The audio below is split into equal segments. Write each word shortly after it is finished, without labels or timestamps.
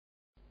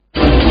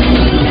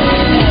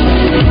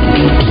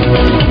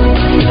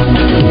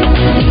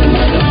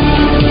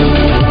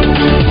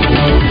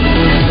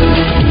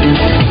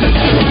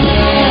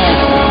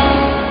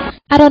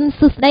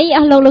សុស្ដីអ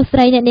ស់លោកស្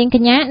រីអ្នកនាងក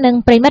ញ្ញានិង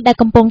ប្រិមិត្តដែល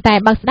កំពុងតែ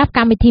បើកស្ដាប់ក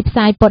ម្មវិធីផ្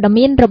សាយព័ត៌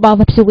មានរបស់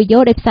វិទ្យុ VAYO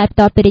ដែលផ្សាយបន្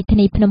តពីរាជធា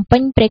នីភ្នំពេ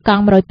ញព្រៃក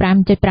ង់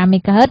 105.5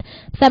 MHz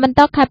ផ្សាយបន្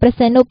តខេត្តព្រះ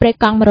សីហនុព្រៃ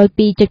កង់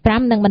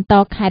 102.5 និងបន្ត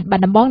ខេត្តបា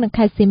ត់ដំបងនិង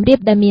ខេត្តសៀមរាប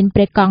ដែលមាន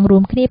ព្រៃកង់រួ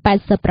មគ្នា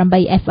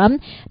 88 FM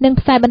និង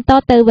ផ្សាយបន្ត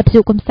ទៅវិទ្យុ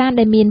កំសាន្ត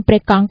ដែលមានព្រៃ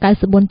កង់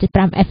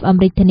 94.5 FM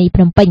រាជធានី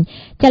ភ្នំពេញ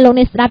ចាលោក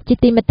អ្នកស្ដាប់ជា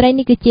ទីមេត្រី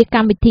នេះគឺជាក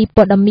ម្មវិធី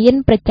ព័ត៌មាន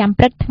ប្រចាំ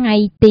ព្រឹកថ្ងៃ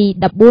ទី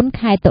14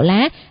ខែតុ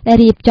លាដែល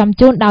រៀបចំ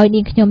ជូនដោយ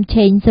នាងខ្ញុំ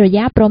ឆេងសុរិ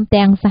យាព្រម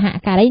ទាំងសហ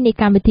ការីនៃ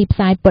កម្មវិធីផ្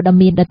សាយព័ត៌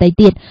មានដទៃ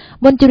ទៀត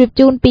មុនជម្រាប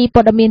ជូនពី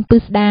ព័ត៌មានពិ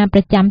ស្ដារប្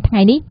រចាំថ្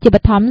ងៃនេះជាប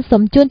ឋមសូ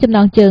មជូនចំណ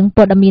ងជើង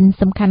ព័ត៌មាន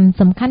សំ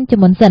ខាន់ជា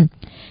មុនសិន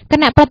គ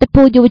ណៈប្រតិ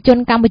ភូយុវជន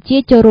កម្ពុជា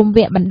ចូលរួមវ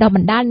គ្គបណ្ដុះប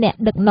ណ្ដាលអ្នក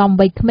ដឹកនាំ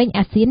វ័យក្មេង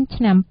អាស៊ាន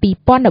ឆ្នាំ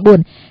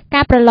2014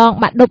ការប្រឡង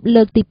បាក់ឌុប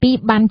លើកទី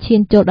2បានឈា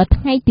នចូលដល់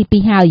ថ្ងៃទី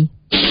2ហើយ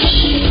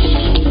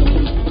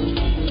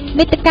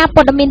មេតិកា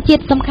ព័ត៌មានជា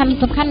តិសំខាន់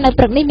នៅ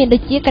ព្រឹកនេះមានដូ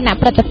ចជាគណៈ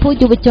ប្រតិភូ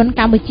យុវជន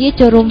កម្ពុជា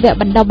ចូលរួមវគ្គ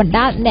បណ្ដុះបណ្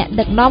ដាលអ្នក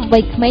ដឹកនាំវ័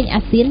យក្មេង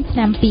អាស៊ានឆ្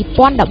នាំ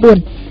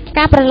2014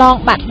ការប្រឡង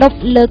បាក់ឌុប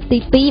លើកទី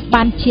2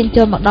បានឈាន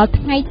ចូលមកដល់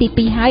ថ្ងៃទី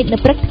2ហើយនៅ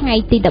ព្រឹកថ្ងៃ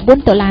ទី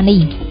14តុលានេះ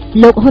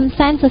លោកហ៊ុន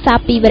សែនសរសើរ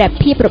ពីវីរ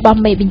ភាពរបស់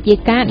មេបញ្ជា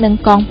ការនិង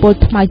កងពល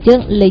ថ្មើរជើង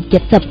លេខ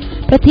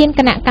70ប្រធាន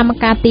គណៈកម្ម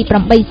ការទី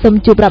8សូម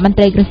ជួបរដ្ឋមន្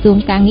ត្រីក្រសួង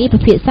កាងារពិ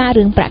ភាក្សា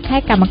រឿងប្រាក់ខែ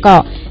កម្មករ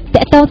ត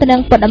កតងទៅនឹ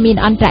ងព័ត៌មាន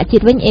អន្តរជា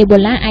តិវិញអេបូ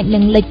ឡាអាចនឹ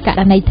ងលេចក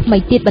រណីថ្មី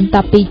ទៀតបន្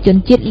ទាប់ពីជន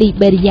ជាតិលី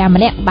បេរីយ៉ា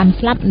ម្នាក់បាន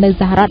ស្លាប់នៅ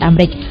សហរដ្ឋអាមេ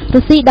រិករុ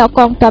ស្ស៊ីដកក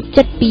ងទ័ព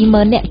ជិត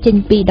 20,000 នាក់ចេញ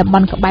ពីតំប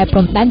ន់ក្បែរព្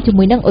រំដែនជា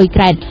មួយនឹងអ៊ុយ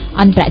ក្រែន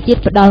អន្តរជាតិ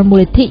ផ្ដល់មូ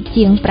លនិធិ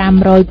ជាង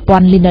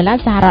 $500,000 លាន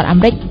សហរដ្ឋអា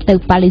មេរិកទៅ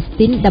ប៉ាឡេស្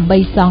ទីនដើម្បី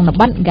សង់តំ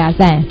បន់ហ្គាហ្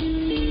សា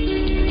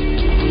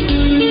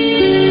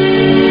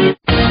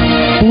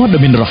ព័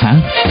ត៌មានរហ័ស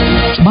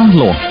ច្បាស់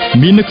លាស់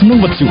មាននៅក្នុង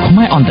វិទ្យុខ្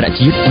មែរអន្តរ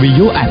ជាតិ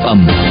VAYO FM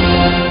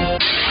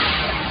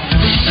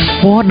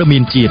ព័ត៌មា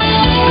នជាតិ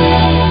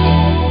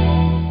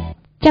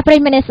ចាប់ប្រិយ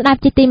មិត្តស្ដាប់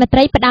ជាទីមេត្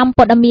រីផ្ដើម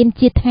ព័ត៌មាន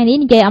ជាតិថ្ងៃនេះ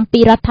និយាយអំពី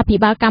រដ្ឋាភិ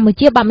បាលកម្ពុ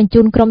ជាបានបញ្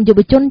ជូនក្រុមយុវ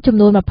ជនចំ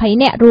នួន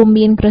20នាក់រួម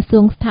មានក្រសួ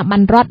ងស្ថាប័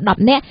នរដ្ឋ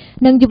10នាក់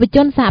និងយុវជ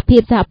នសហភា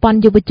ពសហព័ន្ធ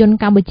យុវជន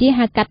កម្ពុជា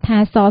ហៅកាត់ថា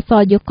សស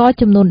យក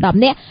ចំនួន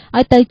10នាក់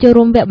ឲ្យទៅចូល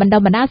រួមវគ្គបណ្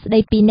ដុះបណ្ដាលស្ដី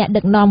ពីអ្នក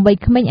ដឹកនាំវ័យ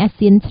ក្មេងអា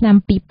ស៊ានឆ្នាំ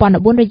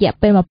2014រយៈ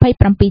ពេល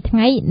27ថ្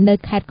ងៃនៅ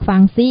ខេត្តខ្វា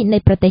ងស៊ីនៃ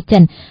ប្រទេសចិ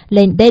ន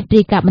លេងដេត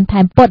រីកាបន្ថែ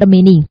មព័ត៌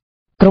មាននេះ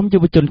ក្រុមយុ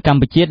វជនកម្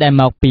ពុជាដែល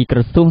មកពីក្រ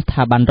សួងស្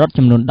ថាប័នរដ្ឋ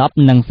ចំនួន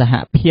10និងសហ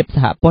ភាពស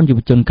ហព័ន្ធយុវ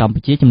ជនកម្ពុ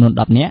ជាចំនួន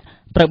10នាក់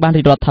ត្រូវបានរ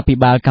ដ្ឋាភិ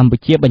បាលកម្ពុ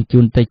ជាបញ្ជូ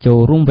នទៅចូល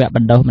រួមវគ្គប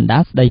ណ្ដុះបណ្ដា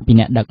លស្ដីពី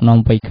អ្នកដឹកនាំ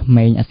វ័យក្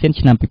មេងអាស៊ាន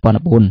ឆ្នាំ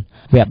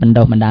2014វគ្គបណ្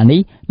ដុះបណ្ដាលនេះ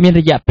មាន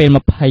រយៈពេល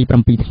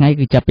27ថ្ងៃ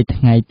គឺចាប់ពី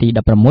ថ្ងៃទី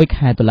16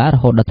ខែតុលារ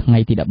ហូតដល់ថ្ងៃ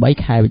ទី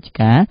13ខែវិច្ឆិ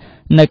កា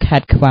នៅខេ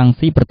ត្តខ្វាង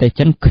ស៊ីប្រទេស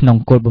ចិនក្នុង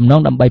គោលបំណ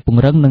ងដើម្បីព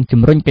ង្រឹងនិង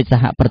ជំរុញកិច្ចស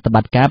ហប្រតិប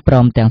ត្តិការព្រ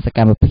មទាំងសក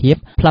ម្មភាព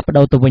ផ្លាស់ប្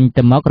ដូរទៅវិញ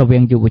ទៅមករវា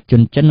ងយុវជ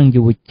នចិននិង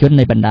យុវជន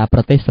នៃបណ្ដាប្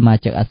រទេសសមា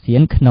ជិកអាស៊ា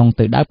នក្នុង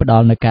ទិសដៅផ្ដ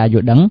ល់នូវការយ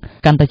ល់ដឹង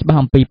កាន់តែច្បាស់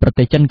អំពីប្រ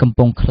ទេសចិនកំ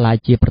ពុងក្លាយ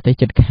ជាប្រទេស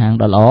ជិតខាង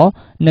ដ៏ល្អ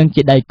និង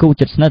ជាដៃគូ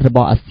ជិតស្និទ្ធរប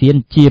ស់អាស៊ាន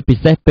ជាពិ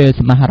សេសពេល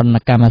សមាហរណ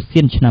កម្មអា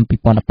ស៊ានឆ្នាំ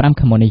2015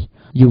ខាងមុននេះ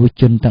យុវ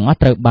ជនទាំងអស់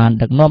ត្រូវបាន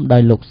ដឹកនាំដោ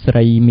យលោកស្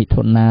រីមិ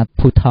ថុនា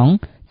ភូថង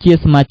ជា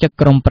សមាជិក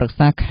ក្រុមប្រឹក្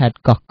សាខេត្ត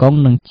កោះកុង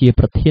និងជា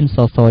ប្រធានស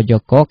សយ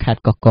កខេត្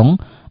តកោះកុង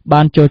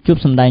បានចូលជួប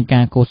សម្ដែង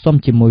ការគូសុំ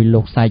ជាមួយ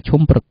លោកសាយ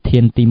ឈុំប្រធា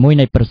នទី1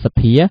នៃប្រសិទ្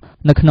ធិ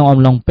នៅក្នុងអំ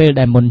ឡុងពេល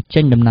ដែលមុន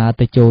ចេញដំណើរ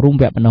ទៅចូលរួម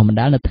វគ្គបណ្ដុះបណ្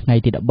ដាលនៅថ្ងៃ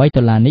ទី13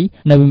តុលានេះ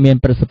នៅវិមាន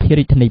ប្រសិទ្ធិ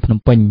រាជធានីភ្នំ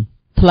ពេញ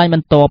ថ្លែងប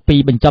ន្ទាប់ពី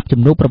បញ្ចប់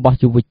ជំនួបរបស់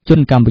យុវជន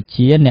កម្ពុ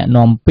ជាអ្នក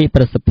នាំពាក្យ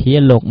ប្រសិទ្ធិ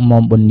លោក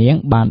មុំប៊ុននាង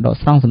បានដក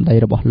ស្រង់សម្ដី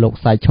របស់លោក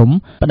សាយឈុំ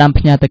ផ្ដាំ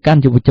ផ្ញើទៅកា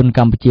ន់យុវជនក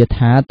ម្ពុជា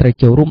ថាត្រូវ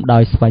ចូលរួមដោ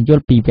យស្វែងយ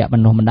ល់ពីវគ្គប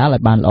ណ្ដុះបណ្ដាលឲ្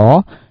យបានល្អ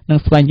និង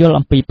ស្វែងយល់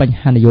អំពីបញ្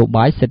ហានយោ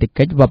បាយសេដ្ឋ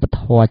កិច្ចវប្ប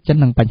ធម៌ចិន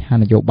និងបញ្ហា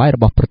នយោបាយរ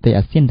បស់ប្រទេស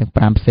អាស៊ានទាំង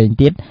5ផ្សេង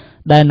ទៀត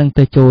ដែលនឹង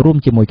ទៅចូលរួម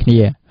ជាមួយគ្នា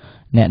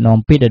អ្នកនាំ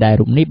ពាក្យដែល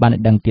រូបនេះបាន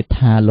ដឹងទៀត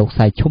ថាលោក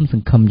សាយឈុំស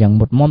ង្ឃឹមយ៉ាង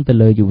មុតមមទៅ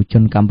លើយុវជ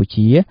នកម្ពុ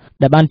ជា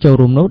ដែលបានចូល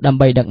រួមនោះដើម្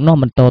បីដឹកនាំ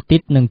បន្តទៀ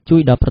តនិងជួ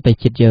យដល់ប្រទេស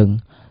ជាតិយើង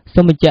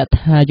សូមបញ្ជាក់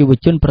ថាយុវ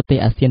ជនប្រទេស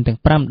អាស៊ានទាំង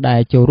5ដែល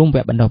ចូលរួមវ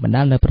គ្គបណ្ដុះបណ្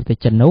ដាលនៅប្រទេស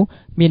ចិននោះ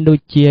មានដូច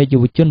ជាយុ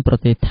វជនប្រ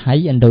ទេសថៃ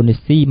ឥណ្ឌូនេ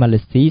ស៊ីម៉ាឡេ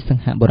ស៊ីសិ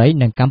ង្ហបុរី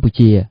និងកម្ពុ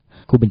ជា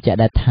គូបញ្ជាក់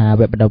ដែរថា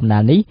វគ្គបណ្ដុះបណ្ដា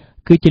លនេះ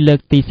គឺជាលើក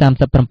ទី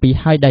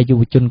37ហើយដែលយុ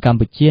វជនកម្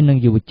ពុជានិង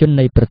យុវជន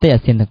នៃប្រទេសអា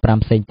ស៊ានទាំង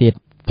5ផ្សេងទៀត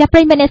ចាប់ប្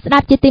រិយមិត្តស្ដា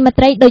ប់ជាទីមេ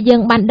ត្រីដោយយើ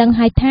ងបានដឹង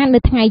ហើយថានៅ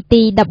ថ្ងៃ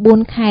ទី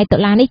14ខែតុ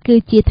លានេះគឺ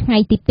ជាថ្ងៃ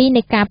ទី2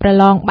នៃការប្រ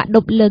ឡងបាក់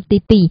ឌុបលើកទី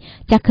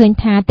2ចាស់ឃើញ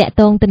ថាតក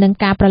តងទៅនឹង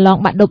ការប្រឡង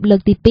បាក់ឌុបលើ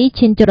កទី2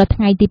ឈានចូលដល់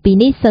ថ្ងៃទី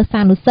2នេះសិស្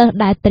សានុសិស្ស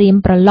ដែលត្រៀម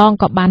ប្រឡង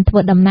ក៏បានធ្វើ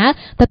ដំណើរ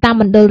ទៅតាម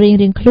មណ្ឌលរៀង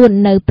ៗខ្លួន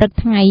នៅព្រឹក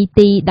ថ្ងៃ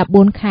ទី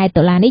14ខែ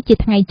តុលានេះជា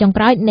ថ្ងៃចុង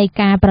ក្រោយនៃ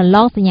ការប្រឡ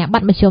ងសញ្ញាប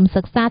ត្រមធ្យម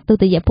សិក្សាទុ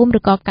តិយភូមិឬ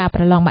ក៏ការ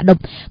ប្រឡងបាក់ឌុប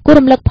គួរ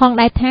រំលឹកផង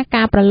ដែរថា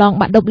ការប្រឡង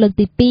បាក់ឌុបលើក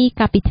ទី2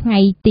កាលពីថ្ងៃ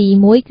ទី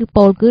1គឺ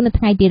ពោលគឺនៅ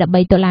ថ្ងៃទី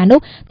13តុលានោះ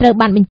ត្រូវ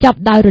បាន បានបញ្ចប់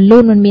ដោយរលូ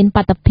នមិនមាន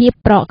បាតុភិប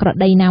ប្រក្រ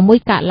តីណាមួយ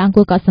កើតឡើង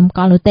គួរកត់សម្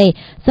គាល់នោះទេ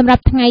សម្រា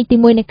ប់ថ្ងៃទី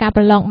1នៃការ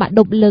ប្រឡងបាក់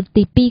ឌុបលើក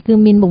ទី2គឺ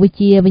មានមុខវិជ្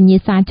ជាវិញ្ញា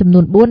សាចំនួ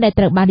ន4ដែល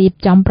ត្រូវបានរៀប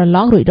ចំប្រឡ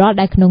ងរួចរាល់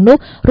ដែលក្នុងនោះ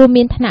រួម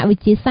មានថ្នាក់វិ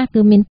ទ្យាសាស្ត្រ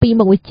គឺមាន2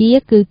មុខវិជ្ជា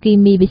គឺគី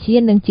មីវិទ្យា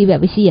និងជីវ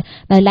វិទ្យា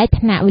ដោយឡែក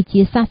ថ្នាក់វិទ្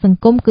យាសាស្ត្រសង្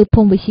គមគឺ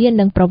ភូមិវិទ្យា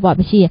និងប្រវត្តិ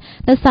វិទ្យា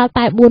នៅសល់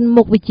តែ4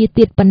មុខវិជ្ជា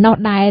ទៀតប៉ុណ្ណោះ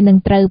ដែលនឹង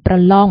ត្រូវប្រ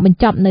ឡងបញ្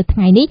ចប់នៅថ្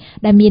ងៃនេះ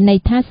ដែលមានន័យ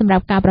ថាសម្រា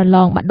ប់ការប្រឡ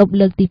ងបាក់ឌុប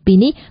លើកទី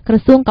2នេះក្រ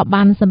សួងក៏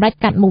បានសម្រេច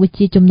កាត់មុខវិជ្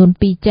ជាចំនួន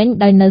2ចេញ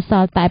ដោយនៅស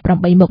ល់តែ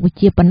8មុខវិជ្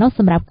ជាប៉ុណ្ណោះស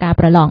ម្រាប់ការ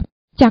ប្រឡង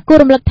ចាគួរ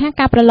រំលឹកថា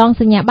ការប្រឡង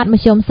សញ្ញាបត្រម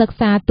ធ្យមសិក្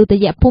សាទុតិ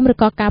យភូមិឬ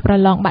ក៏ការប្រ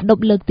ឡងបាក់ឌុប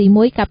លើកទី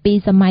1កាលពី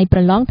សម័យប្រ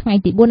ឡងថ្ងៃ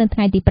ទី4និងថ្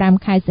ងៃទី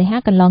5ខែសីហា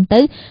កន្លងទៅ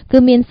គឺ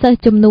មានសិស្ស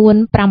ចំនួន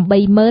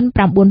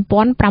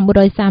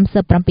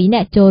 89,937 នា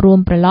ក់ចូលរួម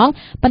ប្រឡង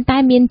ប៉ុន្តែ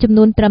មានចំ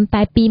នួនត្រឹម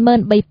តែ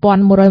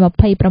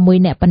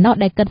 23,126 នាក់ប៉ុណ្ណោះ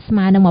ដែលគិតស្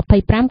មើនឹង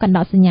25កណ្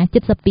ដោសញ្ញា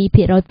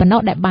 72% ប៉ុណ្ណោះ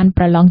ដែលបាន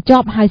ប្រឡងជា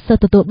ប់ហើយសិស្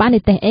សទទួលបាន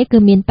និទ្ទេស A គឺ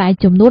មានតែ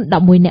ចំនួន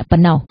11នាក់ប៉ុ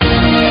ណ្ណោះ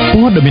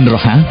ព័ត៌មានរ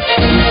ហ័ស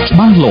ច្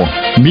បាស់លាស់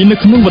មាននៅ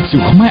ក្នុងវិទ្យុ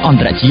ខ្មែរអន្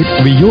តរជាតិ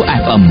VAYO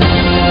FM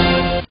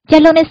ចា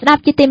លោកអ្នកស្ដា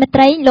ប់ជាទីមេ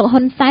ត្រីលោក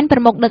ហ៊ុនសែនប្រ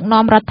មុខដឹក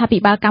នាំរដ្ឋាភិ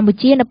បាលកម្ពុ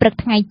ជានៅព្រឹក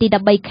ថ្ងៃទី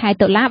13ខែ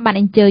តុលាបាន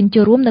អញ្ជើញ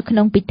ចូលរួមនៅក្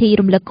នុងពិធី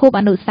រំលឹកខួប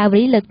អនុស្សាវ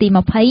រីយ៍លើកទី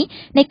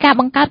20នៃការ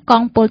បង្កើតក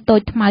ងពលតូ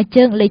ចថ្មើរ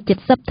ជើងលេខ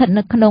70ស្ថិត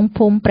នៅក្នុង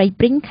ភូមិព្រៃ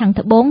ព្រីងខាង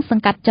ត្បូងស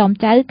ង្កាត់ចោម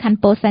ចៅខណ្ឌ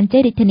ពោធិ៍សែនជ័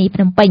យរាជធានីភ្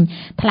នំពេញ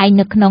ថ្លែង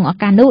នៅក្នុងឱ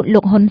កាសនោះលោ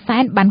កហ៊ុនសែ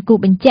នបានគូ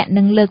បញ្ជាក់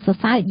និងលើកសរ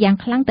សើរយ៉ាង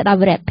ខ្លាំងទៅដល់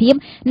វីរភាព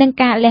និង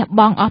ការលះ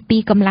បង់អស់ពី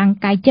កម្លាំង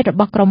កាយចិត្តរ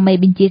បស់ក្រុមមេ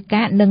បញ្ជា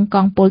ការនិងក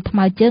ងពលថ្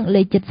មើរជើង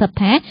លេខ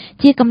70ថា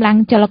ជាកម្លាំង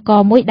ចលក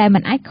រមួយដែលមិ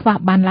នអាចខ្វះ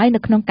បានឡើយនៅ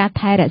ក្នុងការ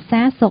ថែរក្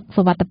សាសុខ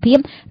សុវត្ថិភាព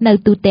នៅ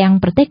ទូទាំង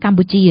ប្រទេសកម្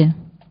ពុជា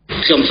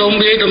ខ្ញុំសូម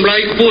វាយតម្លៃ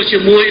ខ្ពស់ជា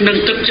មួយនឹង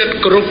ទឹកចិត្ត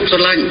គោរពស្រ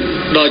ឡាញ់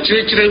ដ៏ជ្រា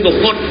លជ្រៅបំ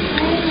ផុត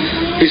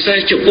ពិសេស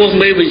ចំពោះ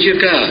មេបញ្ជា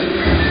ការ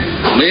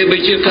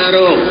រ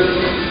ង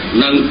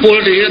និងពល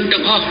រៀន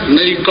ទាំងអស់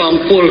នៃកង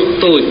ពល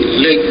តូច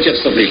លេខ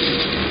70នេះ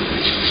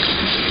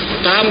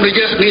តាមរ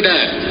យៈនេះដែ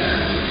រ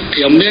ខ្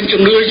ញុំមាន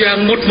ជំនឿយ៉ាង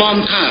មុតមម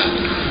ថា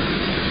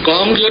ក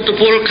ងយោធ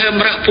ពលខេម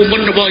រៈភូមិ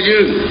ន្ទរបស់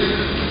យើង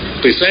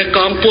ពិសេសក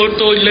ងពល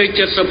តូចលេខ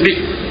70នេះ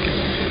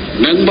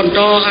នឹងបន្ត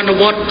អនុ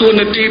វត្តតួ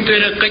នាទីភា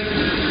រកិច្ច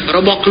រ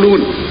បស់ខ្លួន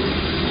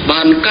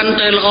បានកាន់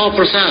តែល្អ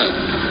ប្រសើរ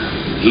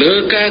លើ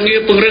ការងារ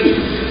ពង្រឹង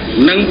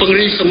និងពង្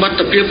រីកសមត្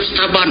ថភាពស្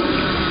ថាប័ន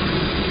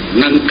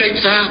និងកិច្ច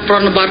សហប្រ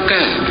តិបត្តិ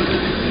ការ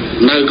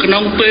នៅក្នុ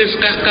ងបេស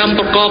កកម្ម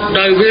ប្រកប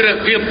ដោយវីរ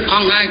ភាពអ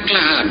ង្អាចក្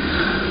លាហាន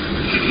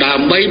ដើ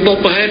ម្បីបុ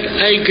ព្វហេតុ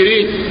ឯករា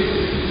ជ្យ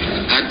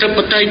អធិប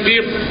តេយ្យភា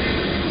ព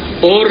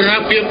អូរណ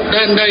ភាព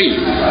ដែនដី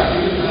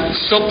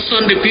សុខស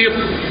ន្តិភាព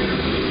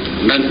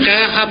និងកា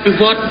រអភិ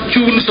វឌ្ឍ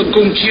ជូនសង្គ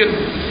មជាតិ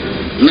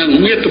និង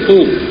មាតុភូ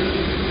មិ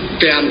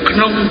ទាំងក្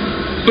នុង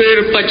ពេល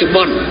បច្ចុប្ប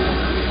ន្ន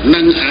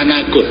និងអនា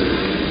គត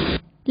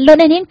លោក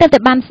អ្នកនាងតែ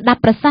បានស្ដា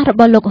ប់ប្រសាសន៍រ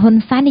បស់លោកហ៊ុន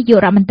សែននាយក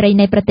រដ្ឋមន្ត្រី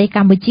នៃប្រទេសក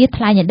ម្ពុជា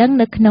ថ្លែងឲ្យដឹង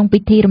នៅក្នុងពិ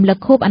ធីរំលឹក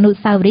ខួបអនុ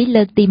ស្សាវរីយ៍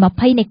លើកទី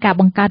20នៃការ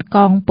បង្កើតក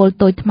ងពល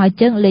តូចថ្មើរ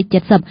ជើងលេខ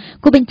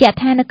70គូបញ្ជាក់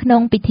ថានៅក្នុ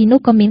ងពិធីនោះ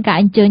ក៏មានការ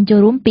អញ្ជើញចូល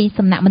រួមពី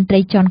សំណាក់មន្ត្រី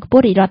ជាន់ខ្ព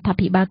ស់រដ្ឋា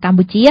ភិបាលកម្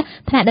ពុជា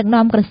ថ្នាក់ដឹក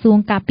នាំក្រសួង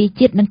ការពារ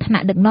ជាតិនិងថ្នា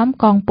ក់ដឹកនាំ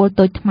កងពល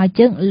តូចថ្មើរ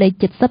ជើងលេខ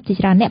70ជា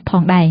ច្រើនអ្នកផ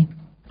ងដែរ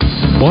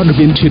ព័ត៌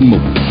មានឈានមុ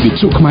ខវិទ្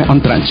យុខ្មែរអ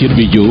ន្តរជាតិ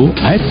VAYO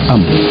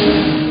FM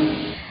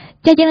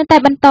ជាយើងតែ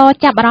បន្ត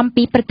ចាប់អារម្មណ៍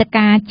ពីព្រឹត្តិ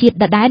ការណ៍ជាតិ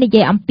ដដែលនិ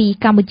យាយអំពី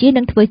កម្ពុជា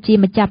នឹងធ្វើជា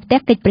ម្ចាស់ផ្ទះ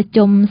កិច្ចប្រ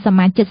ជុំស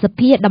មាជិកស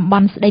ភាតំប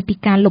ន់ស្ដីពី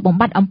ការលុបបំ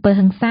បាត់អំពើ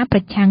ហិង្សាប្រ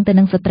ឆាំងទៅ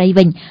នឹងស្ត្រី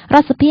វិញរ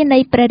ដ្ឋសភានៃ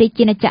ព្រះរា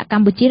ជាណាចក្រក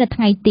ម្ពុជានៅ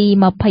ថ្ងៃទី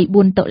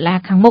24តុលា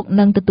ខាងមុខ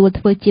នឹងទទួល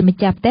ធ្វើជាម្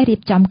ចាស់ផ្ទះរៀប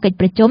ចំកិច្ច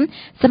ប្រជុំ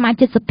សមា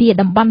ជិកសភា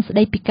តំបន់ស្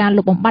ដីពីការ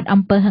លុបបំបាត់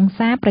អំពើហិង្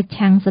សាប្រ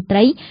ឆាំងស្ត្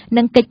រី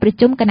និងកិច្ចប្រ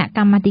ជុំគណៈក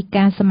ម្មាធិ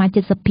ការសមាជិ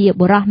កសភា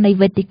បុរសនៃ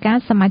វេទិកា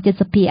សមាជិក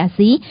សភាអា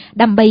ស៊ី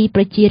ដើម្បី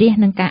ប្រជារាស្ត្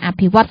រនឹងការអ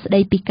ភិវឌ្ឍស្ដី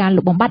ពីការ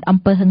លុបបំបាត់អំ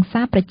ពើហិង្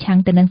សាប្រឆាំង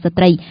ទៅនឹងស្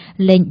ត្រី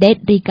លេងដេត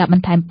រីកាប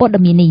ន្ថែមព័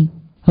ត៌មាននេះ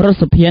រដ្ឋ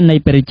សភានៃ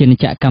ព្រះរាជាណា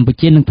ចក្រកម្ពុ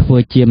ជានឹងធ្វើ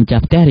ជាម្ចា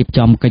ស់ផ្ទះរៀប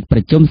ចំកិច្ចប្រ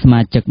ជុំសមា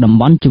ជិកតំ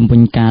បន់ជុំវិ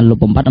ញការលុប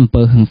បំបាត់អំ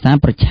ពើហិង្សា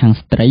ប្រឆាំង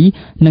ស្ត្រី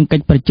និងកិ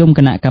ច្ចប្រជុំគ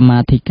ណៈកម្មា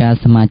ធិការ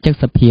សមាជិក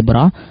សភាបុរ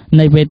ស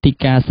នៃវេទិ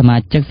កាសមា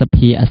ជិកស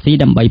ភាអាស៊ី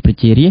ដើម្បីប្រ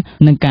ជារាស្ត្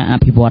រនិងការអ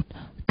ភិវឌ្ឍ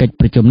កិច្ច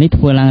ប្រជុំនេះ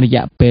ធ្វើឡើងរ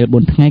យៈពេល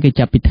4ថ្ងៃគឺ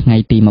ចាប់ពីថ្ងៃ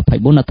ទី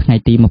24ដល់ថ្ងៃ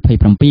ទី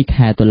27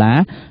ខែតុលា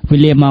វេ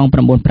លាម៉ោង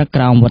 9 ព្រឹក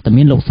ក្រោមវត្ត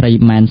មានលោកស្រី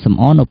ម៉ែនសំ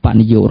អនឧប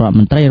នាយករដ្ឋ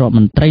មន្ត្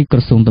រីក្រ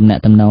សួងទំនា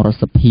ក់ទំនងរដ្ឋ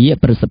សភា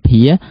ប្រសិទ្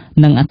ធិ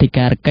និងអធិ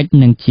ការកិច្ច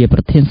និងជាប្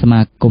រធានសមា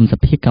គមស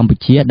ភាកម្ពុ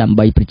ជាដើម្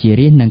បីប្រជា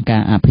រាស្ត្រនិងកា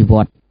រអភិវ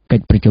ឌ្ឍកិ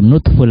ច្ចប្រជុំនោះ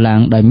ធ្វើឡើង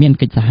ដោយមាន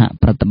កិច្ចសហ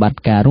ប្រតិបត្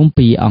តិការរួម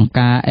ពីអង្គ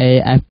ការ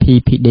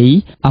AFPPD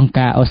អង្គ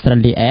ការ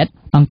Australia Aid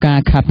អង្គការ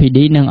KPD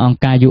និងអង្គ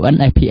ការ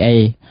UNFPA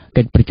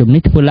កិច្ចប្រជុំ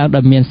នេះធ្វើឡើង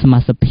ដោយមានសមា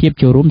ជិកភាព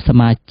ចូលរួមស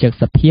មាជិក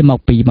សភាមក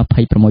ពី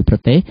26ប្រ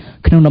ទេស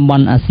ក្នុងតំប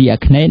ន់អាស៊ីអា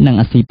គ្នេយ៍និង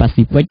អាស៊ីប៉ា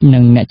ស៊ីហ្វិកនិ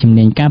ងអ្នកជំ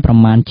នាញការប្រ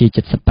មាណជា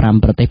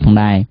75ប្រទេសផង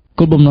ដែរគ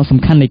គោលបំណងសំ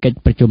ខាន់នៃកិច្ច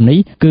ប្រជុំនេះ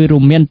គឺរួ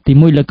មមានទី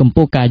1លើកកម្ព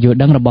ស់ការយល់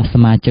ដឹងរបស់ស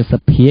មាជិកស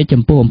ភា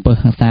ចំពោះអំពើ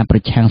ហិង្សាប្រ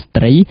ឆាំងស្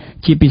ត្រី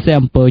ជាពិសេស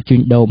អំពើជួញ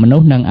ដូរមនុ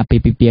ស្សនិងអាពា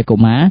ហ៍ពិពាហ៍កុ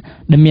មារ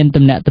ដែលមាន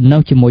ទំនាក់ទំន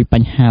ងជាមួយប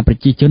ញ្ហាប្រ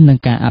ជាជននិង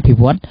ការអភិ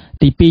វឌ្ឍ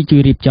ទី2ជួ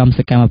យរៀបចំស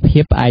កម្មភា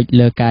ពផ្អែក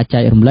លើការចែ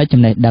ករំលែក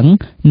ចំណេះដឹង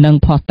និង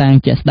ភស្តុតាង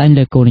ជាក់ស្ដែង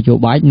លើគោលនយោ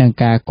បាយនិង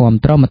ការគាំ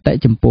ទ្រមតិ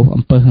ចំពោះ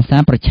អំពើហិង្សា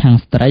ប្រឆាំង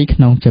ស្ត្រីក្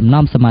នុងចំណោ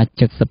មសមា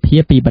ជិកសភា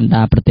ពីបណ្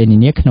ដាប្រទេសនា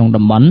នាក្នុង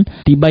តំបន់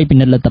ទី3ពិ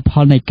និត្យលទ្ធផ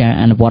លនៃការ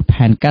អនុវត្ត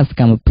ផែនការស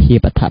កម្មភាព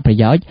អត្ថប្រ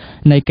យោជន៍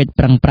នៃកិច្ច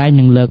ប្រឹងប្រែង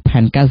និងលើកផែ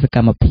នការសក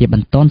ម្មភាពប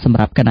ន្ទាន់សម្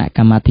រាប់គណៈក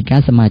ម្មាធិកា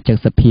រសមាជិក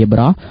សភាប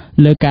រោះ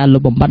លើការលុ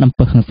បបំបាត់អំ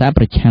ពើហិង្សា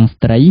ប្រឆាំង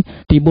ស្ត្រី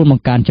ទី4ប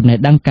ង្កើនចំណេះ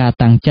ដឹងការ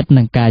តាំងចិត្ត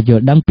និងការយ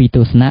ល់ដឹងពីទ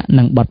ស្សនៈ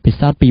និងបទពិ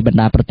សោធន៍ពីបណ្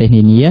ដាប្រទេស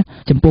នានា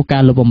ចំពោះកា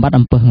រលុបបំបាត់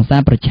អំពើហិង្សា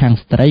ប្រឆាំង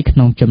ស្ត្រីក្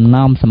នុងចំ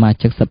ណោមសមា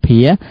ជិកសភា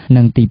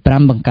និងទី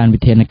5បង្កើនវិ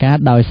ធានការ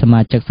ដោយស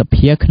មាជិកស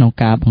ភាក្នុង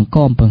ការបង្ក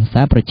អំពើហិង្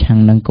សាប្រឆាំង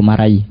នឹងកុមា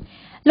រី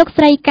លោក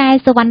ស្រីកែ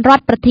សវណ្ណរត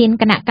ប្រធាន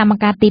គណៈកម្ម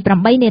ការទី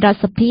8នៃរដ្ឋ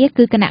សភា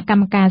គឺគណៈក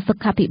ម្មការសុ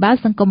ខាភិបាល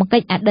សង្គមគិ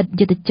ច្ចអតីត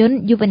យុទ្ធជន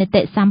យុវនី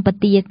តិសម្ប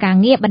ទាការ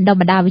ងារបណ្ដុះ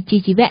បណ្ដាលវិជ្ជា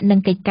ជីវៈនិង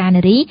កិច្ចការ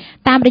នារី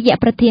តាមរយៈ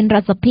ប្រធានរ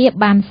ដ្ឋសភា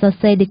បានសរ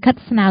សេរលិខិត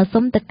ស្នើ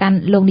សុំទៅកាន់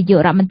លោកនាយក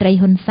រដ្ឋមន្ត្រី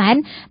ហ៊ុនសែន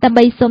ដើម្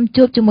បីសុំ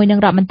ជួបជាមួយនឹង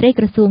រដ្ឋមន្ត្រី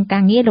ក្រសួងកា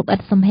រងារលោកអ៊ិ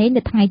តសំហេង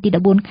នៅថ្ងៃទី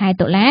14ខែ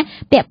តុលា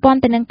ពាក់ព័ន្ធ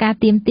ទៅនឹងការ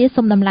ទាមទារ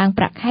សុំដំឡើង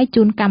ប្រាក់ខែ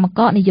ជូនកម្មក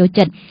រនិយោ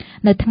ជិត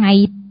នៅថ្ងៃ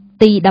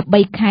ទី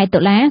13ខែតុ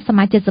លាស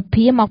មាជិកស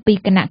ភាមកពី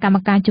គណៈកម្ម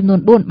ការចំនួន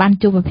4បាន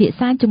ជួបពិភាក្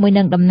សាជាមួយ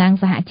នឹងតំណាង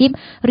សហជីព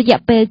រយៈ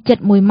ពេល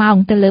7ម៉ោង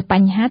ទៅលើប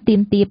ញ្ហាទា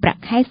មទារប្រា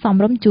ក់ខែសម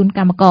រម្យជូនក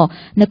ម្មករ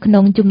នៅក្នុ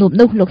ងជំនួប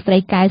នោះលោកស្រី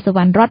កែសវ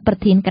ណ្ណរតប្រ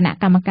ធានគណៈ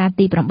កម្មការ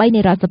ទី8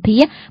នៃរដ្ឋសភា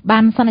បា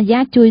នសន្យា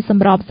ជួយស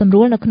ម្របសម្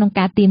រួលនៅក្នុង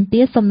ការទាមទា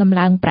រសុំដំ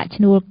ឡើងប្រាក់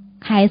ឈ្នួល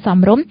ខែសម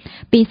រម្យ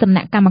ពីសំ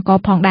ណាក់កម្មករ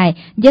ផងដែរ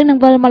យើងនឹង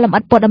វិលមកលម្អិ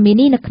តព័ត៌មាន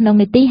នេះនៅក្នុង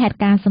នីតិហេតុ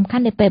ការណ៍សំខា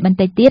ន់នៅពេលបន្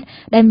តិចទៀត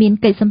ដែលមាន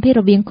កិច្ចសម្ភាសន៍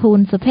រវាងខួន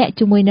សុភ័ក្រ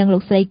ជាមួយនឹងលោ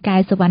កស្រីកែ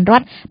សវណ្ណរ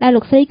តដែល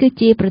លោកស្រីគឺ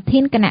ជាប្រធា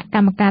នគណៈក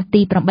ម្មការ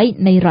ទី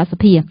8នៃរដ្ឋស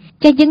ភា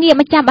ចេះយើងងាក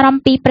មកចាប់អារម្ម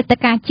ណ៍ពីព្រឹត្តិ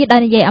ការណ៍ជាតិដោ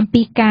យនិយាយអំ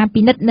ពីការ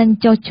ពិនិត្យនិង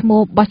ចុះឈ្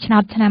មោះបោះឆ្នោ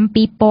តឆ្នាំ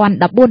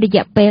2014រ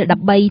យៈពេល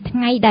13ថ្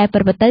ងៃដែលប្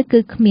រព្រឹត្តទៅគឺ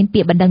គ្មានពា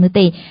ក្យបណ្ដឹងនោះ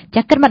ទេ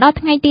ចាគិតមកដល់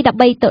ថ្ងៃទី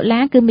13តុលា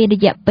គឺមានរ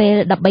យៈពេល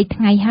13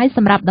ថ្ងៃហើយស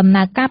ម្រាប់ដំ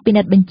ណើរការពិ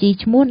និត្យបញ្ជី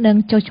ឈ្មោះនិង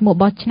ចុះឈ្មោះ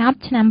បោះឆ្នោត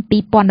ឆ្នាំ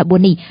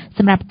2014នេះស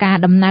ម្រាប់ការ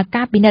ដំណើរ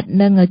ការពិនិត្យ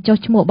និងចុះ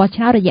ឈ្មោះបោះ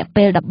ឆ្នោតរយៈ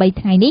ពេល13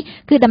ថ្ងៃនេះ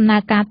គឺដំណើ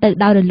រការទៅ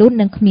ដោយរលូន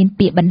និងគ្មាន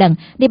ពាក្យបណ្ដឹង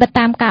នេះបើ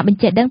តាមការបញ្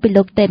ជាក់ដឹងពី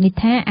លោកទេពនិ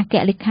ថាអគ្គ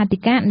លេខាធិ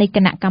ការនៃគ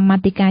ណៈកម្មា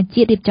ធិការ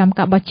ជាតិរៀបចំ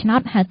ការបោះឆ្នោ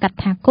តហៅកាត់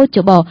ថាកោច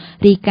ប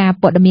រាយការណ៍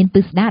ព័ត៌មាន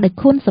ពិស្ដារដោយ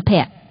ខុនសុ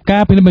ភ័ក្រកា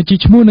រពិនិត្យបញ្ជី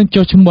ឈ្មោះនិង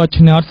ចុះឈ្មោះបោះ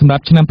ឆ្នោតសម្រា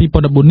ប់ឆ្នាំ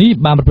2014នេះ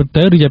បានប្រព្រឹត្ត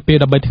ទៅរយៈពេល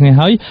13ថ្ងៃ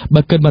ហើយ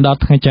បើគិតមកដល់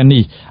ថ្ងៃច័ន្ទ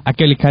នេះអគ្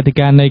គលេខាធិ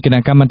ការនៃគណៈ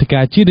កម្មាធិកា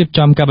រជាតិរៀប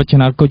ចំការបោះឆ្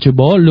នោតកោច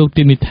បលោក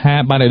ទីនិថា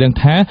បានឲ្យដឹង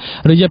ថា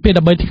រយៈពេល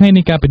13ថ្ងៃ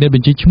នៃការពិនិត្យប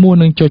ញ្ជីឈ្មោះ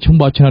និងចុះឈ្មោះ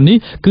បោះឆ្នោតនេះ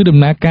គឺដំ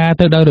ណើរការ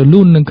ទៅដោយរ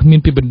លូននិងគ្មាន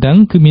ពាក្យបណ្ដឹង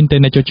គឺមានតែ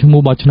អ្នកចុះឈ្មោះ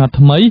បោះឆ្នោត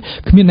ថ្មី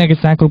គ្មានឯក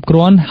សារគ្រប់គ្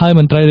រាន់ហើយ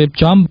មន្ត្រីរៀប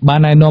ចំបាន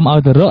ណែនាំឲ្យ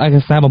ទៅរកឯក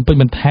សារបំពេញ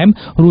បន្ថែម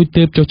រួច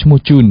ទើបចុះឈ្មោះ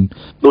ជូន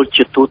ដូច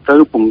ជាទូទៅ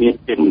ពុំមាន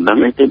ពាក្យបណ្ដឹង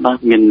អីទេបាទ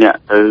មានអ្នក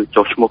ទៅ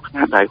ចុះឈ្មោះខ្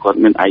លះដែលគាត់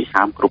មានឯក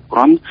សារគ្រប់គ្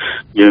រាន់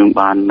យើង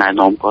បានណែ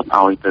នាំគាត់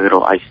ឲ្យទៅរ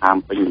កឯកសារ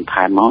ពេញបន្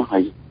ថែមមកហើ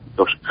យ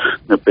ចុះ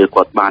នៅពេល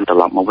គាត់បានត្រ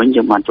ឡប់មកវិញ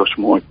យើងបានចុះឈ្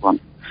មោះឲ្យគាត់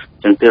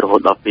អញ្ចឹងទេរហូត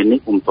ដល់ពេលនេះ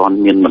ពុំទាន់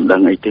មានបណ្ដឹ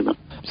ងអីទេបាទ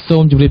សូ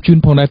មជម្រាបជូន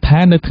ផងដែរថា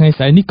នៅថ្ងៃ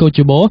ស្អែកនេះកោច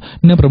ប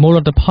នឹងប្រមូលល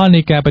ទ្ធផល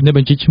នៃការពិនិត្យប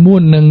ញ្ជីឈ្មោះ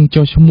និង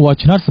ចុះឈ្មោះ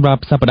ឆ្នោតសម្រា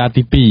ប់សប្តាហ៍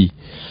ទី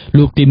2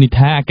លោកទីមនិ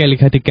ថាអគ្គលេ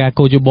ខាធិការ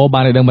កោចបបា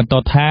នឲ្យដឹងបន្ត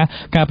ថា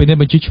ការពិនិត្យ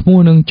បញ្ជីឈ្មោះ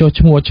និងចុះ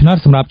ឈ្មោះឆ្នោត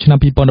សម្រាប់ឆ្នាំ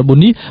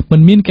2014នេះមិ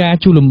នមានការ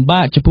ជួបលំ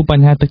បាកចំពោះប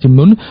ញ្ហាទឹកជំ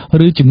នន់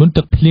ឬចំនួន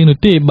ទឹកភ្លៀងនោះ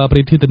ទេបើប្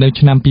រៀបធៀបទៅនឹង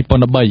ឆ្នាំ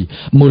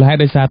2013មូលហេតុ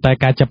ដោយសារតែ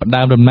ការចាប់ផ្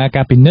ដើមដំណើរ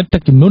ការពិនិត្យទឹ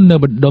កជំនន់នៅ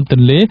បណ្ដុំទ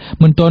ន្លេ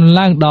មិនទាន់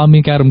ឡើងដល់មា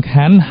នការរំ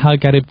ខានហើយ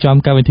ការរៀបចំ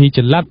កម្មវិធីច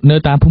ល័តនៅ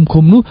តាមភូមិ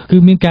ឃុំនោះគឺ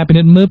មានការពិ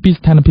និត្យមើលពី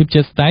ស្ថានភាព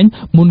ជាក់ស្ដែង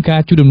មុនកា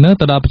រជួយដំណើរ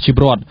ទៅដល់ប្រជាព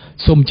លរដ្ឋ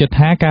សូមបញ្ជាក់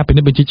ថាការពិនិ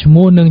ត្យបញ្ជីឈ្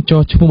មោះនិង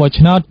ចុះឈ្មោះបោះ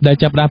ឆ្នោតដែល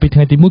ចាប់ផ្ដើមពីថ្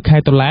ងៃទី1ខែ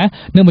តុលា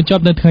និងបញ្ច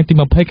ប់នៅថ្ងៃទី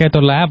20ខែ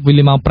តុលាវេ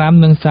លាម៉ោង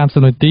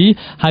 5:30 នាទី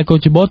ហើយកោ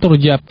ចបតរ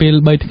យៈពេល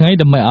3ថ្ងៃ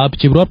ដើម្បីឲ្យប្រ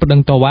ជាពលរដ្ឋប្តឹ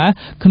ងតវ៉ា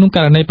ក្នុងក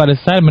រណីបដិ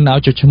សេធមិនឲ្យ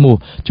ចុះឈ្មោះ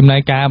ចំណែក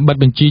ការបិទ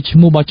បញ្ជីឈ្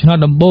មោះបោះឆ្នោត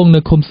ដំបូងនៅ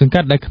ឃុំសង្កា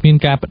ត់ដែលគ្មាន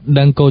ការប្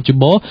តឹងកោច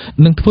ប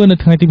នឹងធ្វើនៅ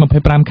ថ្ងៃទី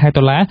25ខែ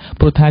តុលា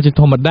ព្រោះថាជា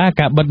ធម្មតា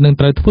ការបិទនឹង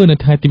ត្រូវធ្វើនៅ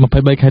ថ្ងៃទី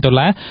23ខែតុ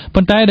លា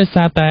ប៉ុន្តែដោយ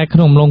សារតែក្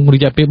នុងអំឡុងរ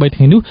យៈពេល3ថ្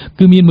ងៃនោះ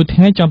គឺមានមួយថ្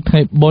ងៃចំថ្ងៃ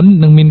បុណ្យ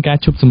និងមានការ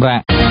ជប់សម្រាក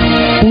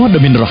ព័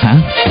ត៌មានរហ័ស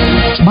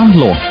ច្បាស់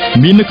លាស់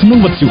មាននៅក្នុង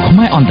វិទ្យុខ្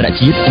មែរអន្តរ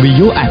ជាតិ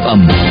VAYO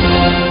FM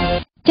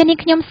ចា៎នេះ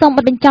ខ្ញុំសូម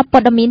បញ្ចប់ព័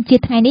ត៌មានជា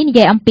ថ្ងៃនេះនិ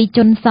យាយអំពីជ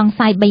នសង្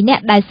ស័យ3នា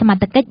ក់ដែលសម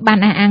ត្ថកិច្ចបាន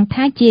អះអាង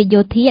ថាជា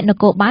យោធាន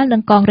គរបាលនិ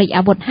ងកងរាជ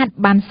អាវុធហត្ថ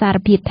បានសារ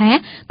ភាពថា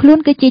ខ្លួន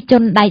គឺជាជ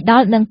នដៃដ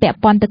ល់និងពាក់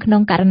ព័ន្ធទៅក្នុ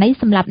ងករណី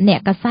សម្លាប់អ្នក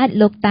កាសែត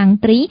លោកតាំង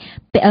ត្រី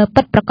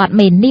ពិតប្រាកដ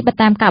មែននេះបើ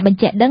តាមការបញ្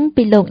ជាក់ដឹង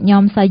ពីលោកញោ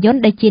មសាយុន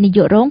ដែលជានាយ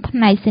ករងផ្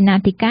នែកសេនា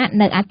ធិការ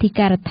នៅអធិ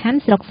ការដ្ឋាន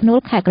ស្រុកស្នួល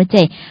ខេត្តក្រ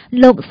ចេះ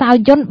លោកសា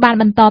យុនបាន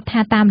បន្តថា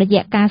តាមរ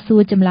យៈការសួ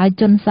រចម្លើយ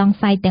ជនសង្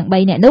ស័យទាំង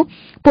3នាក់នោះ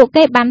ពួក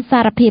គេបានសា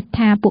រភាព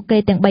ថាពួកគេ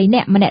ទាំង3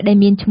នាក់ម្នាក់ដែល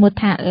មានឈ្មោះ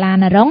ថា ឡា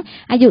ណារុង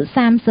អាយុ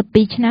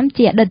32ឆ្នាំ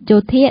ជាអតីតយោ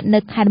ធានៅ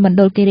ខេត្តមណ្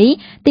ឌលគិរី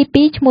ទី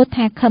2ឈ្មោះ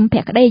ថាខឹមភ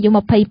ក្តីអាយុ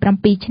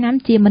27ឆ្នាំ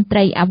ជាមន្ត្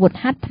រីអាវុធ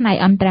ហត្ថផ្នែក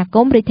អន្តរាគ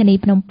មន៍រាជធានី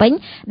ភ្នំពេញ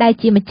ដែល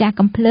ជាម្ចាស់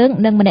កំភ្លើង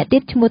និងម្នាក់ទៀ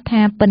តឈ្មោះ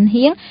ថាពិន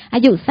ហៀងអា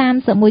យុ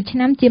31ឆ្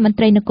នាំជាមន្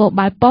ត្រីនគរ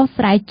បាលប៉ុស្តិ៍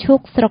ស្រែឈូក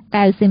ស្រុក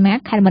កែវសីមា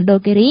ខេត្តមណ្ឌល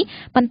គិរី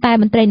ប៉ុន្តែ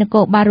មន្ត្រីនគ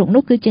របាលរូប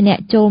នោះគឺជាអ្នក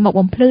ចូលមក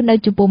បំភ្លឺនៅ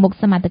ចំពោះមុខ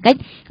សមត្ថកិច្ច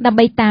ដើម្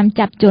បីតាម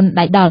ចាប់ជន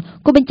ដៃដល់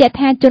គូបញ្ជាក់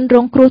ថាជនរ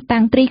ងគ្រោះ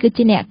តាំងត្រីគឺ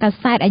ជាអ្នកកា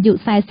សែតអាយុ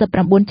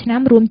49ឆ្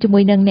នាំរួមជាមួ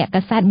យនឹងអ្នក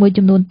កាសែតមួយ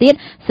ចំនួនទៀត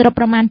សរុប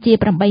ប្រមាណជា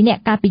8នា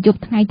ក់កាលពីយប់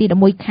ថ្ងៃទី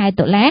11ខែ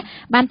តុលា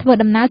បានធ្វើ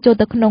ដំណើរចូល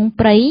ទៅក្នុង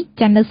ព្រៃ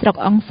ចាន់នៅស្រុក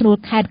អង្គស្រួល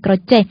ខេត្តក្រ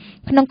ចេះ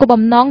ក្នុងគោល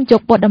បំណងយ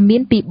កព័ត៌មា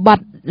នពីបទ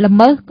ល្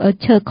មើស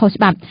ឈើខុស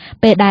ច្បាប់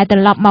ពេលដែលត្រ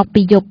ឡប់មក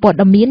ពីយកព័ត៌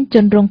មានជ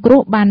នរងគ្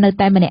រោះបាននៅ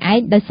តែម្នាក់ឯង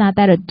ដោយសារ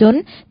តែរថយន្ត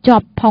ជា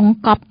ប់ផុង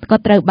កប់ក៏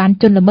ត្រូវបាន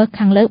ជនល្មើស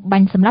ខាងលើបា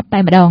ញ់សម្លាប់តែ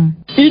ម្ដង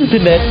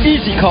Internet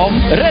Easycom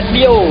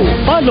Radio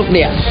បើលោក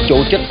អ្នកចូ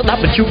លចិត្តស្ដា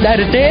ប់វិទ្យុដែរ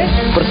ឬទេ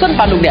ប្រសិន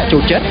បើលោកអ្នកចូ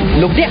លចិត្ត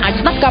លោកអ្នកអាច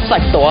ស្ដាប់ការផ្សា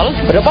យផ្ទាល់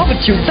របស់វិ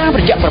ទ្យុតាម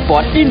រយៈប្រព័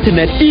ន្ធ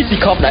Internet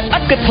Easycom ដែលឥ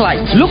តគិតថ្លៃ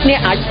លោកអ្នក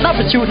អាចស្ដាប់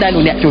វិទ្យុដែលលោ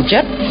កអ្នកចូលចិ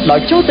ត្តដោយ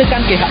ចូលទៅកា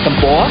ន់គេហទំ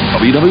ព័រ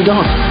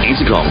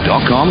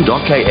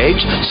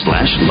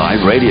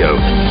www.easycom.com.kh/live-radio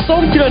សូ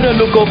មជ្រើសរើស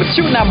logo វិទ្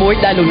យុណាមួយ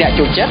ដែលលោកអ្នក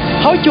ចូលចិត្ត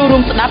ហើយចូលរួ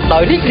មស្ដាប់ដោ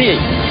យរីករាយ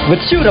វិ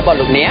ទ្យុរបស់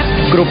លោកអ្នក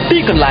គ្រប់ទី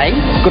កន្លែង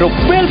គ្រប់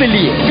ពេលវេ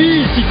លា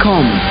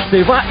Easycom សេ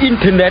វាអ៊ីន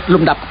ធឺណិត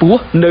លំដាប់ខ្ព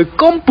ស់នៅ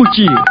កម្ពុ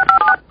ជា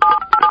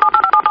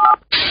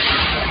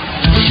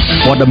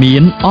ព័ត៌មា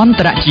នអន្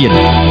តរជាតិ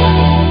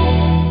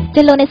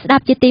ជាលោកអ្នកស្ដា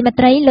ប់ជាទីមេ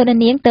ត្រីលោក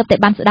នាងទើបតែ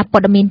បានស្ដាប់ព័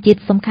ត៌មានជាតិ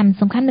សំខាន់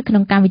នៅក្នុ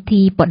ងកម្មវិ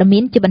ធីព័ត៌មា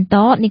នជាបន្ត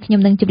នេះខ្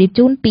ញុំនឹងជម្រាប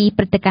ជូនពី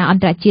ព្រឹត្តិការណ៍អ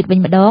ន្តរជាតិវិញ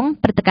ម្ដង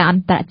ព្រឹត្តិការណ៍អ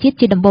ន្តរជាតិ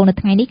ជាដំបូងនៅ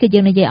ថ្ងៃនេះគឺយើ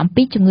ងនិយាយអំ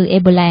ពីជំងឺអេ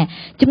បូឡា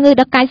ជំងឺ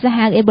ដ៏កាចសា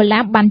ហាវអេបូឡា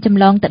បានចម្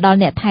លងទៅដល់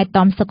អ្នកថែ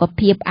ទាំសុខ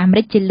ភាពអាមេ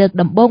រិកជាលើក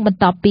ដំបូងបន្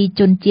ទាប់ពី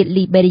ជនជាតិ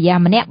លីបេរីយ៉ា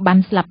ម្នាក់បាន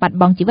ស្លាប់បាត់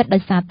បង់ជីវិតដោ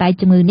យសារតែ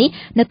ជំងឺនេះ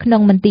នៅក្នុ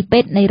ងមន្ទីរពេ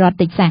ទ្យនៃរដ្ឋ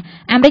តិចសាស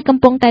អាមេរិកកំ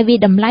ពុងតែវាយ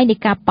តម្លៃនៃ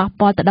ការប៉ះ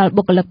ពាល់ទៅដល់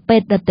បុគ្គលិកពេ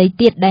ទ្យដទៃ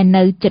ទៀតដែល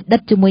នៅជិតដិ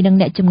តជាមួយនឹង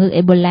អ្នកជំងឺ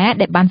អេបូឡា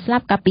ដែលបានស្លា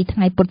ប់កាលពីថ្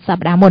ងៃពុធស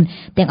ប្តាហ៍មុន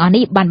ទាំងអស់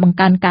នេះបានបង្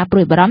កើនការព្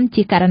រួយបារម្ភ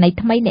ជាករណី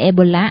ថ្មីនៃអេ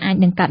បូឡាអាច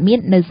នឹងកើតមាន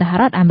នៅសហ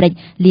រដ្ឋអាមេរិក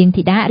លៀង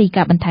ធីតារី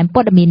កាបន្ថែម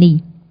ព័ត៌មាននេះ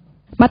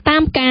បើតា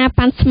មការ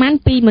ប៉ាន់ស្មាន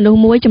ពីមនុស្ស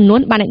មួយចំនួ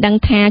នបានដឹង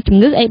ថាជំ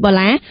ងឺអេបូ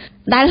ឡា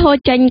ដែលហូរ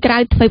ចេញក្រៅ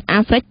ទ្វីបអា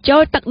ហ្វ្រិកចូ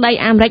លទឹកដី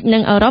អាមេរិកនិ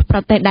ងអឺរ៉ុបប្រ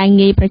ទេសដែល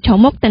ងាយប្រឈម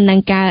មុខទៅនឹង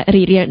ការ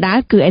រីករាលដាល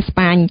គឺអេស្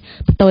ប៉ាញ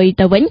ផ្ទុយ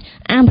ទៅវិញ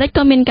អាមេរិក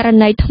ក៏មានករ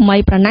ណីថ្មី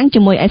ប្រណាំងជា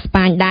មួយអេស្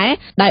ប៉ាញដែរ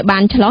ដោយបា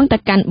នឆ្លងទៅ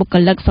កាន់បុគ្គ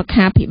លិកសុ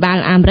ខាភិបាល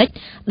អាមេរិក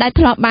ដែល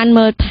ធ្លាប់បាន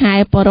មើលថែ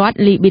ពលរដ្ឋ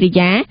លីបេរី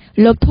យ៉ា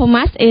លោក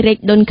Thomas Eric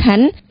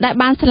Duncan ដែល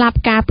បានស្លាប់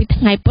កាលពី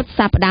ថ្ងៃពុធស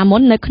ប្តាហ៍មុ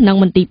ននៅក្នុង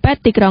មន្ទីរពេទ្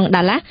យទីក្រុង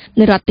Dallas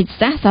នៃរដ្ឋ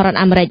Texas សហរដ្ឋ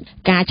អាមេរិក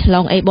ការឆ្ល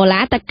ងអេបូឡា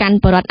ទៅកាន់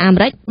ពលរដ្ឋអាមេ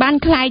រិកបាន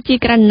ក្លាយជា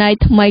ករណី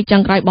ថ្មីចុ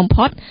ងក្រោយបំ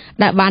ផុត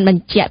ដែលបានប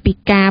ញ្ជាក់ពី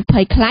ការភ័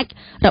យខ្លាច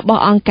រប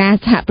ស់អង្គការ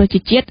សហប្រជា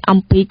ជាតិអំ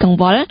ពីកង្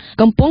វល់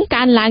កំពុង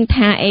កើនឡើង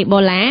ថាអេបូ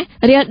ឡា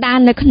រាលដាល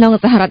នៅក្នុង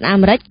សហរដ្ឋអា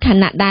មេរិកខ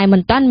ណៈដែលមិ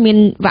នទាន់មាន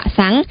វ៉ាក់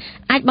សាំង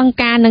អាចបង្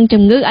ការនឹង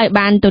ជំងឺឲ្យ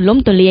បានទូលំ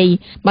ទូលាយ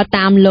បើ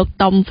តាមលោក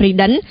Tom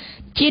Frieden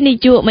ជានា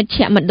យកមជ្ឈ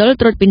មណ្ឌល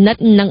ត្រួតពិនិត្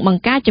យនិងប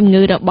ង្ការជំ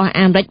ងឺរបស់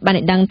អាមេរិកបាន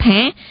ដឹងថា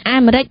អា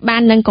មេរិកបា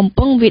ននឹងកំ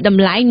ពុងវិត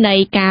ម្លៃនៃ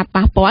ការ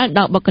ប៉ះពាល់ដ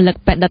ល់បុគ្គលិក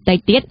ពេទ្យដទៃ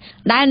ទៀត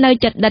ដែលនៅ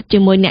ជិតដិតជា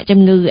មួយអ្នកជំ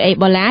ងឺអេ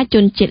បូឡាជ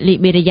នជាតិលី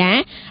បេរីយ៉ា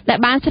ដែល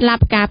បានស្លា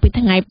ប់កាលពី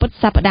ថ្ងៃពុធ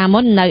សប្តាហ៍មុ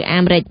ននៅអា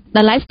មេរិក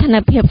ដោយឡែកស្ថាន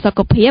ភាពសុខ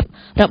ភាព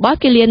របស់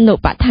គិលានុប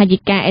ដ្ឋាយិ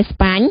កាអេស្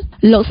ប៉ាញ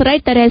លោកស្រី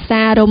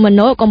Teresa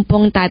Romano កំពុ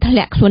ងតែធ្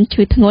លាក់ខ្លួន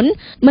ឈឺធ្ងន់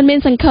មិនមាន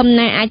សង្ឃឹម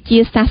ណាអាចជា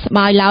សះស្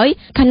បើយឡើយ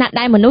ខណៈ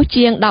ដែលមនុស្ស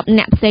ជាង10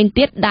នាក់ផ្សេង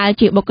ទៀតដែល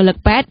ជាបុគ្គលិក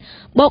ពេទ្យ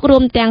បូករួ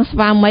មទាំងស្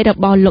វាមីរ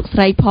បស់លោកស្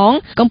រីផង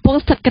កំពុង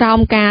ស្ថិតក្រោម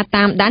ការ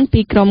តាមដាន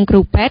ពីក្រុមគ្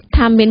រូពេទ្យ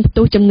ថាមានផ្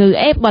ទុះជំងឺ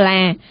អេបូ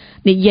ឡា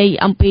និយាយ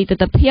អំពីទស្ស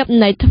នវិជ្ជា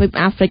នៃទ្វីប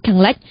អាហ្វ្រិកខាង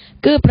លិច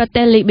គឺប្រ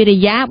ទេសលីបេរី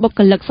យ៉ាបុគ្គ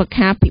លិកសុ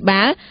ខាភិ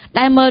បាល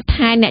ដែលមើល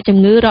ថែអ្នកជំ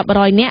ងឺរាប់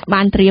រយនាក់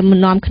បានត្រៀម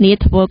នាំគ្នា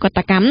ធ្វើកត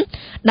កម្ម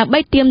ដើម្បី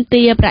ទាម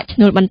ទារប្រាក់ឈ្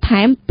នួលបន្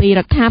ថែមពីរ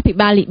ដ្ឋាភិ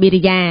បាលលីបេ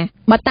រីយ៉ា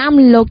បើតាម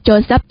លោក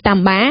Joseph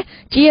Tamba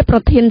ជាប្រ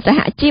ធានសហ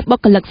ជីពបុ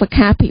គ្គលិកសុ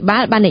ខាភិបា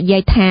លបាននិយា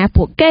យថា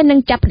ពួកគេនឹង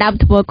ចាប់ផ្ដើម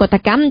ធ្វើកត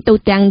កម្មទូ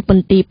ទាំងម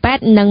ន្ទីរពេទ្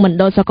យនិងមណ្ឌ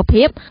លសុខ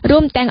ភាពរួ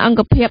មទាំងអង្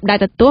គភាពដែល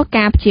ទទួល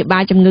ការព្យាបា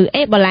លជំងឺ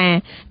អេបូឡា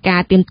កា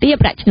រទាមទារ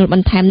ប្រាក់ឈ្នួលប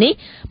ន្ថែមនេះ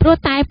ព្រោះ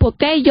តែពួក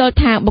គេយល់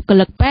ថាបុគ្គ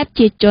លិកពេទ្យ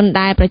ជាជន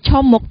ដែលប្រឈ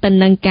មមុខទៅ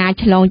នឹងការ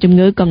ឆ្លងជំ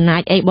ងឺកំណា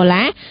ចអេបូ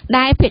ឡា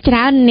ដែលភាគច្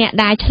រើនអ្នក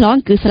ដែលឆ្លង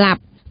គឺស្លា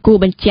ប់គូ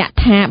បញ្ជាក់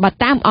ថាបើ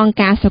តាមអង្គ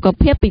ការសុខ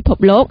ភាពពិភព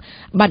លោក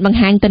បានបង្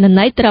ហាញទិន្ន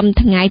ន័យត្រឹម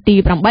ថ្ងៃទី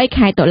8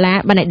ខែតុលា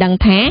បានដឹង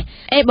ថា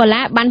អេបូ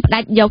ឡាបានផ្ដា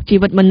ច់យកជី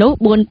វិតមនុស្ស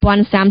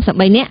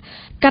4033នាក់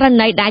ករ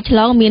ណីដែលឆ្ល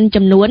ងមាន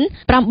ចំនួន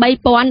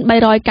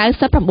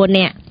8399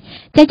នាក់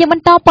ជាយើងប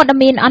ន្តព័ត៌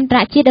មានអន្តរ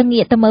ជាតិងា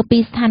កទៅមើលពី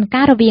ស្ថាន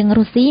ភាពរវាង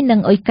រុស្ស៊ីនិង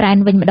អ៊ុយក្រែន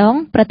វិញម្ដង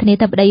ប្រធានា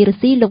ធិបតីរុ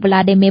ស្ស៊ីលោក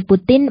Vladimir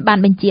Putin បាន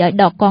បញ្ជាឲ្យ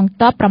ដកកង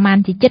ទ័ពប្រមាណ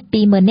ជា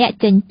72000នាក់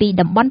ចេញពី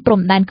តំបន់ព្រំ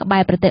ដែនក្បែ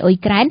រប្រទេសអ៊ុយ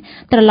ក្រែន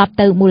ត្រឡប់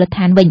ទៅមូលដ្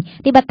ឋានវិញ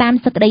នេះបើតាម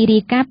សេចក្តីរា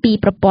យការណ៍ពី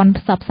ប្រព័ន្ធ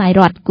ផ្សព្វផ្សាយ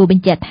រដ្ឋគូប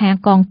ញ្ជាក់ថា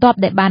កងទ័ព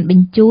ដែលបានប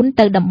ញ្ជូន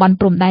ទៅតំបន់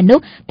ព្រំដែននោះ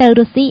ទៅ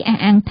រុស្ស៊ីអះ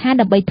អាងថា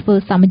ដើម្បីធ្វើ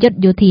សមយុទ្ធ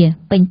យោធា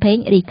ពេញភេង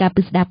រាយការណ៍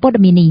ពីស្ដារព័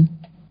ត៌មាននេះ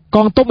ក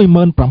ងទ័ព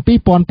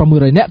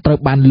 17600 នាក់ត្រូវ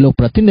បានលោក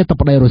ប្រធានាធិប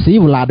តីរុស្ស៊ី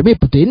Vladimir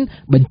Putin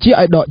បញ្ជា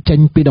ឲ្យដកចេញ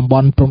ពីតំប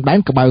ន់ព្រំដែន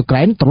ក្បែរអ៊ុក្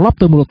រែនត្រឡប់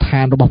ទៅមូលដ្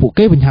ឋានរបស់ពួក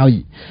គេវិញហើយ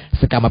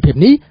សកម្មភាព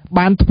នេះ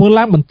បានធ្វើ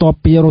ឡើងបន្ទាប់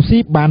ពីរុស្ស៊ី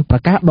បានប្រ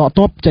កាសដក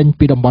ទ័ពចេញ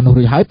ពីតំបន់នោះ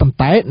រួចហើយប៉ុន្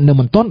តែនៅ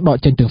មិនទាន់ដក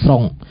ចេញទាំងស្រុ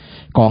ង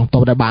កងទ័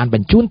ពដែលបានប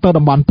ញ្ជូនទៅ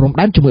តំបន់ព្រំ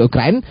ដែនជាមួយអ៊ុក្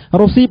រែន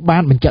រុស្ស៊ីបា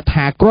នបញ្ជាក់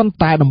ថាគ្រាន់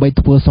តែដើម្បី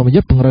ធ្វើសមយុ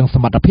ទ្ធពង្រឹងស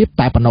មត្ថភាព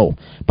តែប៉ុណ្ណោះ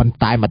ប៉ុន្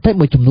តែមតិ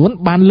មួយចំនួន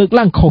បានលើក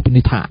ឡើងខុសពី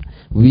នេះថា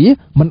វា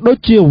មិនដូច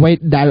ជាអ្វី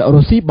ដែល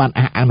រុស្ស៊ីបាន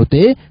អះអាងនោះ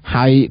ទេ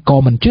ហើយក៏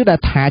មិនជឿដែរ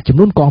ថាចំ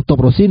នួនកងទ័ព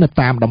រុស្ស៊ីនៅ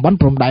តាមតំបន់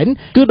ព្រំដែន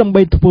គឺដើម្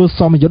បីធ្វើ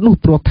សមយុទ្ធនោះ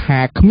ព្រោះថា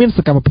គ្មានស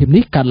កម្មភាព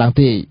នេះកើតឡើង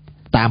ទេ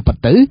តាមពិត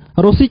ទៅ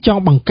រុស្ស៊ីច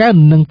ង់បង្កើន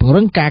និងពង្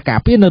រឹងការការ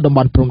ពារនៅតំប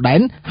ន់ព្រំដែ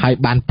នហើយ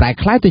បានប្រែ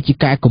ក្លាយទៅជា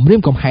ការគំរាម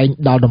កំហែង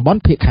ដល់តំបន់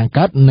ភាគខាង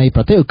កើតនៃ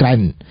ប្រទេសអ៊ុក្រែន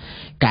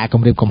ការ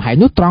គំរាមកំហែង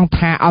នោះត្រង់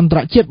ថាអន្តរ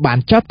ជាតិបាន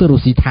ចោទទៅរុ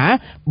ស្ស៊ីថា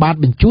បាន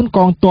បញ្ជូនក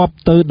ងទ័ព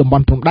ទៅតំប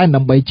ន់ព្រំដែន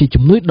ដើម្បីជា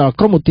ជំនួយដល់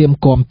ក្រុមឧទាម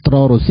គាំទ្រ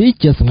រុស្ស៊ី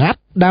ជាសម្ងាត់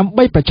ដើម្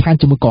បីប្រឆាំង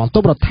ជាមួយកងទ័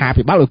ពរដ្ឋា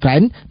ភិបាលអ៊ុក្រែ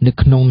ននៅ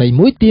ក្នុងន័យ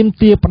មួយទាម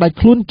ទារផ្ដាច់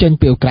ខ្លួនចេញ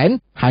ពីអ៊ុក្រែន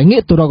ហើយងា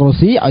កទៅរករុ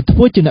ស្ស៊ីឲ្យធ្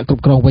វើជាអ្នកគ្រ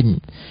ប់គ្រងវិញ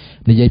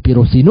និយាយពី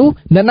រុស្ស៊ីនោះ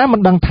អ្នកណាមិន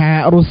ដឹងថា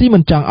រុស្ស៊ីមិ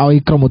នចង់ឲ្យ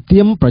ក្រុមឧ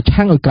ទាមប្រ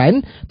ឆាំងអ៊ុក្រែន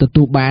ទ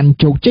ទួលបាន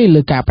ជោគជ័យ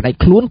លើការផ្ដាច់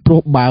ខ្លួនព្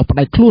រោះបើផ្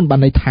ដាច់ខ្លួនបាន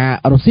ន័យថា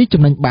រុស្ស៊ី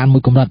ចំណេញបានមួ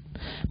យកម្រិត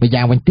ម្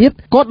យ៉ាងវិញទៀត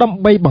ក៏ដើម្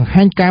បីបង្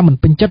ហាញការមិន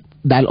ពេញចិត្ត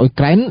ដែលអ៊ុ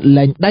ក្រែន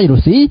លែងដៃរុ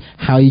ស្ស៊ី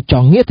ហើយច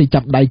ង់ងាកទៅចា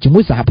ប់ដៃជាមួ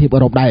យសហភាពអឺ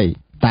រ៉ុបដែរ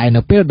តែ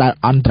នៅពេលដែល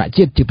អន្តរ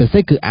ជាតិជាពិសេ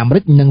សគឺអាមេរិ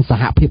កនិងស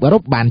ហភាពអឺរ៉ុ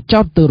បបានចោ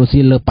ទទៅរុស្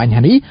ស៊ីលើបញ្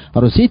ហានេះ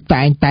រុស្ស៊ី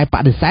តែងតែប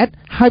ដិសេធ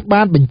ហើយ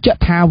បានបញ្ជាក់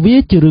ថាវា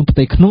ជារឿងផ្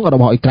ទៃក្នុងរ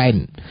បស់អ៊ុក្រែន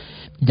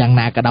យ៉ាង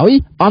ណាក៏ដោយ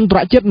អន្តរ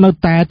ជាតិនៅ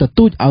តែទ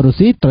ទូចឲ្យរុស្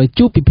ស៊ីត្រូវ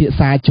ជួបពិភាក្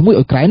សាជាមួយ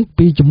អ៊ុក្រែន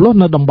ពីចំនួន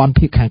នៅតំបន់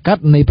ភាគខាងកើត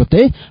នៃប្រ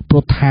ទេសព្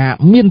រោះថា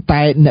មាន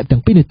តែអ្នកទាំ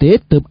ងពីរនេះទេ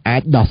ទើបអា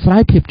ចដោះស្រា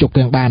យភាពជោគ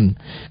ជ័យបាន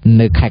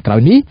នៅខែក្រោ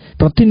យនេះ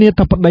ប្រធានា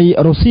ធិបតី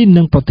រុស្ស៊ី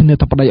និងប្រធានា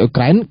ធិបតីអ៊ុ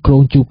ក្រែនគ្រោ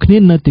ងជួបគ្នា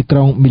នៅទីក្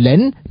រុងមីឡែ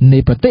ននៃ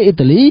ប្រទេសអ៊ី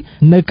តាលី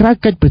នៅក្រៅ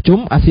កិច្ចប្រជុំ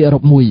អាស៊ីអឺ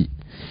រ៉ុបមួយ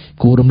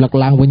គួររំលឹក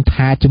ឡើងវិញ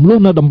ថាចំនួន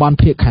នៅតំបន់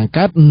ភាគខាង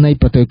កើតនៃ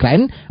ប្រទេសអ៊ុក្រែន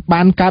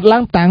បានកើតឡើ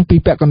ងតាំងពី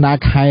ពាក់កណ្ដាល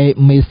ខែ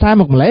មេសា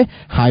មកម្លេះ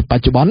ហើយប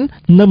ច្ចុប្បន្ន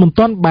នៅមិន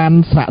ទាន់បាន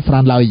ស្រាកស្រា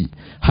នឡើយ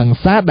ហិង្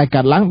សាដែល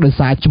កើតឡើងដោយ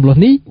សារចំនួន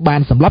នេះបា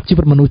នសម្លាប់ជី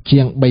វិតមនុស្ស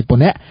ជាង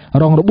 3000 នាក់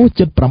រងរបួស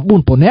ជិត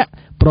 9000 នាក់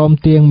ព្រម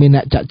ទាំងមានអ្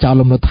នកចាក់ចោល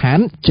លំនៅឋាន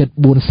ជិត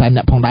 400,000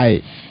 នាក់ផងដែរ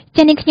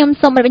ចា៎នេះខ្ញុំ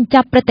សូមបញ្ច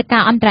ប់ព្រឹត្តិកា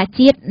រណ៍អន្តរ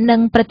ជាតិនិង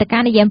ព្រឹត្តិកា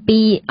រណ៍និយាយពី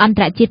អន្ត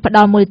រជាតិផ្ដ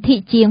ល់មូលនិធិ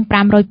ជាង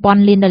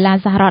 $500,000 លាន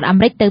សហរដ្ឋអា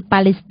មេរិកទៅប៉ា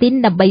ឡេស្ទីន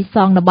ដើម្បីស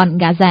ង់តំបន់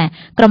ហ្គាហ្សា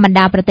ក្រុមបណ្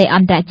ដាប្រទេសអ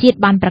ន្តរជាតិ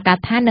បានប្រកាស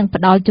ថានឹង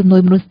ផ្ដល់ជំនួ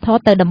យមនុស្សធ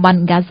ម៌ទៅតំបន់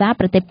ហ្គាហ្សា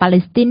ប្រទេសប៉ាឡេ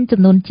ស្ទីនចំ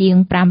នួនជាង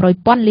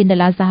 $500,000 លា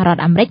នសហរដ្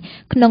ឋអាមេរិក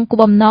ក្នុងគោល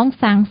បំណង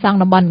សាងសង់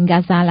តំបន់ហ្គា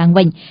ហ្សាឡើង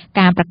វិញ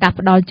ការប្រកាស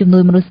ផ្ដល់ជំនួ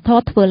យមនុស្សធ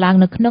ម៌ធ្វើឡើង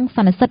នៅក្នុងស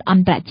ន្និសីទអ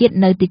ន្តរជាតិ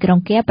នៅទីក្រុង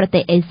កែប្រទេ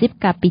សអេស៊ីប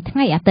កាលពីថ្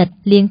ងៃអាទិត្យ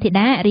លៀងធី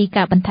តារី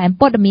កាបន្ថែម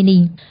ព័ត៌មាន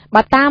នេះ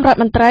បើតាមរដ្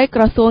ឋមន្ត្រី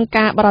ក្រសួង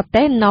ការបរ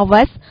ទេស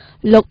Norwest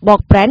លោកបក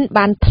ប្រែន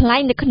បានថ្លែ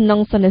ងនៅក្នុង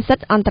សន្និសីទ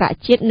អន្តរ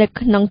ជាតិនៅ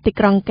ក្នុងទី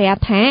ក្រុងកែ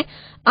ថា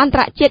អន្ត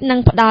រជាតិនឹង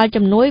ផ្ដល់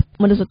ជំនួយ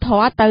មនុស្សធ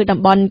ម៌ទៅតំ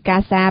បន់កា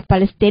ហ្សាប៉ា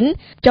ឡេស្ទីន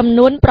ចំ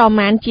នួនប្រ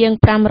មាណជាង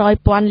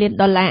 $500,000 លា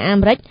នអា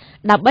មេរិក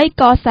ដើម្បី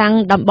កសាង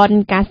តំបន់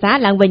កាហ្សា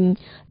ឡើងវិញ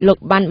លោក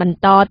បានបន្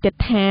តទៀត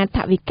ថាថ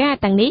វិកា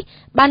ទាំងនេះ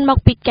បានមក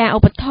ពីការឧ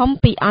បត្ថម្ភ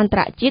ពីអន្ត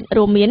រជាតិ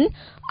រួមមាន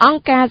អង្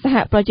គការសហ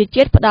ប្រជា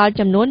ជាតិផ្ដល់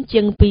ចំនួន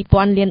ជាង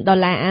 $2,000 លា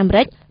នអាមេ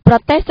រិកប្រ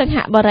ទេសសិង្ហ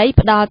បុរី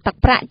ផ្ដល់ទឹក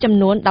ប្រាក់ចំ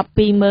នួន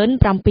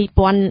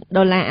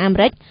 $127,000 អាមេ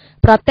រិក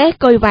ប្រទេស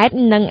កុយវ៉ែត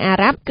និងអា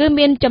រ៉ាប់គឺ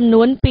មានចំ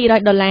នួន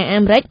 $200 អា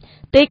មេរិក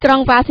ទីក្រុង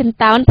វ៉ាស៊ីន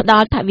តោនផ្ដ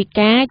ល់ថវិ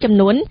កាចំ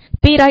នួន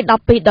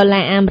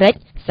 $212 អាមេរិក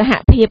សហ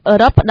ភាពអឺ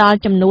រ៉ុបផ្ដល់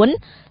ចំនួន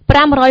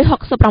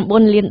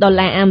 $569 លាន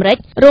អាមេរិក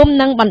រួម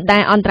នឹងបណ្ដា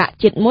អន្តរ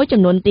ជាតិមួយ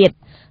ចំនួនទៀត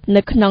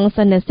នៅក្នុងស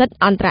ន្និសីទ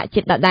អន្តរជា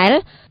តិដដែល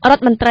រ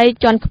ដ្ឋមន្ត្រី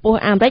ជាន់ខ្ពស់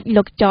អាមេរិក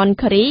លោក John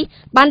Kerry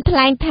បានថ្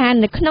លែងថា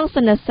នៅក្នុងស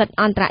ន្និសីទ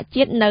អន្តរ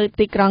ជាតិនៅ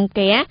ទីក្រុង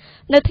កែ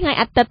នៅថ្ងៃ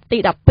អាទិត្យទី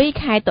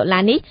 12 ខែតុលា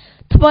នេះ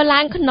ធ្វើឡើ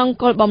ងក្នុង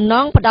គោលបំណ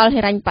ងផ្ដល់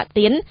ហិរញ្ញប្ប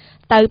ទាន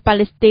ទៅប៉ា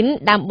ឡេស្ទីន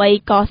ដើម្បី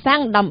កសាង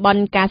តំប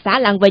ន់កាហ្សា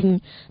ឡើងវិញ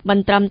មិន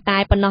ត្រឹមតែ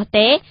ប៉ុណ្ណោះ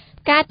ទេ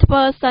ការធ្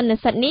វើសន្និ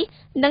សីទនេះ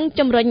នឹង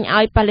ជំរុញ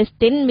ឲ្យប៉ាឡេស្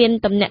ទីនមាន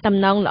ទំនាក់ទំ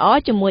នងល្អ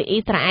ជាមួយអ៊ី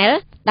ស្រាអែល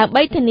ដើម្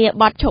បីធានា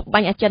បទឈប់បា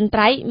ញ់អចិន្ត្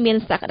រៃយ៍មាន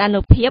សក្តា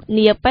នុភាព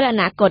នាពេលអ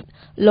នាគត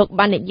លោក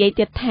បាននិយាយ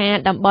ទៀតថា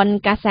តំបន់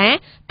កាហ្សា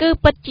គឺ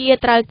ពិតជា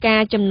ត្រូវកា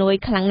រជំនួយ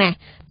ខ្លាំងណាស់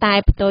តែ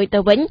ផ្ទុយទៅ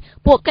វិញ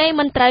ពួកគេ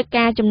មិនត្រូវ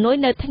ការជំនួយ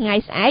នៅថ្ងៃ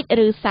ស្អែក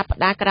ឬសប្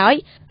តាហ៍ក្រោយ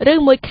ឬ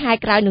មួយខែ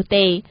ក្រោយនោះ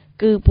ទេ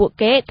គឺពួក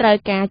គេត្រូវ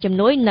ការជំ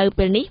នួយនៅ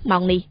ពេលនេះម៉ោ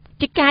ងនេះ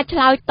ជាការឆ្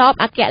លើយតប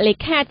អគ្គលេ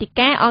ខាធិ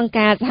ការអង្គ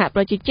ការសហ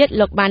ប្រជាជាតិ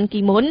លោកបាន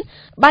គីមុន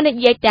បាននិ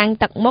យាយទាំង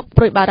ទឹកមុខ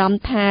ព្រួយបារម្ភ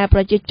ថាប្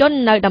រជាជន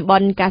នៅតំប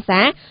ន់កាហ្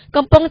សា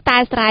កំពុងតែ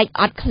ស្រែក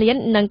អត់ឃ្លាន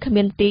និងគ្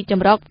មានទីជ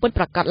ម្រកពិត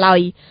ប្រាកដឡើយ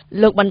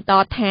លោកបន្ត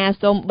ថា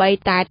សូម្បី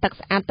តែទឹក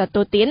ស្អាតទ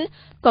ទួលទាន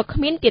ក៏គ្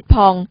មានទៀតផ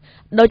ង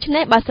ដូច្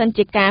នេះបើសិន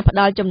ជាការផ្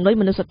ដល់ជំនួយ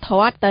មនុស្សធ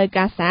ម៌ទៅ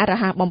កាហ្សារ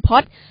ហ័សបំផុ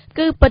ត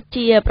គឺពិត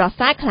ជាប្រ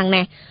សើរខ្លាំង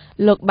ណាស់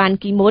លោកបាន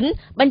គីមុន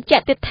បញ្ជា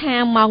ក់ទៀតថា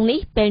ម៉ោងនេះ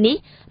ពេលនេះ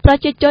ប្រ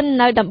ជាជន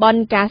នៅតំបន់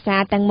កាហ្សា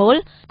ទាំងមូល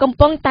កំ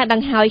ពុងតែដ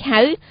ង្ហោយហៅ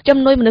ជំ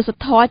នួយមនុស្ស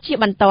ធម៌ជា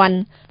បន្ទាន់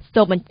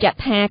សូមបញ្ជាក់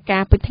ថាកា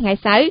រពិតថ្ងៃ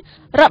សៅរ៍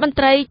រដ្ឋមន្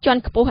ត្រីជា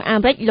ន់ខ្ពស់អា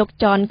មេរិកលោក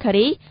John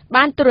Kerry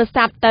បានទូរ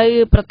ស័ព្ទទៅ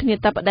ប្រធានា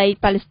ធិបតី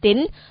ប៉ាឡេស្ទីន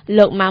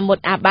លោក Mahmoud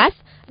Abbas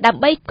ដើ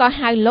ម្បីកោះ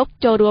ហៅលោក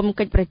ចូលរួម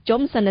កិច្ចប្រជុំ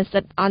សន្និសី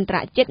ទអន្តរ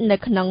ជាតិនៅ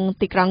ក្នុង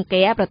ទីក្រុង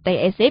កែប្រទេស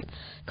អេស៊ីប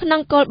ក្នុង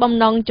គោលបំ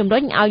ណងជំរុ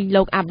ញឲ្យ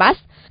លោក Abbas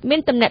មាន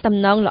ទំនាក់ទំ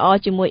នងល្អ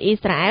ជាមួយអ៊ី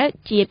ស្រាអែល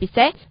ជាពិ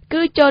សេស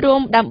គឺចូលរួ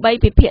មដើម្បី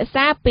ពិភាក្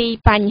សាពី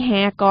បញ្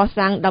ហាក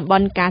សាងតំប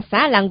ន់កាហ្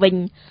សាឡើងវិញ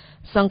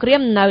សង្គ្រា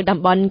មនៅតំ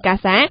បន់កា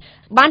ហ្សា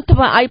បានធ្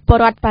វើឲ្យពល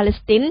រដ្ឋប៉ាឡេ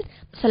ស្ទីន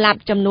ស្លាប់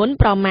ចំនួន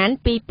ប្រមាណ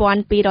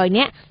 2,200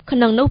 នាក់ក្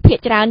នុងនោះភាគ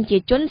ច្រើនជា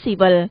ជនស៊ី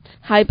វិល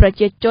ហើយប្រ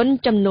ជាជន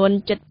ចំនួន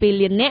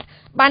 7 លាននាក់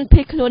បាន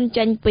ភៀសខ្លួន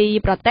ចេញពី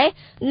ប្រទេស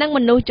និងម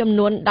នុស្សចំ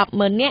នួន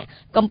 10,000 នាក់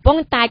កំពុង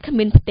តែគ្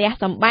មានផ្ទះ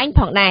សម្បែងផ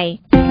ងដែរ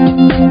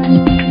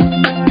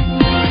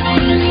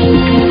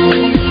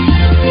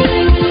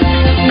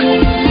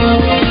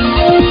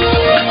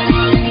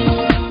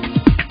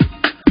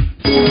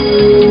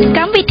ក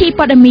ម្មវិធី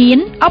ព័ត៌មាន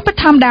ឧបត្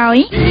ថម្ភដោយ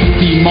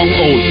ពីម៉ង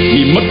អូន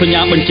និមិត្តសញ្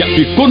ញាបញ្ជាក់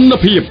ពីគុណ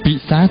ភាពពិ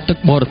សាទឹក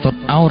បរិសុទ្ធ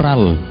អូរ៉ា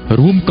ល់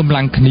រួមកម្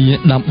លាំងគ្នា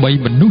ដើម្បី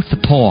មនុស្ស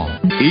ធម៌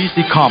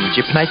EasyCom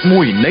ជាផ្នែកមួ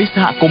យនៃស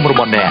ហគមន៍រ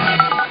បស់អ្នក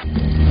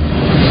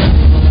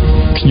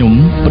ខ្ញុំ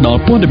ផ្ដ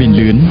ល់ព័ត៌មាន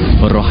លឿន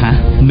រហ័ស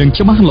និង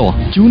ច្បាស់លាស់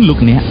ជូនលោក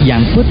អ្នកយ៉ា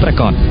ងពិតប្រា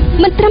កដ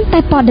មិនត្រឹមតែ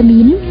ព័ត៌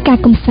មានការ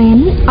កំសាន្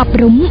តអប់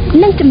រំ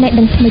និងចំណេះ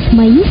ដឹងថ្មីៗ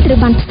ត្រូវ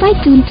បានផ្សាយ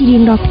ជូនជារៀ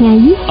ងរាល់ថ្ងៃ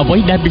អ្វី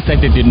ដែលពិសេស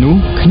ទៅទៀតនោះ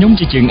ខ្ញុំ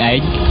ជាជើងឯក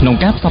ក្នុង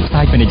ការផ្សព្វផ្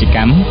សាយពាណិជ្ជក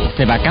ម្ម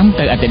សេវាកម្ម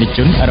ទៅអតិថិជ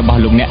នរបស់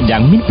លោកអ្នកយ៉ា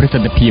ងមានប្រសិ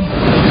ទ្ធភាព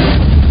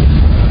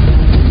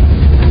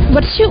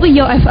វិទ្យុ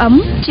VAYO FM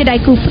ជាដៃ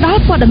គូផ្ដល់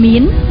ព័ត៌មា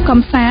នកំ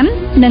សាន្ត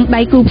និង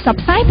ដៃគូផ្សព្វ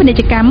ផ្សាយពាណិជ្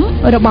ជកម្ម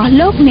របស់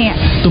លោកអ្នក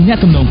ទំនាក់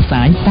ទំនងផ្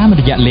សាយតាម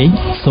រយៈលេខ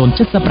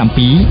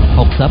077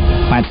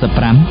 60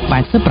 85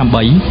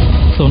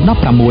 88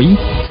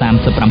 016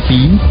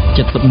 37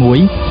 71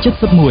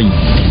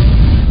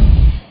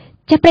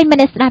 ចាប់ប្រិយមិត្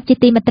តស្ដាប់ជា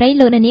ទីមេត្រី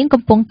លោកអ្នកនាង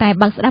កំពុងតែ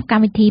បើកស្ដាប់ក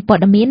ម្មវិធីព័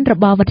ត៌មានរ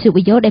បស់វិទ្យុ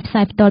VAYO ដែលផ្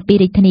សាយផ្ទាល់ពី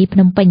រាជធានីភ្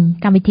នំពេញ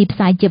កម្មវិធីផ្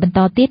សាយជាបន្ត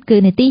ទៀតគឺ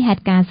នាទីហេ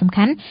តុការណ៍សំ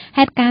ខាន់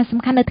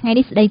នៅថ្ងៃ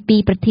នេះស្ដីពី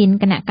ប្រធាន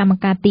គណៈកម្ម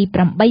ការទី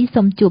8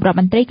សូមជួបរដ្ឋ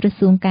មន្ត្រីក្រ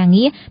សួងកា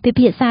ងារពិ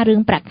ភាក្សារឿង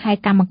ប្រាក់ខែ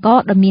កម្មករ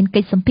ដែលមាន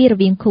កិច្ចសម្ភាររ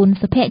វាងខួន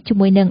សុភ័ក្រជា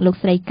មួយនឹងលោក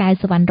ស្រីកែវ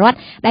សុវណ្ណរត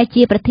ដែល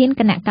ជាប្រធាន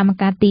គណៈកម្ម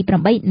ការទី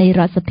8នៃរ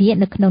ដ្ឋសភា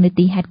នៅក្នុងនា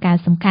ទីហេតុការ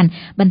ណ៍សំខាន់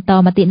បន្ត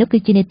មកទៀតនោះគឺ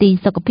ជានាទី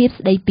សុខភាព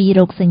ស្ដីពី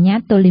រោគសញ្ញា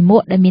ទល់លាម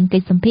កដែលមានកិ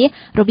ច្ចសម្ភារ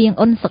រវាង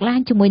អ៊ុនសុកឡា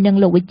ជាមួយនឹង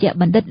លោកវិជ្ជ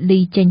បណ្ឌិតលី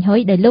ចេញហុយ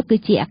ដែលលោកគឺ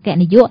ជាអគ្គ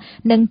នាយក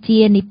និងជា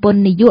និពន្ធ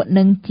នាយក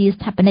និងជា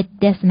ស្ថាបនិក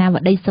ទស្សនាវ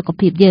ដ្តីសុខ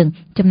ភាពយើង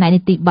ចំណែកនី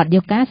តិបទ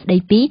យោការស្ដី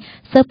ពី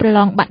សិស្សប្រឡ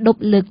ងបាក់ឌុប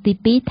លើកទី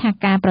2ថា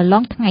ការប្រឡ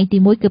ងថ្ងៃទី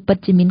1គឺពិត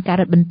ជាមានការ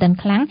រឹតបន្តឹង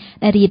ខ្លាំង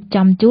ដែលរៀប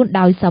ចំជូន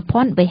ដោយស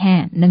ភ័ណ្ឌវេហា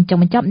និងចុង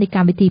បញ្ចប់នៃក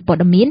ម្មវិធីព័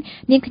ត៌មាន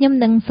នាងខ្ញុំ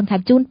នឹងសង្ខេប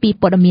ជូនពី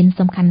ព័ត៌មាន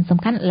សំ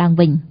ខាន់ឡើង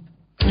វិញ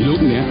លោក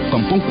អ្នក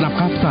កំពុងស្ដាប់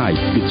ការផ្សាយ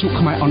វិទ្យុ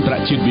ខ្មែរអន្តរ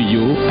ជាតិ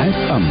VAYO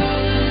FM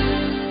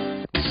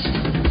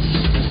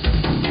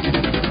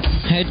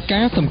ហេតុ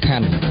ការណ៍សំខា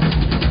ន់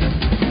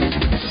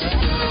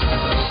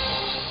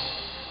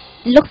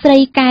លោកស្រី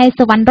កែវ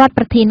សុវណ្ណរត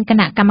ប្រធានគ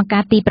ណៈកម្មកា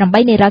រទី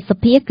8នៃរដ្ឋស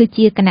ភាគឺ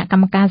ជាគណៈក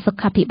ម្មការសុ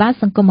ខាភិបាល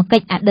សង្គមគិ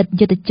ច្ចអតីត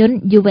យុទ្ធជន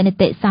យុវនី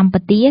តិសម្ប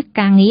ទា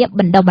ការងារ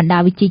បណ្ដុះបណ្ដា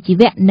លវិជ្ជាជី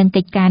វៈនិង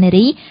កិច្ចការនា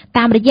រី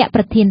តាមរយៈ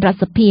ប្រធានរដ្ឋ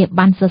សភា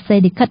បានសរសេរ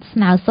លិខិតស្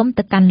នើសុំ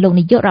ទៅកាន់លោក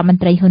នាយករដ្ឋម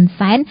ន្ត្រីហ៊ុន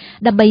សែន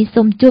ដើម្បី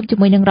សូមជួបជា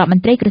មួយនឹងរដ្ឋម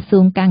ន្ត្រីក្រសួ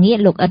ងការងារ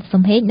លោកអ៊ិត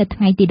សំហេងនៅថ្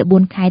ងៃទី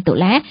14ខែតុ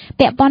លា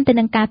ពាក់ព័ន្ធទៅ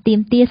នឹងការទាម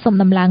ទារសុំ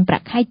ដំឡើងប្រា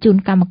ក់ខែជូន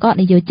កម្មករ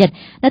និយោជិត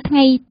នៅថ្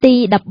ងៃទី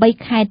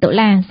13ខែតុ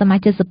លាសមា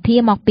ជិកសភា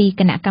មកពី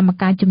គណៈកម្ម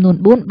ការចំនួន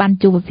4បាន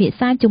ជួបវិភា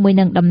សាជាមួយ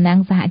នឹងតំណាង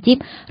សហជីព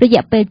រ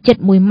យៈពេលជិត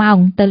1ម៉ោង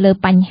ទៅលើ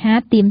បញ្ហា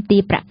ទាមទា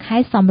រប្រាក់ខែ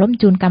សមរម្យ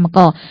ជូនកម្មក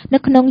រនៅ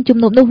ក្នុងជំ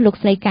នួបនោះលោក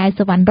ស្រីកែវ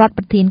សុវណ្ណរត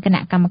ប្រធានគ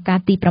ណៈកម្មការ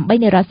ទី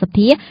8នៃរដ្ឋស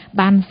ភា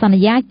បានស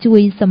ន្យាជួ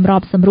យសម្រ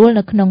បសម្រួល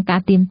នៅក្នុងកា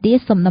រទាមទារ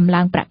សុំដំ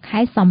ឡើងប្រាក់ខែ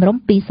សមរម្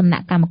យពីសំណា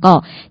ក់កម្មករ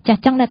ចា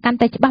ស់ចង់នៅកាន់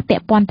តែច្បាស់ពា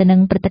ក់ព័ន្ធទៅនឹង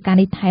ព្រឹត្តិការណ៍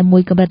នេះថែមមួ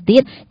យកម្រិតទៀ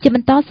តជាប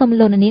ន្តសូម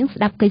លោកនាងស្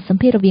ដាប់កិច្ចស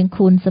ម្ភាសន៍រវាង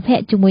ខួនសុភ័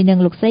ក្រជាមួយនឹង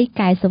លោកស្រី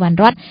កែវសុវណ្ណ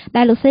រត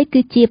ដែលលោកស្រី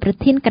គឺជាប្រ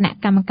ធានគណៈ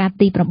កម្មការ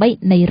ទី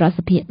8នៃរដ្ឋស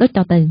ភាដូច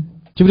តទៅ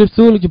ជំរាប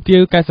សួរលោកជំទាវ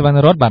កែវសុវណ្ណ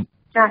រតបាទ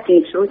ចាជំរា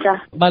បសួរចា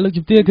បាទលោក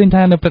ជំទាវឃើញ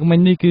ថានៅព្រឹកមិញ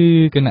នេះគឺ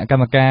គណៈក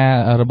ម្មការ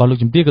របស់លោក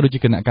ជំទាវក៏ដូចជា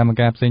គណៈកម្ម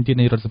ការផ្សេងទៀត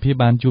នៃរដ្ឋសភា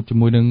បានជួបជា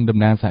មួយនឹងតំ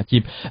ណាងសហជី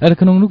ព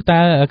ក្នុងនោះតើ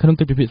ក្នុង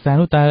កិច្ចពិភាក្សា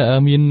នោះតើ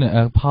មាន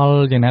ផល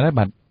យ៉ាងណាដែរ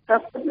បាទ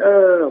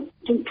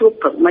ជំជួប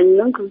ព្រឹកមិញហ្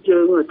នឹងគឺយើ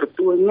ងទ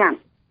ទួលញ៉ាំ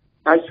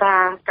ដោយសារ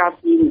កាល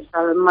ពីម្សិ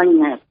លមិញ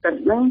អាទិត្យ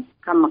ហ្នឹង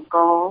កម្មក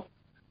រ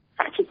ស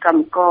ហជីពកម្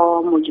មករ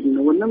មួយចំ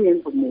នួនហ្នឹងមាន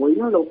6ហ្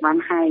នឹងលោកបាន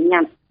ហែ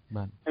ញ៉ាំ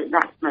ទៅ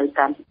ដាក់នៅ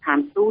តាមស្ថាន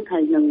ទូតហើ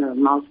យនឹង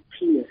មកស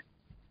ភា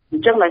អ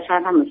ញ្ចឹងដោយសារ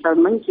ថាម្សិល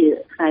មិញជា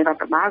ថ្ងៃរ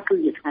ដ្ឋបាលគឺ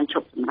ជាថ្ងៃឈ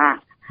ប់សម្រាក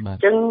អ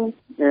ញ្ចឹង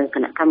គ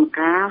ណៈកម្ម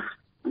ការ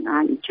មិនអា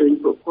ចអញ្ជើញ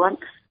ពួកគាត់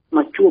ម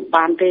កជួប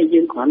បានទេយើ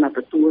ងគ្រាន់តែ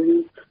ទទួល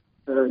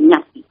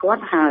ញ៉ាំពីគា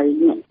ត់ហើយ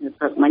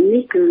ព្រឹកមិញ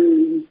នេះគឺ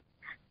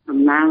តំ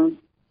ណាង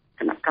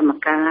គណៈកម្ម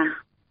ការ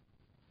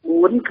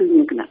4គឺ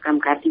មានគណៈកម្ម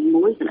ការទី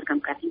1គណៈកម្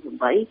មការទី8គ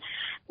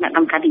ណៈក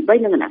ម្មការទី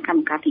3និងគណៈកម្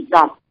មការទី10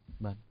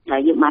ហើ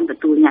យយើងបានទ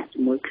ទួលញ៉ាំជា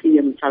មួយគ្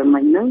នាម្សិលមិ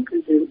ញហ្នឹងគឺ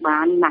យើងបា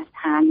នណាត់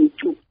ថាយើង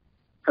ជួប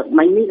ព្រឹក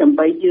មិញនេះដើម្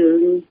បីយើ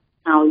ង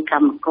ឲ្យក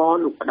ម្មករ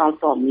លោកផ្ដល់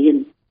ព័ត៌មាន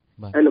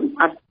ទៅលំ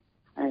អិត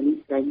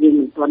តែយើង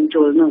មិនទាន់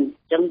ចូលនឹង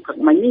អញ្ចឹងព្រឹក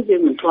មិញនេះយើ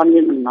ងមិនទាន់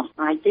មានដំណោះស្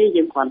រាយទេ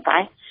យើងគ្រាន់តែ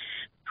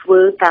ធ្វើ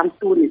តាម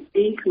ទូនី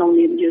តិក្នុង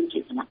នាមយើងជា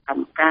គណៈក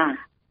ម្មការ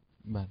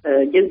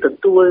យើងទ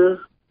ទួល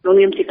ក្នុង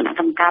នាមជាគណៈ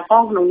កម្មការផ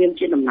ងក្នុងនាម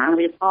ជាតំណាង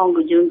រាស្ត្រផង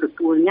គឺយើងទ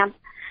ទួលញ៉ាត់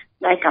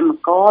ដែលកម្ម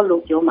ករលោ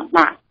កយកមក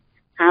ដាក់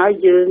ហើយ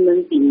យើងនឹង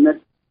ពិនិត្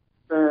យ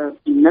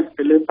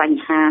ទៅលើប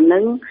ញ្ហាហ្នឹ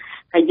ង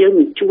ហើយយើង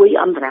នឹងជួយ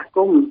អន្តរាគ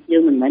មន៍យើ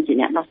ងមិនមែនជា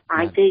អ្នកដោះស្រា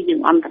យទេយើ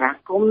ងអន្តរា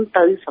គមន៍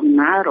ទៅសំ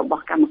ណើរប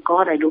ស់កម្មក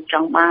រដែលលោកច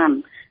ង់បាន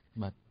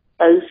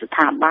ទៅស្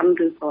ថាប័ន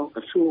ឬក៏ក្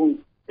រសួង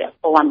ពាក់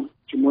ព័ន្ធ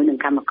ជាមួយនឹង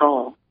កម្មករ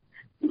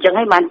អញ្ចឹង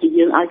ហើយបានជា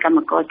យើងឲ្យកម្ម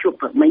ករជួប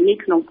ព្រឹកមិញនេះ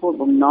ក្នុងគោល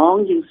បំណង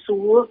យើងសួ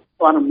រ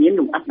ព័ត៌មាន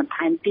លម្អិតបន្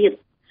ថែមទៀត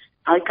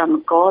ឲ្យកម្ម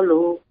ករ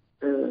លោក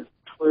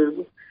ធ្វើ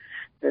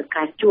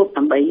ការជួប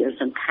ដើម្បី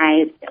សង្ខេប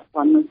ពាក់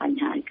ព័ន្ធនឹងបញ្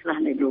ហាខ្លះ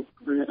ដែលលោក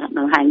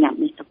នៅហើយញ៉ាំ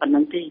នេះតែប៉ុណ្្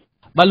នឹងទេ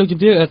បាទលោកជំ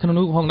ទាវក្នុង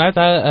នោះផងដែរ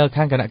តើ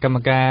ខាងគណៈកម្ម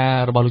ការ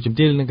របស់លោកជំ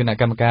ទាវនិងគណៈ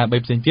កម្មការ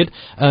3ផ្សេងទៀត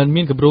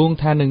មានគម្រោង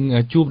ថានឹង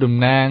ជួបតំ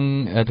ណាង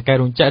តកែ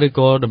រោងចក្រឬ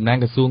ក៏តំណាង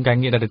ក្រសួងការ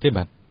ងារដែរទេ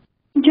បាទ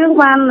យើង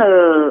បាន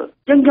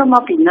យើងយកម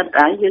កពិនិត្យ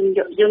ហើយ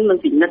យើងនឹង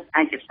ពិនិត្យ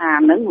ឯកសារ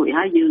ហ្នឹងរួច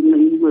ហើយយើងនឹ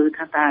ងមើល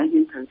ថាតើយើ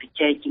ងត្រូវទៅ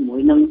ជែកជាមួយ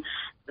នឹង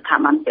ស្ថា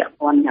ប័នពាក់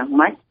ព័ន្ធយ៉ាង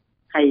ម៉េច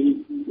ហើយ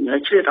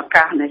ឆ្លៀតឱ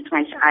កាសនៅថ្ងៃ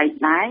ស្អែក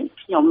ដែរ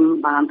ខ្ញុំ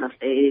បានសរ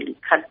សេរលិ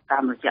ខិតតា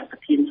មរយៈប្រ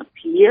ធានស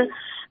ភា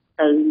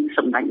ទៅស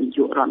ម្ដេចនាយ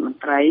ករដ្ឋមន្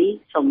ត្រី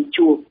សូម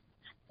ជួប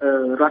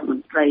រដ្ឋម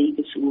ន្ត្រី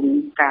ក្រសួង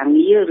ការ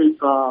ងារឬ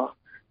ក៏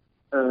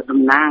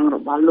តំណាងរ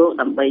បស់លោក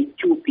ដើម្បី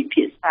ជួបពិ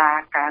ភាក្សា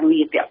ការងា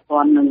រពាក់ព័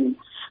ន្ធនឹង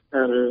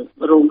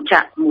រោងច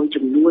ក្រមួយ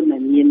ចំនួនដែ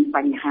លមានប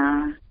ញ្ហា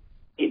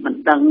ពីប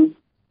ណ្ដឹង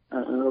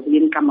មា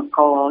នកម្មក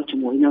រជា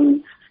មួយនឹង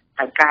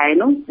ថៅកែ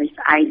នោះនៅ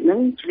ស្អែកហ្នឹង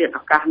ឆ្លៀត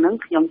ឱកាសហ្នឹង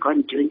ខ្ញុំក៏អ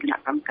ញ្ជើញគណៈ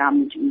កម្មការ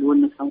មួយចំនួន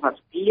នៅក្នុងរដ្ឋ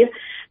សភា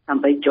ដើ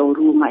ម្បីចូល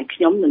រួមហើយខ្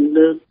ញុំនឹង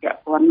លើកពា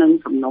ក់ព័ន្ធនឹង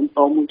សំណុំព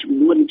រមួយចំ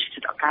នួនឆ្លៀ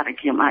តឱកាសដែល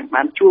ខ្ញុំអាច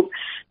បានជួប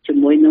ជា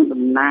មួយនឹង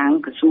តំណាង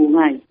ក្រសួង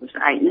ហើយ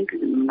ស្អែកហ្នឹងគឺ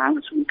តំណាង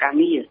ក្រសួងការ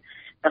ងារ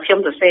តែខ្ញុំ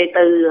សរសេរ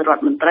ទៅរ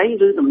ដ្ឋមន្ត្រី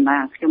ឬតំណា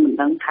ងខ្ញុំមិន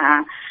ដឹងថា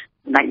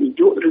សម្ដេចនា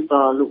យកឬ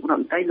ក៏លោករដ្ឋ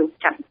មន្ត្រីលោក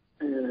ចាត់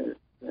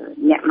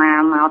អ្នកណា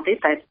មកទេ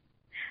តែ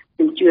ខ្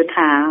ញុំជឿ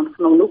ថា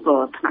ក្នុងនោះក៏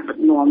ថ្នាក់ដឹក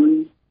នាំ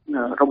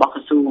របស់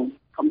ក្រសួង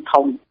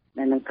ធំ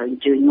ដែលនឹងត្រូវអ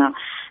ញ្ជើញមក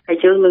ហើយ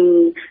យើងនឹង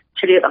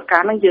ឆ្លៀតឱកា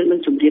សហ្នឹងយើងនឹង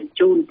ជម្រាប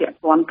ជូនពាក់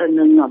ព័ន្ធទៅ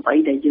នឹងអ្វី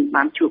ដែលយើង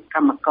បានជួបក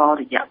ម្មករ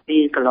រយៈពេ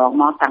លកន្លង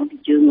មកតាំងពី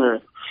យើង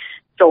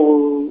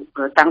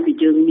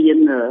មាន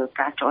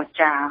ការចរ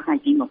ចាថ្ងៃ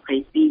ទី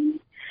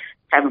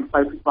22 ខែ 7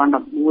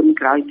 2014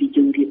ក្រោយពី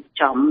យើងរៀប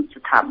ចំ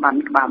ស្ថាប័ន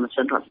ក្បាលម៉ា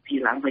ស៊ីនរដ្ឋាភិ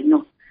បាលឡើងវិញ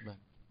នោះ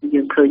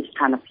យើងឃើញស្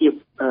ថានភាព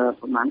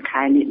ប្រហែល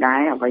ខែនេះដែ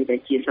រអ្វីដែល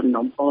ជាសំ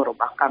ណុំពររ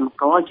បស់កម្ម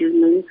ករយើង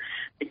នឹង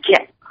បញ្ជា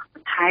ក់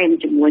ថែម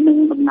ជាមួយនឹង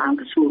តំណាង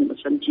ក្រសួងបើ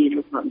សិនជា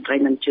លោករដ្ឋមន្ត្រី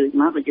នឹងជើញ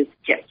មកក៏យើងប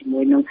ញ្ជាក់ជាមួ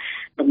យនឹង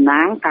តំ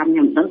ណាងតាមខ្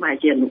ញុំដឹងប្រហែល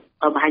ជារដ្ឋា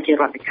ភិ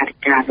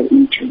បាលទៅ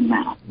ជើញម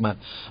ក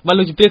បាទ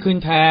លោកជំទាវឃើញ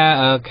ថា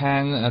ខា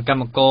ងក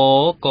ម្មករ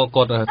ក៏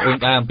គាត់ត្អូញ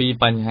ត្អែរអំពី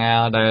បញ្ហា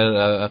ដែល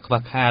ខ្វះ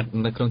ខាត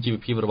នៅក្នុងជីវ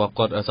ភាពរបស់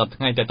គាត់សប្តាហ៍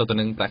ថ្ងៃតែទៅ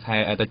នឹងប្រាក់ខែ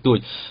តែទួច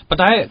ប៉ុ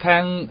ន្តែខា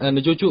ងន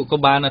យោជកក៏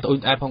បានត្អូញ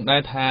ត្អែរផងដែ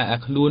រថា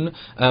ខ្លួន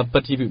ពិ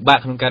តជាពិបាក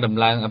ក្នុងការដំ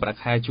ឡើងប្រាក់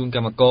ខែជូនក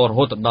ម្មកររ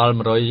ហូតដល់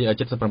$177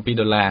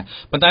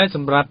ប៉ុន្តែស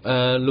ម្រាប់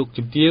លោក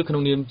ជំទាវក្នុ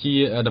ងនាមជា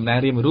តំណាង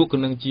រាស្ត្រមួយរូបក៏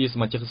នឹងជាស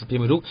មាជិកសភា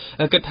មួយរូប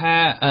គិតថា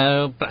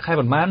ប្រាក់ខែ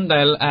ប៉ុន្មាន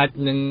ដែលអាច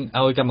នឹង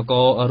ឲ្យកម្មក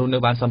ររស់នៅ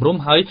បានសមរម្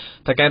យហើយ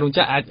តែកែរោងច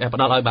ក្រអាចផ្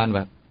ដល់ឲ្យបាន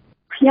បាទ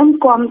ខ្ញុំ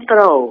គាំទ្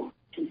រ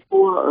ចំ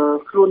ពោះ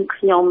ខ្លួន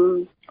ខ្ញុំ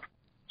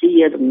ជា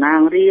តំណាង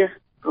រាស្ត្រ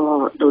ក៏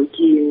ដូច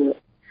ជា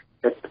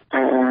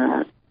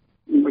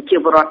ប្រជា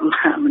ពលរដ្ឋ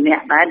ម្នា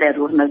ក់ដែរដែល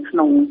រស់នៅក្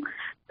នុង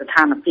ស្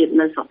ថានភាព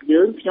នៅស្រុក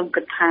យើងខ្ញុំ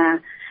គិតថា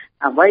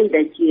អ្វី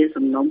ដែលជា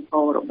សំណុំព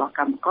ររបស់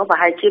កម្មករប្រ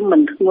ហែលជាមិ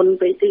នធ្ងន់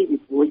ពេកទេពី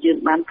ព្រោះយើង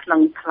បានថ្លឹ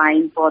ងថ្លែង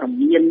ព័ត៌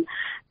មាន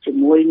ជា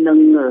មួយនឹង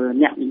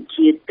អ្នកវិ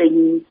ជាទិញ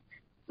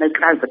នៅ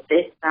ក្រៅប្រទេ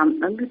សតាម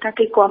ហ្នឹងគឺថា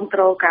គេគ្រប់គ្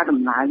រងការ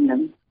ដំឡើងហ្នឹ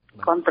ង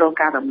គ្រប់គ្រង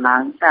ការដំឡើ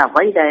ងតែអ្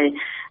វីដែល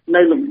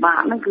នៅលំបាក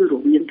ហ្នឹងគឺរ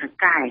វាងថៅ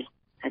កែ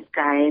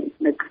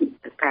នៅ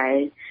ថៅកែ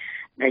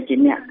ដែលជា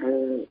អ្នក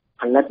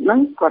ផលិតហ្នឹង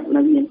គាត់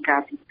នៅមានកា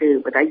រទីទើ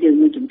ប៉ុន្តែយើង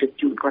នឹងជំរាប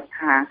ជូនគាត់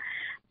ថា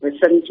បើ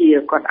សិនជា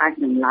គាត់អាច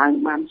ដំឡើង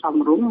បានសម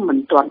រម្យមិន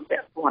ទាន់ពា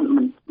ក់ព័ន្ធ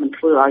មិន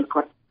ធ្វើឲ្យ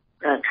គាត់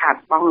ខាត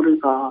បង់ឬ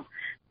ក៏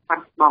បា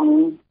ត់បង់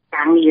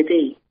ការងារ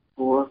ទេ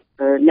ព្រោះ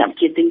អ្នក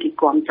ជាទិញគេ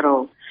គ្រប់គ្រ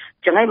ង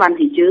ចឹងហើយបាន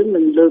ទីយើង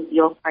នឹងលើក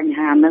យកបញ្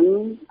ហាហ្នឹង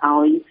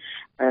ឲ្យ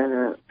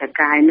ត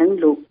កែហ្នឹង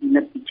លោកពិ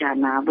និត្យពិចារ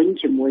ណាវិញ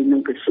ជាមួយនឹ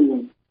ងក្រសួង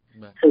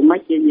ធ្វើម៉េ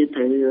ចយើង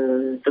ត្រូវ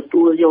ទ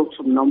ទួលយក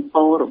សំណុំព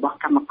ររបស់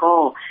កម្មក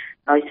រ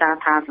ដោយសារ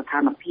ថាស្ថា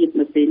នភាព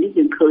នៅពេលនេះ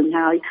យើងឃើញ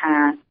ហើយថា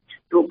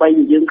ទោះបី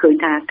យើងឃើញ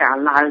ថាការ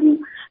ឡើង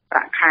ប្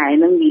រាក់ខែ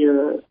ហ្នឹងវា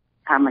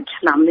ថាមួយ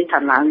ឆ្នាំនេះថា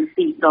ឡើង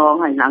2ដង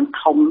ហើយឡើង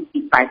ធំពី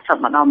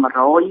80មកដល់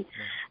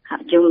100ហា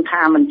ក់យើង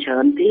ថាមិនច្រើ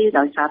នទេ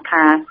ដោយសារ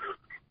ថា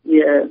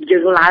យើ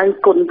ងឡើង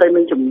គុណទៅ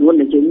នឹងចំនួន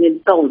ដែលយើងមាន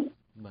តូច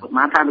ប្រ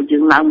ហែលថាបើយើ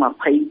ងឡើង20-30%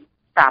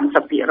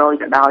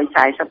 ក៏ដោយ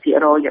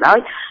40% ក៏ដោយ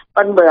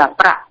ប៉ុន្តែ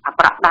អា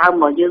ប្រាក់ដើម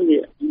របស់យើងវា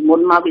មុ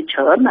នមកវាច្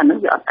រើនអាហ្នឹង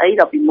វាអត់អី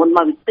ដល់ពីមុនម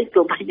កវាតិច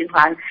ទោះបីយើង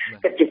ឡើង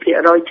គិតជាភាគ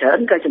រយច្រើន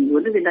ក៏ចំនួន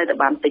នេះវានៅតែ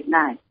បានតិច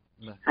ដែរ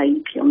ហើយ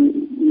ខ្ញុំ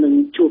នឹង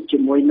ជួបជា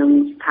មួយនឹង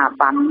ស្ថា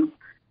ប័ន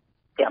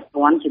ពាក់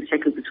ព័ន្ធជាពិសេស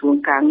គឺក្រសួង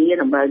ការងារ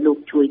ដើម្បីលោក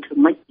ជួយធ្វើ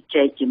ម៉េចពិ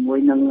ចែកជាមួយ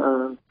នឹង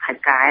ខេត្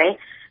តកែ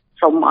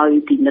សូមឲ្យ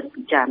ពិនិត្យ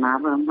ពិចារណា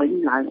វិញ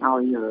ឡើងឲ្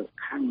យ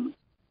ខាង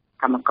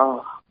កម្មករ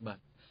បាទ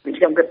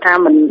ខ្ញុំគិតថា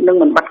មិន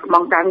បាត់ប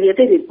ង់ការងារ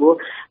ទេពីព្រោះ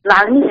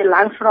ឡើងនេះវា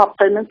ឡើងស្រប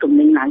ទៅនឹងទំ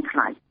និញឡើងថ្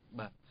លៃ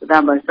បាទតែ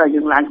បើសិន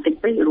យើងឡើងតិច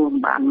ពេករួម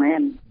បានមែ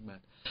ន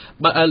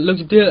បាទលោក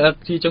ជំទាវ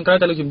ជាចុងក្រោយ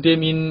តើលោកជំទាវ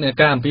មាន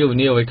ការអំពាវ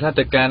នាវអ្វីខ្លះ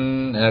ទៅកាន់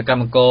ក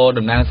ម្មករ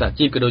តំណាងសហ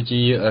ជីពក៏ដូច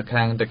ជា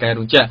ខាងតកែ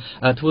រោងចក្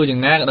រធ្វើយ៉ា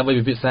ងណាដើម្បី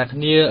ពិភាក្សាគ្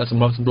នាស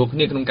ម្របសម្រួលគ្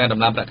នាក្នុងការដំ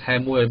ឡើងប្រាក់ខែ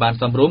មួយឲ្យបាន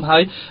សមរម្យហើ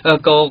យ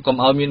ក៏កុំ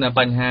ឲ្យមាន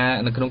បញ្ហា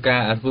នៅក្នុងការ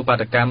ធ្វើបា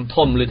តកម្ម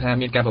ធំឬថា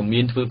មានការពមៀ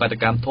នធ្វើបាត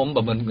កម្មធំ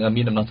បើមិន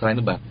មានដំណោះស្រាយ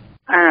នោះបាទ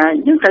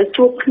យើងត្រូវ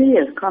ជួបគ្នា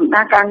ក្នុង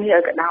ការងារ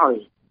ឲ្យក៏ដោយ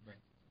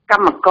ក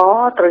ម្មករ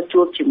ត្រូវ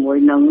ជួបជាមួយ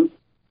នឹង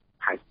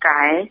ថៃ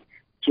កែ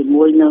ជា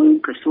មួយនឹង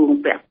ក្រសួង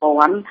ពាក់ព័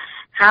ន្ធ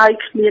ហើយ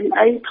គ្មាន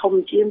អីធំ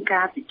ជាង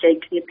ការជជែក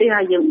គ្នាទេ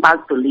ហើយយើងបើក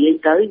ទូលាយ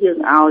ទៅយើង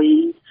ឲ្យ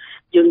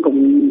យើងកុំ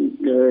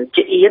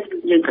ជាអៀត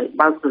យើងត្រូវ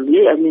បើកទូ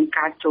លាយឲ្យមាន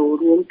ការចូល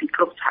រួមពី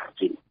គ្រប់សហ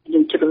ជីពយើ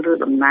ងជ្រើសរើស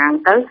តំណាង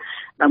ទៅ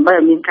ដើម្បី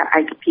ឲ្យមានការ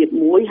ឯកភាព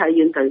មួយហើយ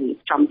យើងត្រូវ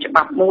ចំច្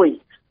បាប់មួយ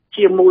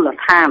ជាមូល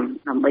ដ្ឋាន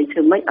ដើម្បីធ្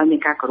វើម៉េចឲ្យមាន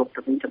ការគោរព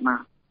ទៅវិញទៅមក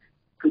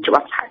គឺច្បា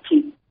ប់សហជី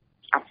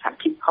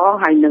ពផង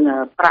ហើយនឹង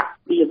ប្រាក់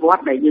បៀវត្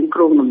សដែលយើងគ្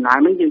រោងដំណើរ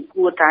នឹងយើង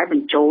គួរតែប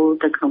ញ្ចូល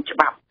ទៅក្នុងច្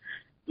បាប់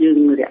យើង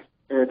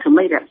ធ្វើ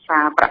ម៉េចរក្សា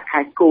ប្រាក់ខែ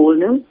គោល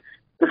នឹង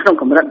នៅក្នុង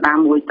កម្រិតណា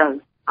មួយទៅ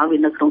ឲ្យវា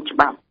នៅក្នុងច្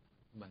បាប់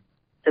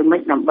ធ្វើម៉េ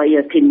ចដើម្បី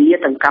ធានា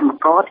ទាំងកម្ម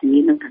ករធានា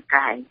នឹងថ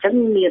កែអញ្ចឹង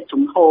មាន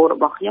ជំហររ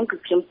បស់ខ្ញុំគឺ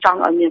ខ្ញុំចង់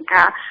ឲ្យមាន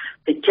ការ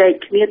ជជែក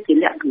គ្នាជា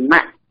លក្ខ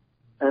ណៈ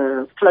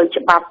ផ្លូវ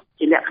ច្បាប់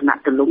ជាលក្ខណៈ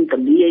ទូលំទូ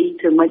លាយ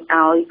ធ្វើម៉េច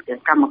ឲ្យ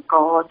កម្មក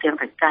រទាំង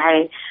ថកែ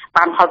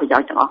បានផលប្រយោ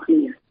ជន៍ទាំងអស់គ្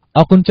នាអ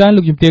រគុណច្រើន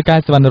លោកជំទាវ កែ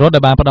សវណ្ណរតដែ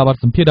លបានផ្ដល់បទ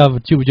សម្ភាសន៍ដល់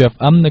វិទ្យុ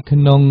FM នៅក្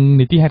នុង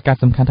នីតិហេតុការ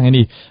ណ៍សំខាន់ថ្ងៃ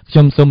នេះខ្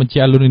ញុំសូមបញ្ជា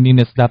ក់លោកនាង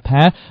អ្នកស្ដាប់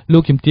ថាលោ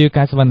កជំទាវ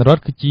កែសវណ្ណរត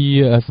គឺជា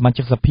សមា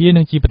ជិកសភា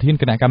និងជាប្រធាន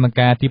គណៈកម្ម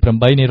ការទី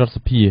8នៃរដ្ឋស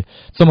ភា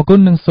សូមអរគុណ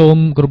និងសូម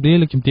គោរពលា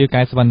លោកជំទាវ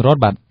កែសវណ្ណរត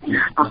បាទ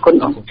អរគុណ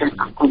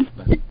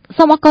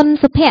សូមអរគុណ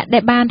សុភ័ក្រដែ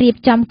លបានរៀប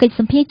ចំកិច្ច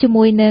សម្ភាសជា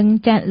មួយនឹង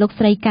ចាលោក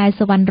ស្រីកែ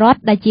សវណ្ណរត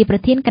ដែលជាប្រ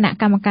ធានគណៈ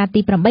កម្មការទី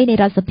8នៃ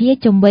រដ្ឋសភា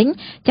ជំវិញ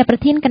ចាប្រ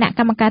ធានគណៈ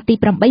កម្មការទី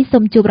8សូ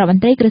មជួបរដ្ឋម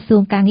ន្ត្រីក្រសួ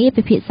ងការងារ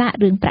ពិភាក្សា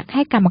រឿងប្រាក់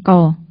ខែកម្មក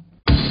រ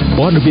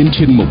ព័ត៌មាន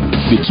ឈានមុខ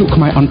វិទ្យុខ្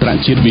មែរអន្តរ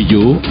ជាតិ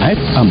VAYO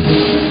FM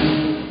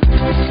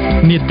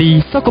នីតិ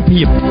សុខ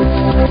ភាព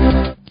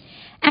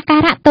អាកា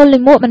រៈទល់លា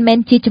មកមិនមែន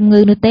ជាជំងឺ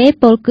នោះទេ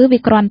ពោលគឺវា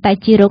គ្រាន់តែ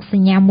ជារោគស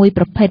ញ្ញាមួយ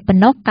ប្រភេទប៉ុ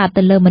ណ្ណោះកើត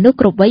ទៅលើមនុស្ស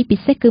គ្រប់វ័យពិ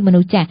សេសគឺមនុ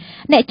ស្សចាស់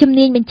អ្នកជំ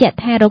នាញបញ្ជាក់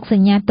ថារោគស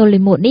ញ្ញាទល់លា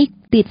មកនេះ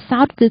ទៀត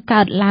សោតគឺ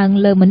កើតឡើង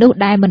លើមនុស្ស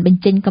ដែលមិនប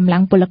ញ្ចេញកម្លាំ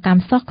ងពលកម្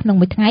មសោះក្នុង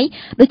មួយថ្ងៃ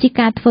ដូចជា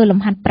ការធ្វើលំ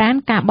ហាត់ប្រាណ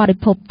ការបរិ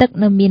ភោគទឹក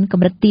នៅមានក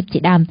ម្រិតទាបជា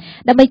ដើម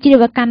ដើម្បីជ្រា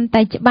បកាន់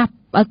តែច្បាស់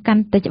ពា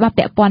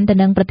ក់ព័ន្ធទៅ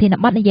នឹងប្រធាន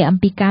បទនិយាយអំ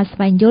ពីការស្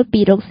វែងយល់ពី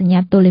រោគសញ្ញា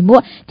ទល់លាម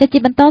កជា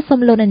បន្តសូម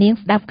លោកនាង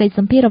ស្ដាប់កិច្ចស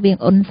ម្ភាសន៍រវាង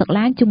អ៊ុនសក្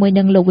លាជាមួយ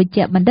នឹងលោកវិជ្ជ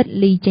បណ្ឌិត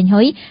លីចេញ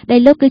ហ៊ុយដែល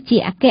លោកគឺជា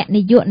អគ្គ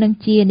នាយកនិង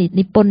ជា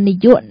និពន្ធនា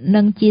យក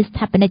និងជាស្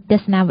ថាបនិកទ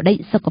ស្សនាវដ្តី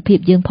សុខភាព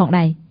យើងផង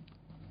ដែរ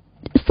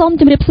សូម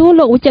ជម្រាបសួរ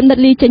លោកវិជ្ជបណ្ឌិត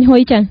លីចេញហ៊ុ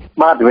យចា៎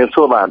បាទជម្រាប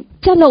សួរបាទ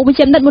ចា៎លោកវិជ្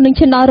ជបណ្ឌិតមុននឹង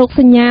ឈានដល់រោគ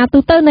សញ្ញាទូ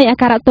ទៅនៃអា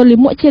ការៈទល់លា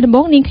មកជាដំ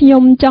បូងនាងខ្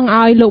ញុំចង់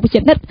ឲ្យលោកវិជ្ជ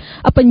បណ្ឌិត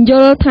បញ្យ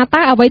ល់ថា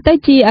តើអ្វីទៅ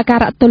ជាអាកា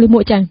រៈទល់លាម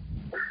កចា៎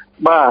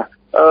បាទ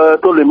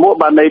ទល់លាមក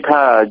បានន័យ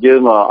ថាយើ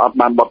ងអត់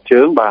បានបត់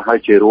ជើងបាទហើយ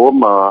ជារួម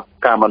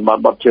ការមិនបាន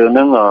បត់ជើងហ្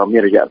នឹងមា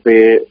នរយៈពេ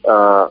ល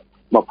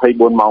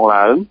24ម៉ោង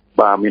ឡើង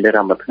បាទមានន័យ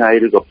ថាមួយថ្ងៃ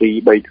ឬក៏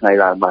2-3ថ្ងៃ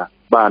ឡើង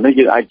បាទនេះ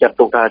យើងអាចចាត់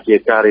ទុកថាជា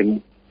ការ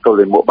ទល់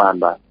លាមកបាន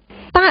បាទ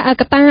តើ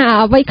កត្តា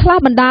អ្វីខ្លះ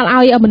បណ្ដាល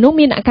ឲ្យមនុស្ស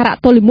មានអាការៈ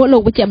ទល់លាមកលោ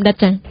កវិជ្ជបណ្ឌិត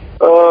ចា៎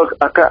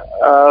អាការៈ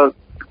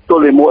ទ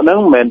ល់លាមកហ្នឹង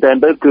មែនតើ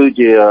ទៅគឺ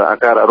ជាអា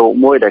ការៈរោគ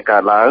មួយដែលកើ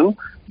តឡើង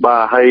បា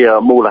ទហើយ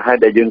មូលហេតុ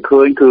ដែលយើង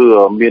ឃើញគឺ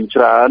មាន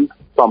ច្រើន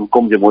សំ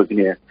គុំជាមួយគ្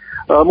នា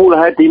មូល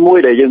ហេតុទី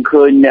1ដែលយើង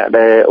ឃើញអ្នក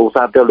ដែលឧស្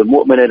សាហ៍ទល់លាម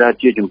កមានន័យថា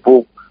ជាចំពោះ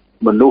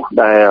មនុស្ស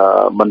ដែល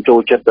មិនចូល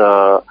ចិត្ត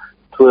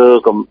ធ្វើ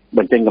ប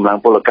ញ្ចេញកម្លាំង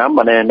ពលកម្ម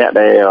បាទអ្នក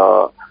ដែល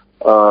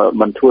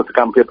មិនធ្វើសក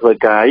ម្មភាពផ្លូវ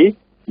កាយ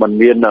មិន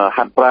មាន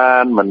ហាត់ប្រា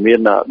ណមិនមាន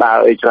ដើរ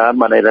អីច្រើន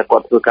បាទន័យថាគា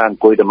ត់ធ្វើការអ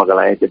ង្គុយតែមួយកន្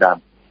លែងជាដើម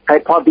ហើយ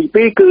ផលទី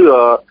2គឺ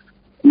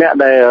អ្នក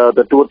ដែល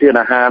ទទួលទាន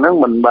អាហារហ្នឹង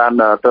មិនបាន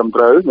ត្រឹម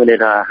ត្រូវមានន័យ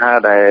ថាអាហារ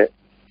ដែល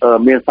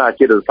មានសារ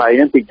ជាតិសរសៃ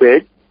ហ្នឹងតិចពេក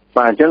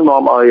បាទអញ្ចឹង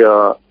នាំឲ្យ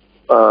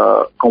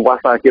កង្វះ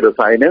សារជាតិសរ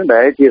សៃហ្នឹង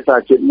ដែលជាសារ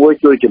ជាតិមួយ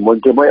ជួយជំរុញ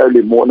ឲ្យ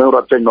លាមកហ្នឹងរ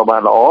ត់ចេញមកបា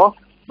នល្អ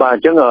បាទអ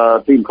ញ្ចឹង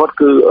ទីបំផុត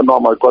គឺនាំ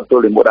ឲ្យគាត់ទ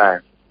ល់លាមកដែរ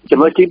ចំ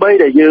ណុចទី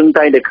3ដែលយើង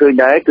តែងតែឃើញ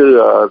ដែរគឺ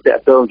តា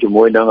ក់ទងជា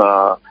មួយនឹង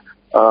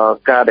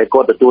ការដែលគា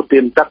ត់ទទួលទា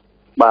នទឹក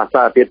បាទ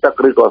សារធាតុទឹក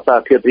ឬក៏សារ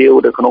ធាតុរាវ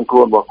នៅក្នុងខ្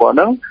លួនរបស់គាត់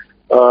ហ្នឹង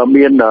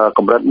មានក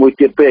ម្រិតមួយ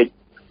ទៀតពេក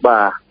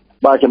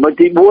បាទចំណុច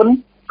ទី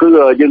4គឺ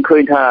យើងឃើ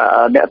ញថា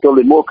អ្នកទល់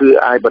លាមកគឺ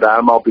អាចបណ្ដាល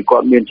មកពីគា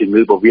ត់មានជំ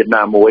ងឺពោះវៀន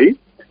ណាមួយ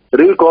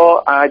ឬក៏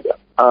អាច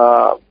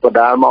បណ្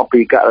ដាលមកពី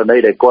ករណី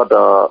ដែលគាត់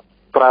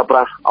ប្រើប្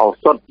រាស់ឱ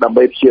សថដើម្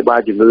បីព្យាបាល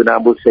ជំងឺណា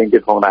មួយផ្សេងទៀ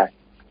តផងដែរ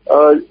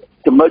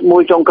ចំណុចមួ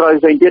យចុងក្រោយ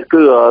ផ្សេងទៀត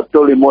គឺទ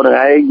ល់លាមកនឹង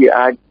ឯងវា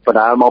អាចបណ្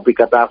ដាលមកពី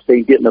កត្តាផ្សេង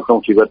ទៀតនៅក្នុង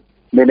ជីវិត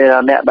មានន័យថា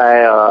អ្នកដែល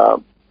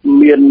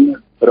មាន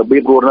របៀ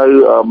បរស់នៅ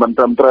មិន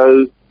ត្រឹមត្រូវ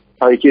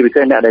ហើយជាពិ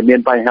សេសអ្នកដែលមាន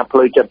បញ្ហាផ្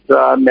លូវចិត្តច្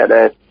រើនអ្នក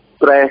ដែល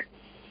stress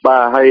បា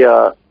ទហើយ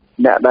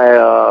អ្នកដែល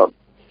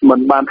មិន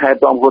បានថែ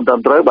ទាំខ្លួនត្រឹ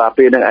មត្រូវបាទ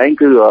ពេលហ្នឹងឯង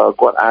គឺ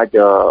គាត់អាច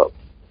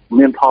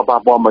មានផលប៉ះ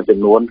ពាល់មួយចំ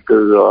នួនគឺ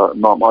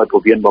នាំឲ្យពោះ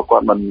វៀនរបស់គា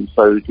ត់មិន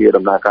សូវជា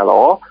ដំណើរការល្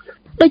អ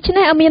ដូច្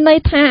នេះមានន័យ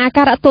ថាអា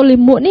ការៈទល់លា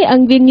មកនេះ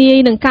វាងាយ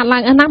នឹងកាត់ឡើ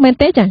ងណាស់មែន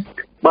ទេចា៎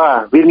បាទ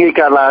វាងាយ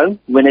កាត់ឡើង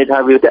មានន័យថា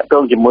វាតាក់ទ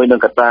ងជាមួយនឹង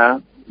កត្តា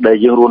ដែល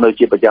យើងរស់នៅ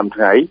ជាប្រចាំ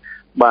ថ្ងៃ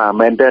បាទ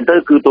មែនតើទៅ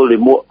គឺទល់លា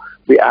មក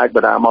វាអាចប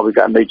ណ្ដាលមកពីក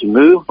រណីជំ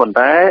ងឺប៉ុន្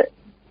តែ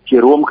ជា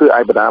រួមគឺ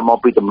អាចបណ្ដាលមក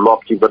ពីទម្លា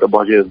ប់ជីវិតរប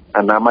ស់យើងអ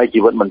នាម័យជី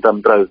វិតមិនត្រឹម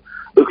ត្រូវ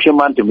ដូចខ្ញុំ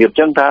បានជំរាប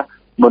ចឹងថា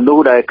មនុស្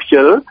សដែលខ្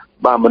ជិល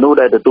បាទមនុស្ស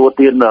ដែលទទួល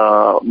ទាន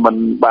មិន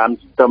បាន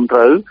ត្រឹមត្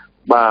រូវ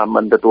បាទ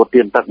មិនទទួល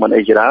ទានទឹកមិន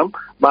អីជាដើម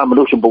បាទម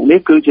នុស្សចំពោះនេះ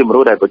គឺជាមនុ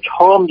ស្សដែលប្រឈ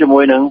មជាមួ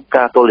យនឹង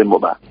ការទល់លាមក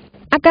បាទ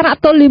អាការៈ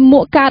ទល់លាម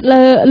កកើត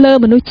លើ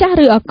មនុស្សចាស់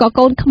ឬក៏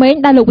កូនក្មេង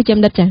ដែលលោកវិជ្ជប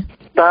ណ្ឌិតចា៎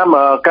តាម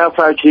ការ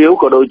ស្រាវជ្រាវ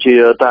ក៏ដូចជា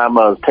តាម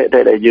ស្ថិតិ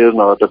ដែលយើង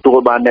ទទួល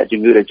បានអ្នកជំ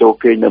ងឺដែលចូល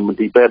គេងនៅមន្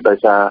ទីរពេទ្យដោយ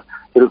សា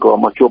រឬក៏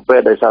មកជួបពេ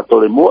ទ្យដោយសារទ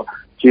ល់លាមក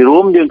ជារួ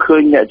មយើងឃើ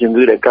ញអ្នកជំ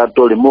ងឺដែលកើតទ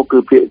ល់លាមកគឺ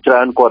ភាគច្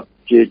រើនគាត់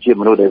ជា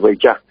មនុស្សដែលវ័យ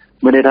ចាស់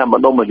មានន័យថា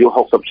ម្ដុំអាយុ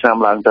60ឆ្នាំ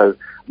ឡើងទៅ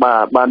បា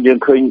ទបានយើង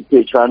ឃើញភា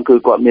គច្រើនគឺ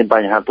គាត់មានប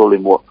ញ្ហាទល់លា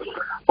មក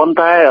ប៉ុន្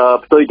តែ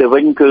ផ្ទុយទៅវិ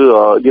ញគឺ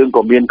យើង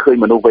ក៏មានឃើញ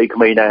មនុស្សវ័យក្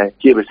មេងដែរ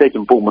ជាពិសេស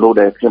ចំពោះមនុស្ស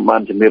ដែលខ្ញុំបា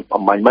នជំរាប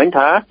អំបញ្ញមិញ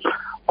ថា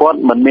គាត់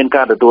មិនមាន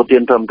ការទទួលទា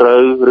នត្រឹមត្រូ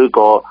វឬ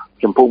ក៏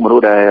ចំពោះមនុ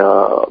ស្សដែល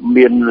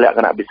មានលក្ខ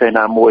ណៈពិសេស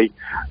ណាមួយ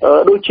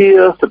ដូចជា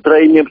ស្ត្រី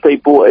មានផ្ទៃ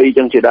ពោះអី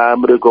ចឹងជាដើ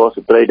មឬក៏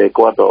ស្ត្រីដែល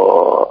គាត់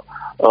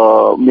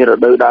មានរ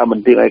ដូវដើមមិន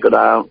ទៀងអីក៏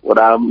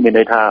ដើមមាន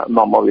ន័យថា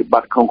នាំមកវិប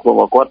ត្តិក្នុងខ្លួនរ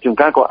បស់គាត់ជួន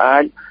កាលក៏អា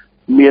ច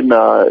មាន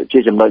ជា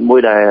ចំណុចមួយ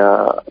ដែល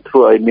ធ្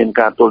វើឲ្យមាន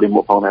ការទល់លាម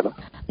កផងដែរបាទ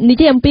និ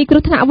យាយអំពីគ្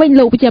រោះថ្នាក់វិញ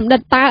លោកវិជ្ជបណ្ឌិ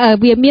តតើ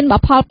វាមាន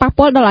ផលប៉ះ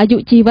ពាល់ដល់អាយុ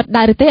ជីវិត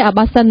ដែរឬទេ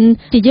បើសិន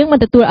ជាយើងមិន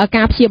ទទួល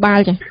ការព្យាបាល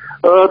ចា៎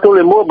ទល់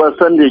លាមកបើ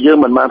សិនជាយើង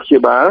មិនបានព្យា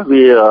បាល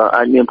វា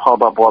អាចមានផល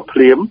ប៉ះពាល់ភ្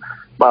លាម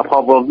បាទផល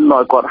ប៉ះពាល់នាំ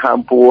ឲ្យគាត់ហើម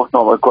ពោះ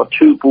នាំឲ្យគាត់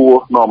ឈឺពោះ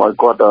នាំឲ្យ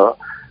គាត់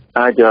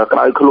អាចក្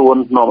តៅខ្លួន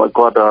នាំឲ្យ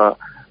គាត់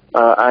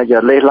អាច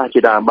លេសឡាស់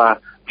ជាដើមបាទ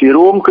ជា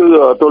រួមគឺ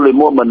ទល់លា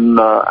មកមិន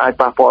អាច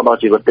ប៉ះពាល់ដល់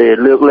ជីវិតទេ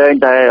លើកលែង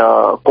តែ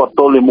គាត់ទ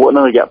ល់លាមក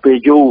នឹងរយៈពេល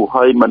យូរ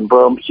ហើយមិនព្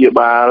រមព្យា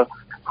បាល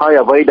ហើយ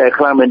អ្វីដែល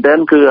ខ្លាំងមែនទែន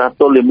គឺ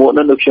ទល់លាមក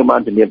នឹងដូចខ្ញុំបា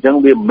នជំរាបអញ្ចឹង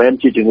វាមិនមែន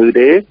ជាជំងឺ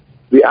ទេ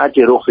វាអាច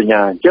ជារោគសញ្ញា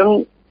អញ្ចឹង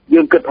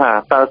យើងគិតថា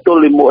តើទល់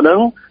លាមកនឹង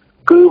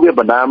គឺវា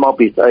បណ្ដាលមក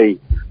ពីស្អី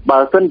បើ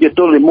សិនជាទ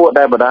ល់លាមក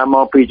ដែលបណ្ដាលម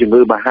កពីជំ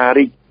ងឺមហា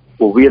រីក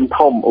ពោះវៀន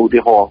ធំឧ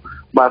ទាហរណ៍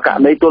បើករ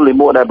ណីទល់លា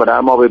មកដែលបណ្ដា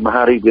លមកពីម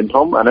ហារីកពោះវៀន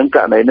ធំអានឹងក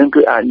រណីនឹង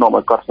គឺអាចនាំ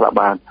ឲ្យគាត់ស្លាប់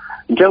បាន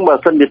អញ្ចឹងបើ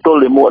សិនជាទល់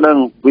លាមកហ្នឹង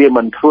វា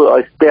មិនធ្វើឲ្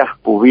យស្ទះ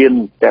ពោះវៀន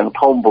ទាំង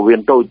ធំពោះវៀន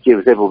តូចជា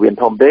ពិសេសពោះវៀន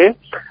ធំទេ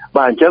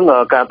បាទអញ្ចឹង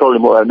ការទល់លា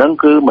មកហ្នឹង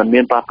គឺមិន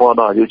មានប៉ះពាល់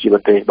ដល់អាយុជីវិ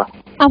តទេបាទ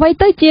អ្វី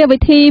ទៅជាវិ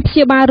ធីព្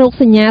យាបាលរោគ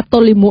សញ្ញាទ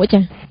ល់លាមក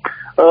ចា៎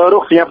រោ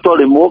គសញ្ញាទល់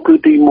លាមកគឺ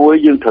ទី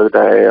1យើងត្រូវ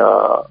តែ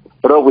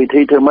រកវិ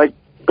ធីធ្វើម៉េច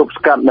ទប់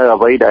ស្កាត់នៅ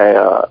អ្វីដែល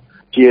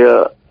ជា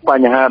ប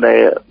ញ្ហាដែល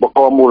បង្ក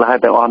មូលហេ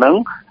តុទាំងអស់ហ្នឹង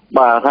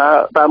បាទថា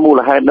តើមូល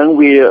ហេតុហ្នឹង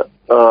វា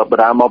ប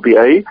ណ្ដាលមកពី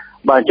អី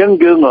បាទអញ្ចឹង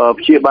យើង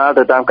ព្យាបាល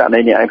ទៅតាមករ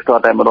ណីនេះឯងផ្ទា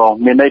ល់តែម្ដង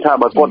មានន័យថា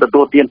បើគាត់ទ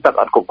ទួលទានទឹក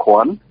អត់គ្រប់គ្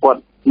រាន់គា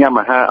ត់ញ៉ាំ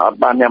អាហារអត់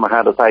បានញ៉ាំអាហា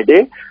រទៅស្អីទេ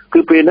គឺ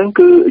ពេលហ្នឹង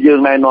គឺយើង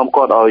ណែនាំ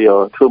គាត់ឲ្យ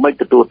ធ្វើម៉េច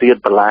ទទួលទាន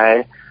បន្លែ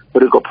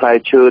ឬក៏ផ្លែ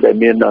ឈើដែល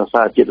មាន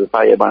សារជាតិសរ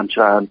សៃឲ្យបានច្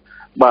រើន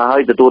បាទហើ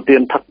យទទួលទា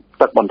ន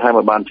ទឹកបន្ថែម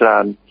ឲ្យបានច្រើ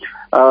ន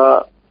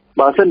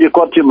បើសិនជា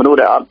គាត់ជាមនុស្ស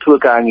ដែលអត់ធ្វើ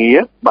ការងារ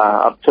បាទ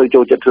អត់សូវចូ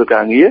លចិត្តធ្វើ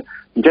ការងារ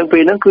អញ្ចឹងពេ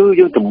លហ្នឹងគឺ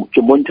យើង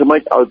ជំរុញធ្វើម៉េ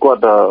ចឲ្យគា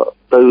ត់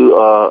ទៅ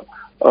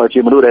ជា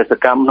មនុស្សដែលស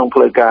កម្មក្នុងផ្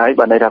លូវកាយ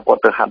បាទន័យថាគា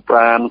ត់ទៅហាត់ប្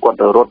រាណគាត់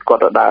ទៅរត់គា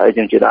ត់ទៅដើរអី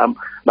ចឹងជាដើម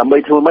ដើម្បី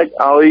ធ្វើម៉េច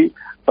ឲ្យ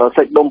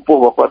សាច់ដុំពោះ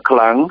របស់គាត់ខ្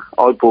លាំង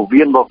ឲ្យពោះ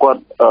វៀនរបស់គា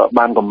ត់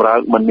បានកម្រើក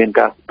មិនមាន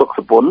ការស្ទុកស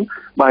ពន់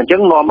បាទអញ្ចឹ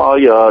ងនាំឲ្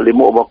យលា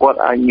មករបស់គាត់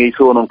អាចងាយ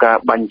ស្រួលក្នុងការ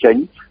បាញ់ចេញ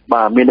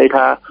បាទមានន័យ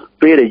ថា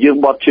ពេលដែលយើង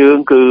បត់ជើង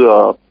គឺ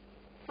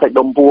សាច់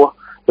ដុំពោះ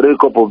ឬ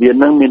ក៏ពោះវៀន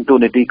ហ្នឹងមានតួ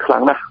នាទីខ្លាំ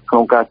ងណាស់ក្នុ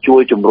ងការជួ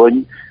យជំរុញ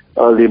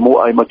លាមក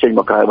ឲ្យមកចេញ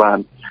មកក្រៅបាន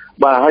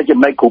បាទហើយចំ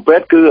ណែកគ្រូពេ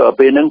ទ្យគឺ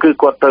ពេលហ្នឹងគឺ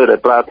គាត់ត្រូវតែ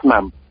ប្រើថ្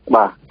នាំ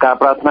បាទការ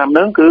ប្រើថ្នាំហ្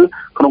នឹងគឺ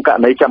ក្នុងករ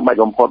ណីចាំបាច់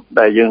បំផុត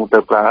ដែលយើងទៅ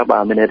ប្រើបា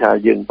ទមានន័យថា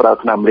យើងប្រើ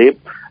ថ្នាំលេប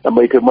ដើម្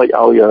បីធ្វើម៉េច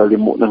ឲ្យលា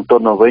មកនឹងទ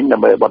ន់មកវិញដើ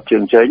ម្បីបត់ជើ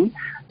ងចេញ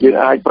យើង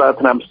អាចប្រើ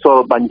ថ្នាំស្ទ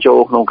ល់បាញ់ចូល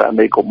ក្នុងករ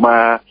ណីកុមា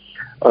រ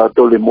ទ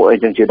ល់លាមកអី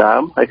ចឹងជាដើ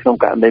មហើយក្នុង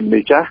ករណីមនុ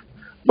ស្សចាស់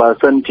បើ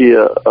សិនជា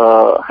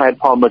ហេតុ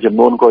ផលមួយចំ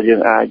នួនក៏យើ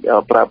ងអាច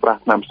ប្រើប្រាស់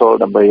ថ្នាំស្ទល់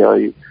ដើម្បីឲ្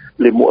យ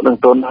លាមកនឹង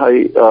ទន់ហើយ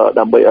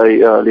ដើម្បីឲ្យ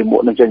លាម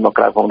កនឹងចេញមក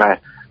ក្រៅផងដែរ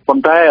ប៉ុ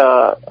ន្តែ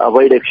អ្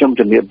វីដែលខ្ញុំ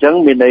ជំរាបអញ្ចឹង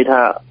មានន័យ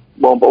ថា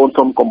បងប្អូន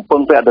សូមកុំពឹ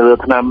ងពាក់ទៅលើ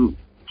ថ្នាំ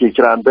ជា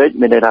ច្រើនពេក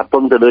មានន័យថាពឹ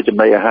ងទៅលើចំ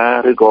ណីអាហា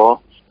រឬក៏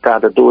ការ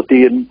ទទួល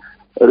ទាន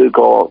ឬ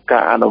ក៏កា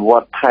រអនុវ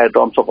ត្តថែ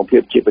ទាំសុខភា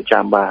ពជាប្រ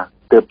ចាំបាទ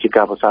ទើបជា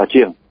ការប្រសើរ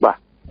ជាងបាទ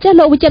ចា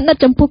លោកវិជ្ជបណ្ឌិត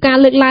ចំពោះការ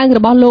លើកឡើងរ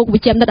បស់លោកវិ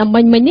ជ្ជបណ្ឌិតអំប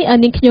ញ្ញមិញនេះ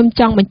នាងខ្ញុំ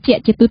ចង់បញ្ជា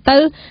ក់ជាទូទៅ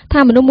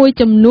ថាមនុស្សមួយ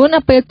ចំនួន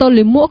ពេលទល់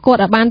លាមកគា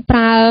ត់បាន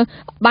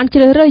ជ្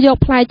រើសរើសយក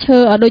ផ្លែឈើ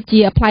ដូច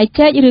ជាផ្លែ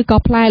ចេកឬក៏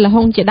ផ្លែល្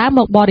ហុងជាដើម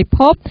មកបរិ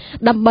ភោគ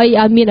ដើម្បី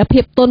ឲ្យមាន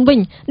ភាពទន់វិញ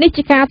នេះ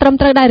ជាការត្រឹម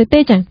ត្រូវដែរឬទេ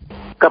ចា៎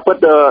ក៏ពិត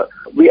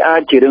វាអា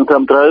ចជារឿងត្រឹ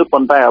មត្រូវ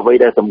ប៉ុន្តែអ្វី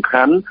ដែលសំ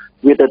ខាន់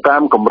វាទៅតា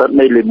មកម្រិត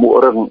នៃលាមក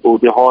រឹងឧ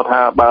ទាហរណ៍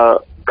ថាបើ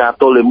ការ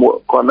ទល់លាមក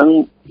គាត់នឹង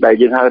ដែល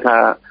យើងហៅថា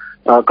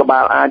ក្បា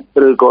លអាច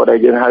ឬក៏ដែល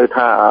យើងហៅ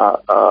ថា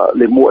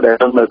លាមកដែល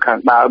នៅខាង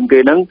ដើមគេ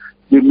ហ្នឹង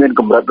វាមាន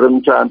កម្រិតរឹង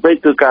ច្រើនពេក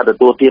គឺការទ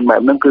ទួលទានបែប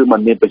ហ្នឹងគឺมั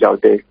นមានប្រយោជ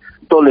ន៍ទេ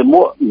ទល់លាម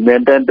កមែ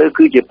នតើទៅ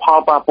គឺជាផល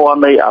ប៉ះពាល់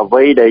នៃអ្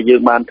វីដែលយើ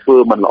ងបានធ្វើ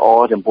មិនល្អ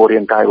ចំពោះ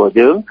រាងកាយរបស់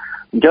យើង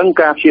អញ្ចឹង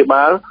ការព្យា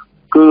បាល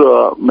គឺ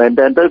មែន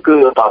តើទៅគឺ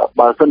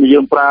បើសិនជាយើ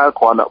ងប្រើ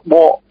គ្រាន់តែប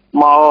ក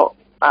មក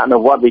អនុ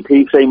វត្តវិធី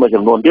ផ្សេងមួយ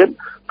ចំនួនទៀត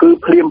គឺ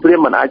ភ្លាម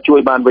មិនអាចជួយ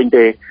បានវិញ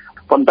ទេ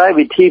ប៉ុន្តែ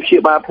វិធីព្យា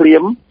បាលភ្លា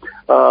ម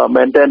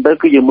មែនតើទៅ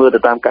គឺយើងមើលទៅ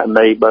តាមករ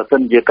ណីបើសិ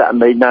នជាករ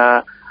ណីណា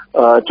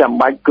ចាំ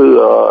បាច់គឺ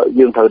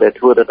យើងត្រូវតែ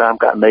ធ្វើទៅតាម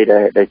ករណី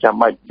ដែលចាំ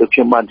បាច់ដូចខ្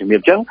ញុំបានជំរា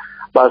បអញ្ចឹង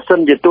បើសិន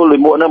ជាទល់លា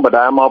មកនឹងប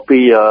ដាមកពី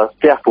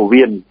ផ្ទះពោះ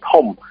វៀន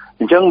ធំ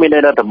អញ្ចឹងមានន័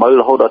យថាតម្រូវ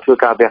រហូតដល់ធ្វើ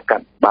ការវះកា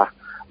ត់បាទ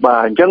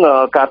អញ្ចឹង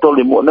ការទល់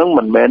លាមកនឹង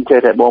មិនមែនចេះ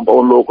តែបងប្អូ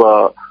នលោក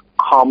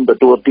ខំទ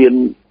ទួលទាន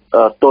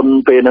ទុន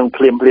ពេលនឹង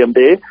ភ្លាម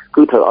ទេ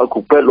គឺត្រូវឲ្យគ្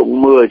រូពេទ្យលោក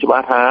មើលច្បា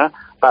ស់ថា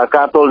តើ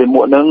ការទល់លាម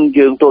កនឹង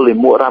យើងទល់លា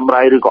មករ៉ាំ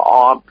រ៉ៃឬក៏អ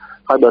ត់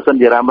ហើយបើសិន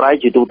ជារ៉ាំរ៉ៃ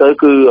ជាទូទៅ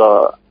គឺ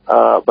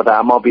បដា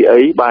មកពីអី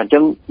បាទអញ្ចឹ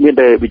ងមាន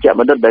តែវិជ្ជ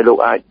បណ្ឌិតដែលលោក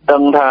អាចដឹ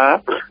ងថា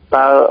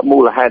តើមូ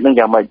លហេតុនឹង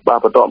យ៉ាងម៉េចបាទ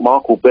បន្ទាប់មក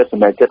គ្រូពេទ្យស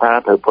ម្រេចចិត្តថា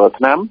ត្រូវប្រើ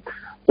ថ្នាំ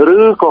ឬ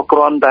ក៏គ្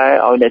រាន់តែ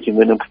ឲ្យអ្នកជំ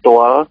ងឺនឹងផ្ទា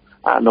ល់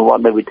អនុវត្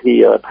តនៅវិធី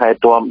ថែ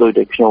ទាំដោយ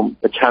តែខ្ញុំ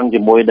ប្រឆាំងជា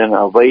មួយនឹង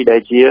អ្វីដែ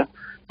លជា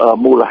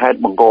មូលហេតុ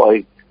បង្កឲ្យ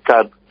កើ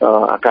ត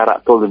អាការៈ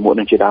ទល់លាមក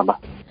នឹងជាដើមបាទ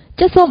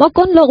ចាសសូមអរ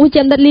គុណលោកវិជ្ជ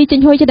បណ្ឌិតលីចេញ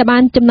ហួយដែលបា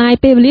នចំណាយ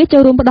ពេលវេលាចូ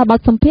លរួមផ្ដល់បទ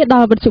សម្ភាសន៍ដ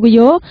ល់វិទ្យុវី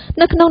យ៉ូ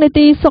នៅក្នុងនី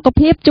តិសុខ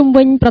ភាពជុំ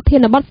វិញប្រធា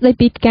នបទស្ដី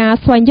ពីការ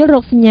ស្វែងយល់រោ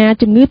គសញ្ញា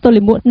ជំងឺទល់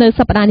លាមកនៅ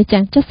សប្តាហ៍នេះចា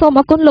សសូម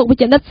អរគុណលោកវិ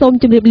ជ្ជបណ្ឌិតសូម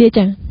ជម្រាបលា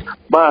ចា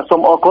បាទសូ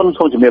មអរគុណ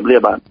សូមជម្រាបលា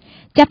បាទ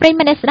ចាប់ប្រិយ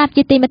មិត្តអ្នកស្ដាប់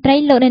ជាទីមេត្រី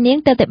លោកអ្នកនាង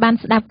ទៅតែបាន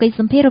ស្ដាប់កិច្ច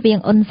សម្ភាសន៍រវាង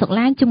អ៊ុនសុក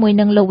ឡានជាមួយ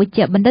នឹងលោកវិជ្ជ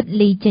បណ្ឌិត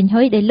លីចេញ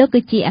ហុយដែលលោក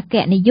គឺជាអគ្គ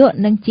នាយក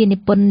និងជានិ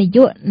ពន្ធនាយ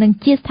កនិង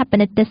ជាស្ថាប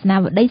និកទស្សនា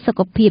វដ្តីសុខ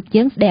ភាព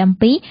យើងស្ដីអំ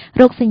ពី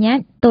រោគសញ្ញា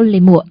ទល់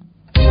លាមក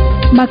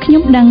បើខ្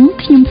ញុំដឹង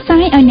ខ្ញុំផ្សា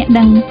យឲ្យអ្នក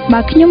ដឹងបើ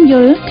ខ្ញុំយ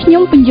ល់ខ្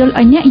ញុំបញ្យល់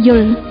ឲ្យអ្នកយ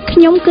ល់ខ្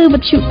ញុំគឺវិ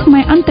ទ្យុខ្មែ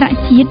រអន្តរ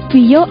ជាតិ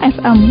VAYO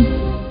FM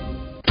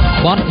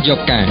បទយក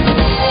ការ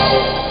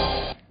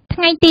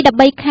ថ្ងៃទី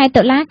13ខែ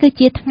តុលាគឺ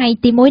ជាថ្ងៃ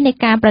ទី1នៃ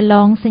ការប្រឡ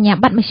ងសញ្ញា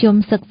បត្រមធ្យម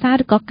សិក្សា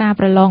ឬក៏ការ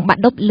ប្រឡងបា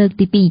ក់ឌុបលើក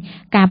ទី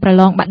2ការប្រ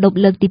ឡងបាក់ឌុប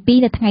លើកទី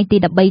2នៅថ្ងៃទី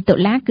13តុ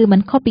លាគឺមិ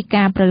នខុសពី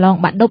ការប្រឡង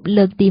បាក់ឌុប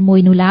លើកទី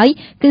1នោះឡើយ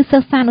គឺសិ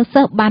ស្សានុ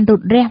សិស្សបានរ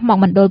ត់រះមក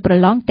មណ្ឌលប្រ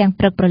ឡងទាំង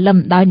ព្រឹកព្រលឹម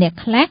ដោយអ្នក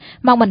ខ្លះ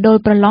មកមណ្ឌល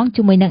ប្រឡង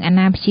ជាមួយនឹងអា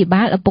ណាព្យា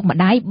បាលឪពុកម្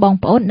ដាយបង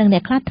ប្អូននិងអ្ន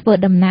កខ្លះធ្វើ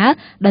ដំណើរ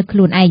ដោយខ្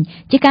លួនឯង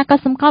ជាការក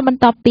ត់សម្គាល់បន្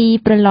ទាប់ពី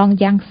ប្រឡង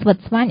យ៉ាងស្វិត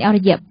ស្វាញអស់រ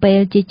យៈពេល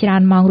ជាច្រើ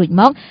នម៉ោងរួច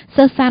មក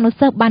សិស្សានុ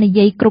សិស្សបាននិ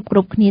យាយគ្រប់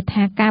គ្នា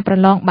ថាការប្រ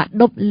ឡងបាក់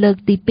ឌុបលើក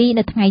ទី2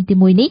នៅថ្ងៃទី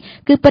1នេះ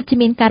គឺពិតជា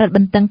មានការរឹតប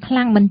ន្តឹងខ្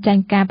លាំងមិនចា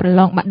ញ់ការប្រ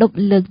ឡងបាក់ឌុប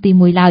លើកទី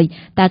1ឡើយ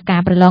តើកា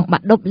រប្រឡងបា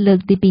ក់ឌុបលើក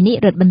ទី2នេះ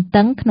រឹតបន្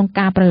តឹងក្នុង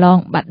ការប្រឡង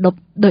បាក់ឌុប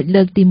ដូច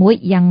លើកទី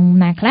1យ៉ាង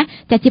ណាខ្លះ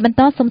ចាជាបន្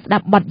តសូមស្ដា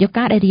ប់បទយក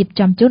ការដែលរៀប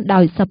ចំជូនដោ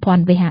យសុភ័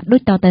ណ្ឌវេហាដូ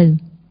ចតទៅ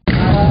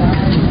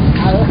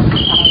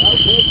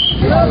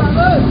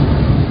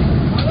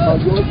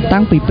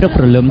តាំងពីព្រឹក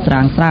ព្រលឹមស្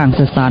រាង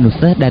សិស្សានុ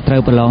សិស្សដែលត្រូ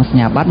វប្រឡងសញ្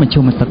ញាបត្រមធ្យ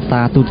មសិក្សា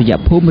ទុតិយ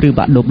ភូមិឬ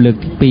បាក់ឌុបលើក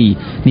ទី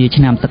2នា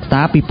ឆ្នាំសិក្សា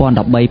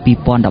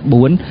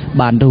 2013-2014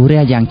 បានរុះ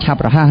រះយ៉ាងឆា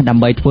ប់រហ័សដើ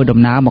ម្បីធ្វើដំ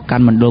ណើរមកកា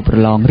ន់មណ្ឌលប្រ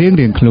ឡងរៀ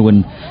ងខ្លួន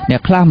អ្ន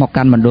កខ្លះមក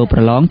កាន់មណ្ឌលប្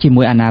រឡងជា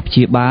មួយអាណាព្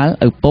យាបាល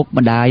ឪពុក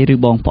ម្ដាយឬ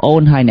បងប្អូ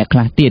នហើយអ្នកខ្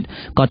លះទៀត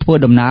ក៏ធ្វើ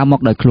ដំណើរមក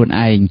ដោយខ្លួន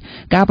ឯង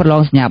ការប្រឡ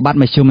ងសញ្ញាបត្រ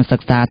មធ្យមសិ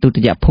ក្សាទុ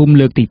តិយភូមិ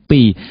លើកទី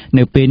2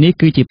នៅពេលនេះ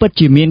គឺជាពិត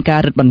ជាមានការ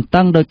រឹតបន្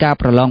តឹងដោយការ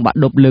ប្រឡងបាក់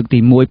ឌុបលើកទី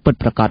1ពិត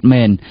ប្រាកដ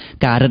មែន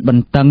ការរឹតប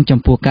ន្តឹងចំ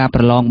ពោះការ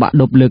ប្រឡងបាក់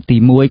ឌុបលើកទី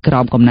1ក្រោ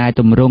មកំណែ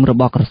ទម្រង់រ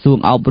បស់ក្រសួង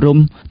អប់រំ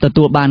ទ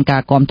ទួលបានកា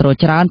រគាំទ្រ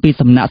ច្រើនពី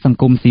សំណាក់សង្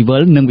គមស៊ីវិ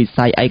លនិងវិ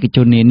ស័យឯកជ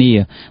ននានា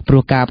ព្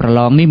រោះការប្រឡ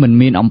ងនេះមិន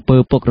មានអំពើ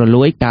ពុករ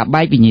លួយការ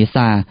បែកវិញ្ញា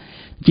សា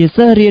ជា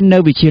សិស្សរៀននៅ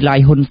វិទ្យាល័យ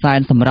ហ៊ុនសែន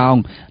សំរោង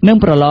និង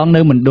ប្រឡង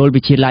នៅមណ្ឌល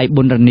វិទ្យាល័យ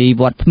ប៊ុនរនី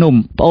វត្តភ្នំ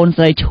ប្អូន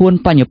ស្រីឈួន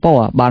បញ្ញពរ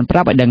បានប្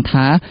រាប់ឲ្យដឹង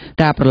ថា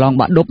ការប្រឡង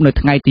បាក់ឌុបនៅ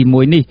ថ្ងៃទី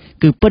1នេះ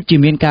គឺពិតជា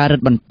មានការរឹត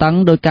បន្តឹង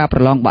ដោយការប្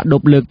រឡងបាក់ឌុ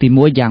បលើកទី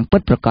1យ៉ាងពិ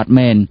តប្រាកដ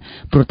មែន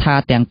ព្រោះថា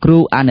ទាំងគ្រូ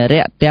អនុរិ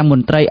យទាំងម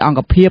ន្ត្រីអង្គ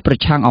ភាពប្រ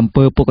ឆាំងអំ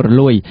ពើពុករ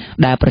លួយ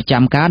ដែលប្រ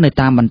ចាំការនៅ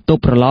តាមបន្ទ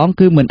ប់ប្រឡង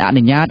គឺមិនអ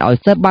នុញ្ញាតឲ្យ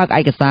សិស្សបើក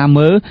ឯកសារ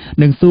មើល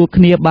និងសួរ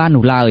គ្នាបាន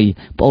នោះឡើយ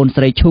ប្អូន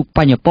ស្រីឈូកប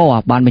ញ្ញពរ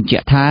បានបញ្ជា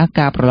ក់ថា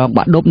ការប្រឡង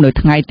បាក់ឌុបនៅ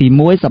ថ្ងៃទី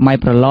1សម័យ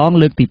ប្រឡង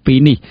លើកទី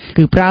2នេះ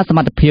គឺប្រើសម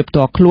ត្ថភាពផ្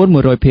ទាល់ខ្លួន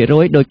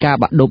 100% ដោយការ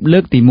បាក់ឌុបលើ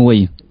កទី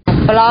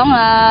1ប្រឡង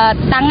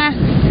តាំង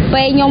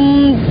ពេលខ្ញុំ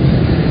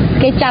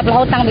គេចាប់រ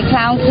ហូតតាំងពីខ្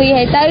លោងទ្វារ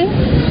ហើយទៅ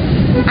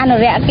អនុ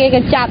រិយគេ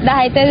ក៏ចាប់ដែរ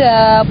ហើយទៅ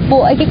ពួ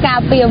កអីគេការ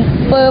ពីអំ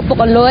ពើពុក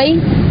រលួយ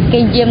គេ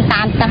យាម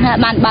តាមតាំង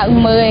បានបើក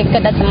មើលគិ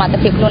តដល់សមត្ថ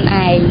ភាពខ្លួន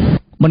ឯង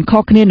មិនខុ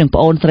សគ្នានឹង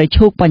ប្អូនស្រី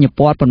ឈូកបញ្ញព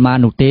រប៉ុន្មាន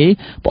នោះទេ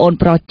ប្អូន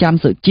ប្រុសច័ន្ទ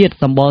សុជាតិ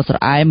សម្បល់ស្រ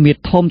អែមមៀត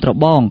ធំត្រ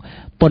បង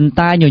ប៉ុន្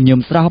តែញញឹម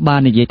ស្រស់បា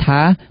ននិយាយ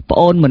ថាប្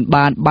អូនមិន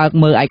បានបើក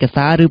មើលឯក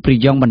សារឬប្រ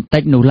យោងបន្តិ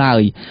ចនោះឡើ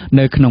យ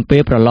នៅក្នុងពេ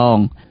លប្រឡង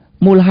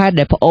មូលហេតុ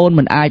ដែលប្អូន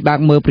មិនអាចបើក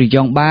មើលប្រ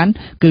យោងបាន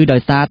គឺដោ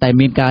យសារតែ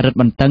មានការរឹត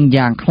បន្តឹង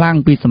យ៉ាងខ្លាំង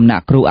ពីសំណា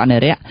ក់គ្រូអនុ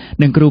រិយ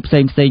និងគ្រូផ្សេ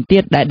ងទៀ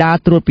តដែលដើរ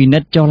ត្រួតពិនិ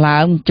ត្យចុះឡើ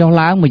ង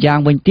ម្យ៉ាង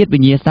វិញទៀតវិ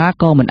ញ្ញាសា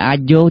ក៏មិនអាច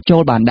យកចូ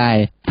លបានដែរ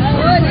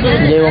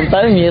និយាយមក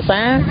ទៅវិញ្ញា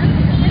សា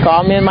ក៏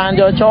មានបាន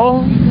យកចូល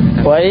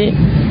ព្រោះ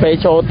ពេល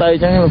ចូលទៅអ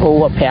ញ្ចឹងគ្រូ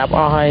ក៏ប្រាប់អ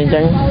ស់ហើយអញ្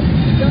ចឹង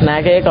ណា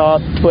គេក៏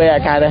ធ្វើឲ្យ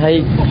កើតឲ្យ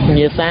វិញ្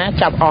ញាសា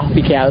ចាប់អស់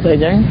ពីក្រៅទៅអ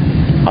ញ្ចឹង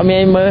អត់មា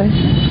នមើល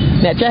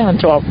អ្នកចេះមិន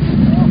ជាប់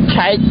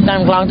ឆែកតា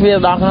មខ្លងទ្វារ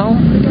ដល់ក្នុង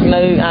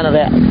នៅអនុ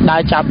រៈដើ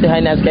រចាប់ទៅឲ្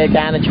យអ្នកស្កេ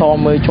ការឈរ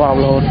មើលជាប់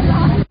រហូត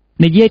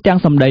និយាយទាំង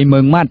សម្ដីមើ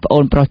ងម៉ាត់ប្អូ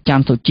នប្រុសច័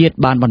ន្ទសុជាតិ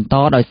បានបន្ត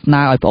ដោយស្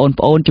នើឲ្យប្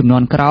អូនជំនា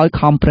ន់ក្រោយ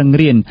ខំប្រឹង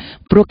រៀន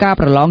ព្រោះការ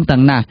ប្រឡងទាំ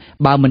ងណាស់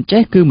បើមិន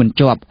ចេះគឺមិន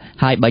ជាប់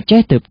ហើយបើចេះ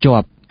ទើបជា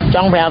ប់ច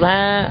ង់ប្រាប់ថា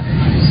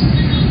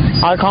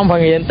ឲ្យខំប្រឹ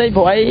ងរៀនតិចព្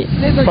រោះអី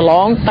ប្រឡ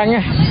ងតាំង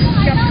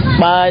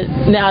បើ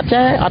អ្នកអត់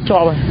ចេះអត់ជា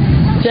ប់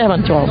ចេះមិ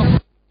នជាប់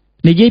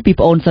និយាយពី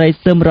ប្អូនស្រី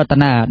សឹមរត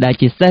នាដែល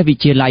ជាសិស្សវិ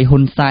ទ្យាល័យហ៊ុ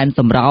នសែន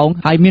សំរោង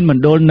ហើយមានម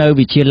ណ្ឌលនៅ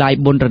វិទ្យាល័យ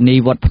ប៊ុនរនី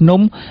វត្តភ្នំ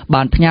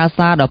បានផ្ញើ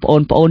សារដល់ប្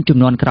អូនជំ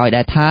នាន់ក្រោយ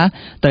ដែរថា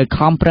ត្រូវ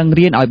ខំប្រឹង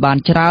រៀនឲ្យបាន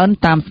ច្រើន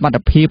តាមសមត្ថ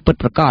ភាពពិត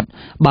ប្រាកដ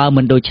បើ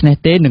មិនដូច្នេះ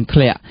ទេនឹងធ្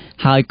លាក់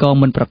ហើយក៏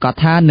មិនប្រកាស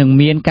ថានឹង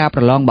មានការ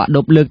ប្រឡងបាក់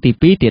ឌុបលើកទី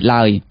2ទៀត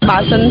ឡើយបើ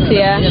សិន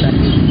ជា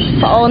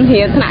ប្អូន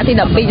រៀនថ្នាក់ទី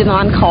12ជំនា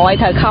ន់ក្រោយ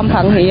ត្រូវខំប្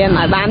រឹងរៀន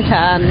ឲ្យបានច្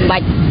រើនបា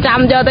ច់ចាំ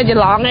យកទៅច្រ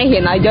ឡងឯងរៀ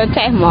នឲ្យយក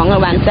ចេះហ្មងឲ្យ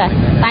បានចេះ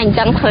តែអញ្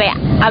ចឹងធ្លាក់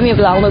អត់មាន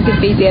ប្រឡងលើកទី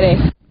2ទៀតទេ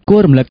គួ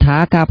ររំលឹកថា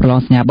ការប្រឡង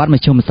សញ្ញាបត្រម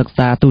ធ្យមសិក្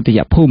សាទុតិយ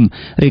ភូមិ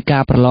ឬកា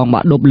រប្រឡងបា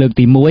ក់ឌុបលើក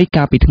ទី1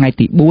កាលពីថ្ងៃ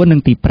ទី4និ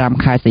ងទី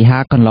5ខែសីហា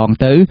កន្លង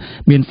ទៅ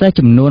មានសិស្ស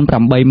ចំនួន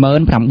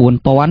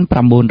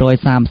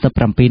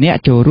 89,937 នាក់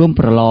ចូលរួម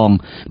ប្រឡង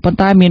ប៉ុន្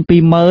តែមាន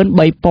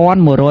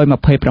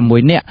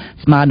 23,126 នាក់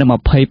ស្មើនឹង 25.72%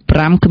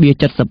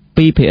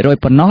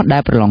 ប៉ុណ្ណោះដែ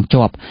លប្រឡង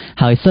ជាប់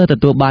ហើយសិស្សទ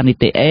ទួលបាននី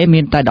តិ A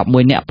មានតែ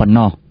 11 នាក់ប៉ុណ្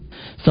ណោះ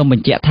សូមប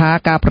ញ្ជាក់ថា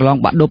ការប្រឡង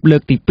បាក់ឌុបលើ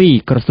កទី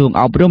2ក្រសួង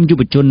អប់រំយុ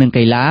វជននិង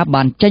កីឡា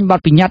បានចេញបទ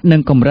បញ្ញត្តិនិ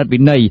ងកម្រិតវិ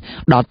ន័យ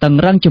ដល់តឹង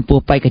រ៉ឹងចំពោះ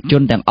បេក្ខជ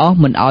នទាំងអស់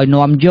មិនឲ្យ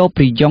នាំយក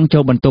ព្រីយ៉ុងចូ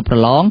លបន្ទប់ប្រ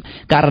ឡង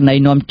ករណី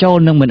នាំចូល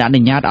នឹងមិនអនុ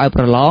ញ្ញាតឲ្យ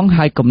ប្រឡង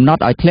ហើយកំណ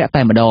ត់ឲ្យធ្លាក់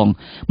តែម្ដង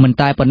មិន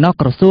តែប៉ុណ្ណោះ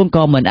ក្រសួង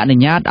ក៏មិនអនុ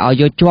ញ្ញាតឲ្យ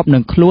យកជាប់នឹ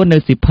ងខ្លួននៅ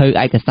សៀវភៅ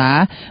ឯកសា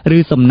រឬ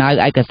សំណៅ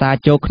ឯកសារ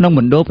ចូលក្នុងម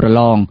ណ្ឌលប្រ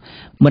ឡង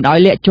មិនឲ្យ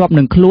លាក់ជាប់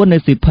នឹងខ្លួននៅ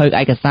សៀវភៅ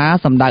ឯកសារ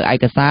សំដៅឯ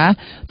កសារ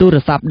ទូរ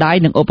ស័ព្ទដៃ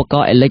និងឧបក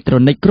រណ៍អេឡិចត្រូ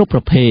និកគ្រប់ប្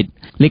រភេទ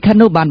លិខិត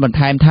នោះបានបន្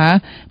ថែមថា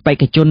បេ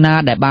ក្ខជនណា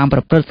ដែលបានប្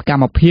រព្រឹត្តសក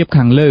ម្មភាព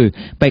ខាងលើ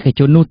បេក្ខជ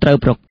ននោះត្រូវ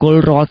ប្រគល់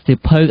រាល់សៀវ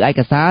ភៅឯ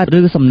កសារ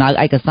ឬសំណៅ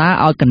ឯកសារ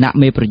ឲ្យគណៈ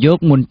មេប្រយោគ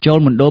មុនចូល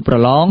មណ្ឌលប្រ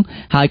ឡង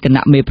ហើយគ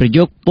ណៈមេប្រ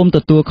យោគពុំទ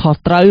ទួលខុស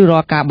ត្រូវរា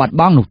ល់ការបាត់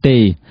បង់នោះទេ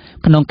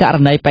ក្នុងករ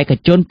ណីបេក្ខ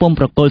ជនពុំ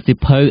ប្រគល់សៀវ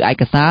ភៅឯ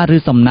កសារឬ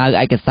សំណៅ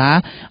ឯកសារ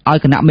ឲ្យ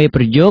គណៈមេ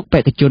ប្រយោគបេ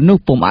ក្ខជននោះ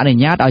ពុំអនុ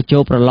ញ្ញាតឲ្យចូ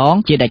លប្រឡង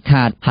ជាដាច់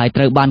ខាតហើយ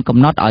ត្រូវបានកំ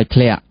ណត់ឲ្យ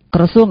ធ្លាក់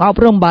ក្រសួងអប់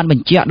រំបានប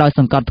ញ្ជាក់ដោយស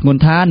ង្កត់ធ្ង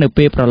ន់ថានៅ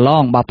ពេលប្រឡ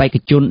ងបើបេក្ខ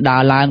ជនដើ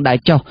រឡើងដើរ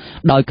ចុះ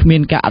ដោយគ្មា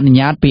នការអនុញ្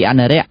ញាតពីអ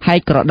នុរិយហើយ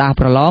ក្រដាស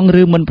ប្រឡង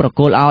ឬមិនប្រ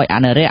គល់ឲ្យអ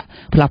នុរិយ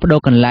ផ្លាស់ប្ដូរ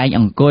កន្លែង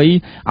អង្គុយ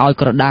ឲ្យ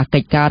ក្រដាសកិ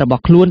ច្ចការរប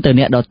ស់ខ្លួនទៅ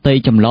អ្នកដទៃ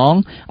ចម្លង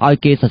ឲ្យ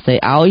គេសរសេរ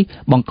ឲ្យ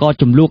បង្ក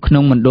ចំនួនក្នុ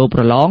ងមណ្ឌលប្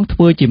រឡងធ្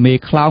វើជាមេ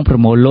ខ្លោងប្រ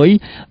មូលលុយ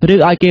ឬ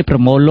ឲ្យគេប្រ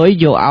មូលលុយ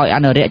យកឲ្យអ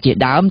នុរិយជា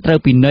ដើមត្រូវ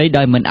ពិន័យ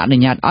ដោយមិនអនុ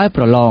ញ្ញាតឲ្យ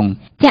ប្រឡង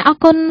ចាអរ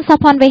គុណសុ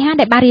ផាន់វេហា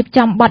ដែលបានរៀប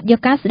ចំបទយក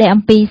ការស្ដី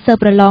អំពីសិស្ស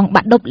ប្រឡង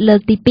បាក់ឌុបលើក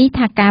ទី2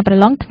ថាការប្រ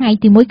ឡងថ្ងៃ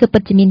ទី1គឺពិ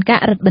តជាមានការ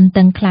រឹតបន្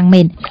តឹងខ្លាំង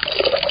មែន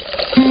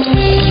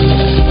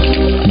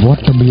វ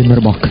ត្តមានរ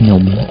បស់ខ្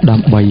ញុំដើ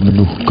ម្បីម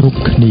នុស្សគ្រប់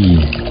គ្នា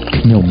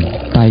ខ្ញុំ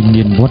តែ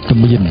មានវត្ត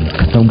មាន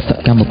ក្នុងស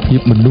កម្មភាព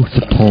មនុស្ស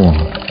ធម៌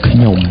ខ្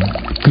ញុំ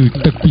គឺ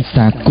ទឹកពិ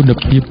សាគុណ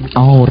ភាព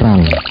អូរ៉ា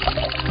ល់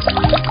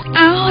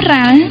អូ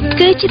រ៉ាល់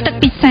គឺជាទឹក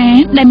ពិសា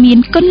ដែលមាន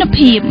គុណ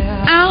ភាព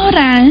អូ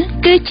រ៉ាល់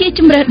គឺជាជ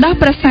ម្រើសដ៏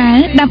ប្រសើរ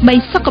ដើម្បី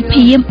សុខ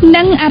ភាព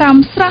និងអារម្ម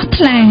ណ៍ស្រស់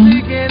ថ្លា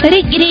រី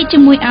ករាយជា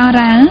មួយអូ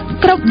រ៉ាល់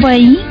គ្រប់វ័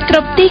យគ្រ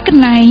ប់ទីក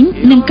ន្លែង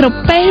និងគ្រប់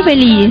ពេលវេ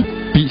លា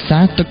ពិសា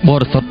ទឹកប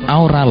រិសុទ្ធ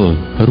អូរ៉ាល់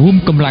រួម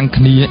កម្លាំង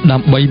គ្នាដើ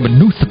ម្បីម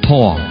នុស្សធ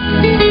ម៌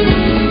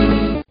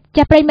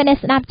ចាប់ប្រិយមិត្តអ្នក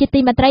ស្ដាប់ជាទី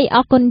មេត្រីអ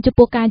រគុណចំ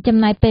ពោះការចំ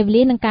ណាយពេលវេ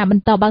លានិងការប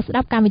ន្តបើកស្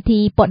ដាប់កម្មវិធី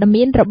ព័ត៌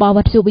មានរបស់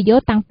វិទ្យុវិទ្យុ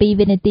តាំងពី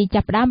វិនាទី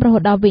ចាប់ផ្ដើមរហូ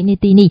តដល់វិនា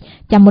ទីនេះ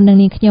ចាំមុននឹង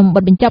នាងខ្ញុំបិ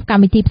ទបញ្ចប់ក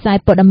ម្មវិធីផ្សាយ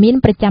ព័ត៌មាន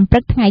ប្រចាំព្រឹ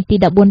កថ្ងៃទី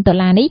14ដុ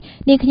ល្លារនេះ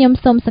នាងខ្ញុំ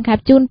សូមសង្ខេប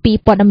ជូនពី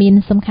ព័ត៌មាន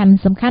សំខា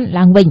ន់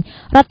ឡើងវិញ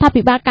រដ្ឋា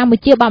ភិបាលកម្ពុ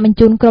ជាបានបញ្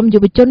ជូនក្រុមយុ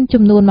វជន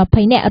ចំនួន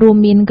20នាក់រួម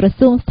មានក្រ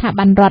សួងស្ថា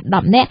ប័នរដ្ឋ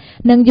10នាក់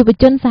និងយុវ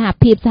ជនសហ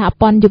ភាពសហ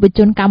ព័ន្ធយុវជ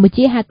នកម្ពុ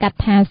ជាហៅកាត់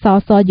ថាស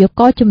សយ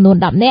ក ចំនួន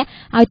10នាក់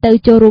ឲ្យទៅ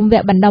ចូលរួមវ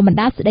គ្គបណ្ដុះបណ្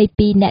ដាលស្ដី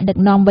ពីអ្នកដឹក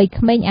នាំវ័យ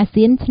ក្មេងអា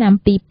ស៊ានឆ្នាំ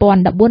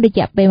2014រ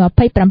យៈពេល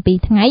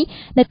27ថ្ងៃ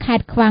នៅខេ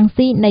ត្តខ្វាង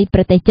ស៊ីនៃប្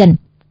រទេសចិន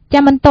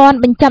ចាំមិនទាន់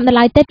បញ្ចប់នៅ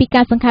ឡើយទេពី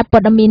ការសង្ខេបព័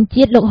ត៌មាន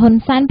ជាតិលោកហ៊ុន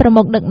សែនប្រ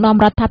មុខដឹកនាំ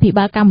រដ្ឋាភិ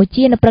បាលកម្ពុ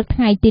ជានៅព្រឹកថ្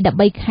ងៃទី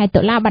13ខែតុ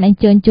លាបានអញ្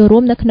ជើញចូលរួ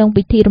មនៅក្នុង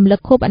ពិធីរំលឹក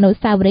ខួបអនុ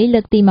ស្សាវរីយ៍លើ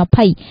កទី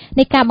20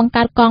នៃការបង្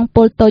កើតកងព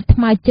លតូចថ្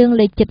មើរជើង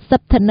លេខ70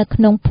ស្ថិតនៅ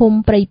ក្នុងភូមិ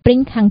ព្រៃព្រីង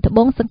ខាងត្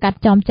បូងសង្កាត់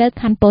ចំចៅ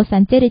ខណ្ឌពោធិ៍សែ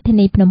នជ័យរាជធា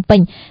នីភ្នំពេ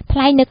ញថ្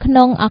លែងនៅក្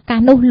នុងឱកាស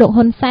នោះលោក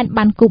ហ៊ុនសែន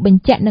បានគូប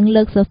ញ្ជាក់និង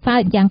លើកសរសើរ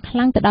យ៉ាងខ្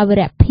លាំងទៅដល់វី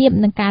រភាព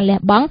និងការលះ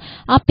បង់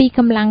អពីក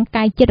ម្លាំង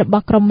កាយចិត្តរប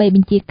ស់ក្រុមមេប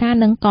ញ្ជាការ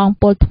និងកង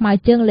ពលថ្មើរ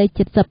ជើងលេខ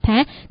70ថា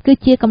គឺ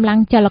ជាកម្លាំង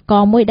ចលក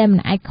រមួយដែលមិ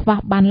នអាចខ្វះ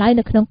បានឡើយ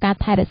នៅក្នុងការ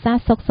ថែរក្សា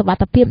សុខសុវ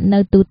ត្ថិភាពនៅ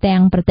ទូទាំ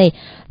ងប្រទេស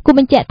គូប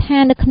ញ្ជាក់ថា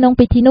នៅក្នុង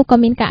ពិធីនោះក៏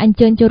មានការអញ្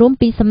ជើញចូលរួម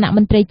ពីសំណាក់ម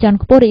ន្ត្រីជាន់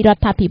ខ្ពស់រាជរ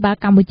ដ្ឋាភិបាល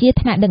កម្ពុជា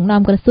ថ្នាក់ដឹក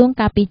នាំក្រសួង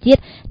ការពារជា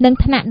តិនិង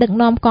ថ្នាក់ដឹក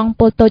នាំកង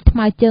ពលតូចថ្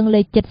មើរជើង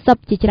លេខ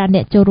70ជាច្រើនអ្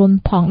នកចូលរួម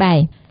ផងដែរ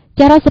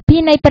ចារដ្ឋសភា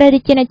នៃព្រះរា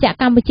ជាណាចក្រ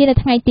កម្ពុជានៅ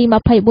ថ្ងៃទី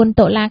24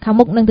តុលាខាង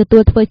មុខនឹងទទួ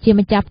លធ្វើជា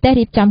ម្ចាស់ផ្ទះ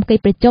រៀបចំកិច្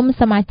ចប្រជុំ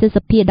សមាជិកស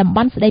ភាតំប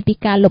ន់ស្ដីពី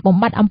ការលុបបំ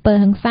បាត់អំពើ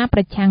ហិង្សាប្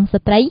រឆាំង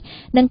ស្ត្រី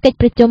និងកិច្ច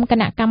ប្រជុំគ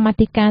ណៈកម្មា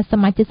ធិការស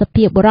មាជិកស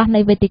ភាបុរសនៃ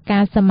វេទិកា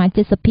សមា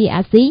ជិកសភា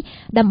អាស៊ី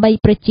ដើម្បី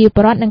ប្រជាព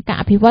លរដ្ឋនិងការ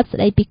អភិវឌ្ឍស្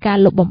ដីពីការ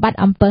លុបបំបាត់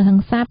អំពើហិ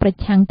ង្សាប្រ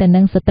ឆាំងទៅ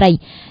នឹងស្ត្រី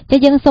ជា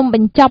យើងសូមប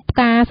ញ្ចប់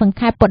ការសង្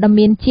ខេបព័ត៌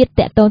មានជាតិ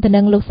តកតងទៅ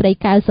នឹងលោកស្រី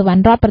កៅសុវណ្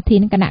ណរតប្រធា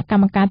នគណៈក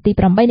ម្មការទី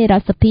8នៃរ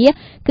ដ្ឋសភា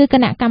គឺគ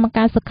ណៈកម្ម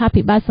ការសុខា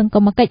ភិបាលសង្គ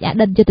មគិច្ចអ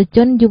តីតយុទ្ធជ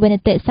នយុវនី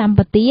តិសម្ប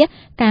ទា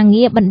ការ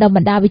ងារបណ្ដុំប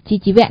ណ្ដាលវិជ្ជា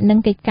ជីវៈនិង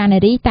កិច្ចការនា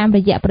រីតាមរ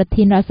យៈប្រ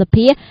ធានរដ្ឋស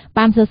ភា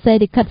បានសរសេរ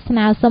លិខិតស្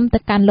នើសុំទៅ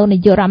កាន់លោកនា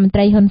យករដ្ឋមន្ត្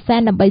រីហ៊ុនសែ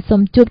នដើម្បីសូ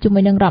មជួបជាមួ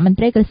យនឹងរដ្ឋមន្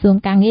ត្រីក្រសួង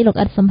ការងារលោក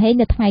អ៊ិតសំហេង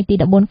នៅថ្ងៃទី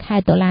14ខែ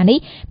តុលានេះ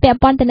ពាក់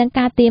ព័ន្ធទៅនឹង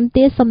ការទាម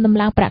ទារសុំដំ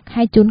ឡើងប្រាក់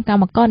ខែជូនក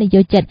ម្មករនិ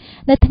យោជិត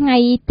នៅថ្ងៃ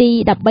ទី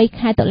13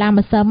ខែតុលា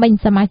ម្សិលមិញ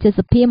សមាជិក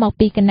សភាមក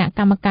ពីគណៈ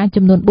កម្មការ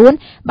ចំនួន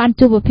4បាន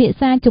ជួបពិភាក្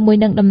សាជាមួយ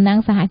នឹងតំណាង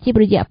សហជីព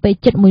រយៈពេល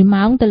ជិត1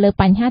ម៉ោងទៅលើ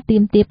បញ្ហាទា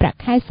មទារប្រាក់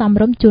ខែសម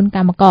រម្យជូនក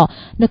ម្មករ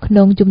នៅក្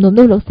នុងជំនុំ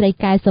នោះលោកស្រី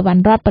កែសុវណ្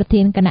ណរតប្រ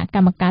ធានគណៈក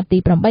ម្មការទី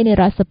8នៃ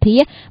រដ្ឋសភា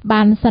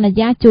បានសន្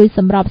យាជួយស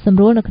ម្របសម្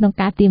រួលនៅក្នុង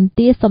ការទាម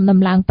ទារសុំដំ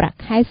ឡើងប្រាក់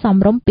ខែសម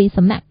រម្យពី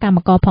សំណាក់កម្ម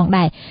ករផង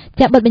ដែរ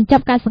ជាបទបញ្ច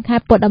ប់ការសង្ខេប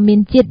ព័ត៌មាន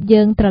ជាតិ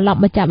យើងត្រឡប់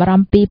មកចាប់អារ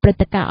ម្មណ៍ពីព្រឹត្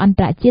តិការណ៍អន្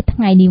តរជាតិថ្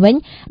ងៃនេះវិញ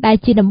ដែល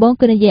ជាដំបូង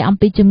គឺនិយាយអំ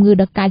ពីជំងឺ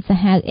ដ៏កាចសា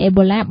ហាវអេ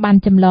បូឡាបាន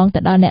ចម្លងទៅ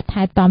ដល់អ្នក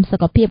ថែទាំសុ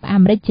ខភាពអា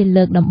មេរិកជា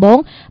លើកដំបូង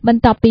ប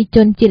ន្ទាប់ពីជ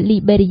នជាតិលី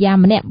បេរីយ៉ា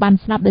ម្នាក់បាន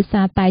ស្លាប់ដោយ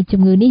សារតែ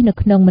ជំងឺនេះនៅ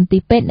ក្នុងមន្ទី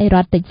រពេទ្យនៃរ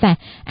ដ្ឋតិចសាស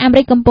អាមេ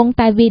រិកកំពុង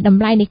តែវាយត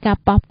ម្លៃនៃការ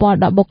ប៉ះពាល់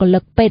ដល់បុគ្គលិ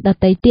កពេទ្យដ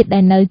ទៃទៀតដែ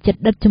លនៅជិត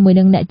ដិតជាមួយ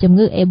នឹងអ្នកជំ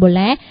ងឺអេបូ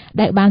ឡា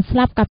ដែលបានស្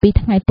លាប់កាលពី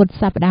ថ្ងៃពុធ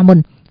សប្តាហ៍មុន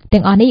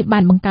ទាំងអស់នេះបា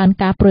នបង្កើន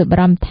ការព្រួយបា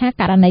រម្ភថា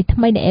ករណីថ្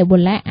មីនៃអេបូ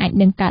ឡាអាច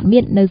នឹងកើតមា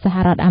ននៅសហ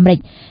រដ្ឋអាមេរិក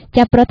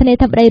ចាប់ប្រធានា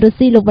ធិបតីរុស្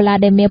ស៊ីលោកវ្លា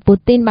ឌីមៀពូ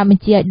ទីនបានប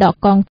ញ្ជាឲ្យដក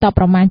កងទ័ព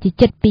ប្រមាណជា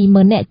ជិត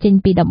 20,000 នាក់ចេញ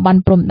ពីតំបន់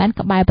ព្រំដែន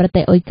ក្បែរប្រ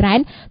ទេសអ៊ុយក្រែន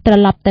ត្រ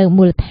ឡប់ទៅ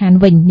មូលដ្ឋាន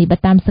វិញនេះបើ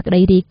តាមសេចក្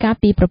តីរាយការណ៍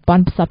ពីប្រព័ន្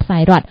ធផ្សព្វផ្សា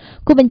យរដ្ឋ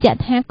គូបញ្ជាក់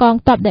ថាកង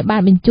ទ័ពដែលបា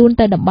នបញ្ជូន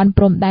ទៅតំបន់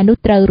ព្រំដែននោះ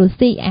ត្រូវរុស្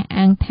ស៊ីអះ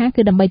អាងថា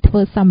គឺដើម្បីធ្វើ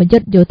សម្ពយុ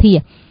ទ្ធយោធា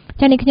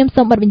ចា៎នេះខ្ញុំ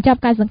សូមបិទបញ្ចប់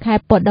ការសង្ខេប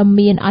ព័ត៌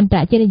មានអន្តរ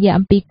ជាតិនិយាយ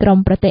អំពីក្រម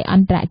ប្រទេសអ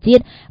ន្តរជា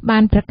តិបា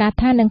នប្រកាស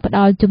ថានឹងផ្ដ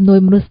ល់ជំនួយ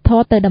មនុស្សធ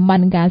ម៌ទៅតំប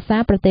ន់ហ្គាហ្សា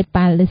ប្រទេស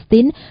ប៉ាឡេស្ទី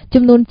ន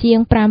ចំនួនជាង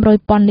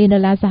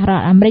$500,000 លានសហរ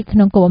ដ្ឋអាមេរិកក្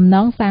នុងគោលបំណ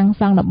ងសាង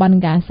សង់តំបន់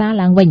ហ្គាហ្សា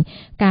ឡើងវិញ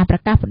ការប្រ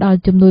កាសផ្ដល់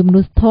ជំនួយមនុ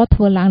ស្សធម៌ធ្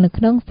វើឡើងនៅ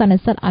ក្នុងសន្និ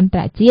សីទអន្ត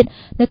រជាតិ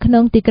នៅក្នុ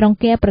ងទីក្រុង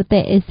កែប្រទេ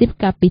សអេស៊ីប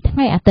កាលពីថ្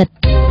ងៃអាទិត្យ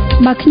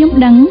បើខ្ញុំ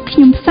ដឹងខ្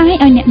ញុំផ្សាយ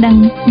ឲ្យអ្នកដឹង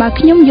បើ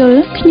ខ្ញុំយល់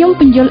ខ្ញុំ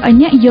បញ្យល់ឲ្យ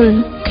អ្នកយល់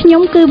ខ្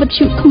ញុំគឺវិទ្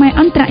យុខ្មែរ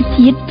អន្តរ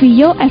ជាតិ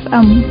VAYO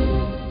FM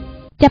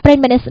ចាប់ប្រិយ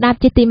មិត្តអ្នកស្ដាប់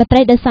ជាទីមេត្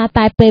រីដោយសារ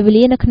តែពេលវេ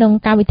លានៅក្នុង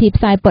កម្មវិធី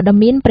ផ្សាយព័ត៌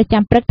មានប្រ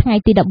ចាំព្រឹកថ្ងៃ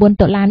ទី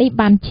14តុលានេះ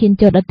បានឈាន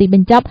ចូលដល់ទីប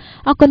ញ្ចប់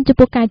អរគុណចំ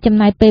ពោះការចំ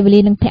ណាយពេលវេលា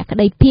និងភក្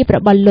ដីភាពរ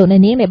បស់លោកអ្ន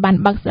កនាងដែលបាន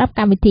បើកស្ដាប់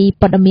កម្មវិធី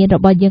ព័ត៌មានរ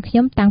បស់យើងខ្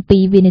ញុំតាំងពី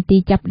វិនាទី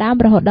ចាប់ផ្ដើម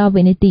រហូតដល់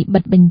វិនាទីបិ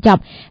ទបញ្ចប់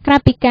ក្រៅ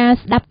ពីការ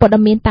ស្ដាប់ព័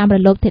ត៌មានតាមរ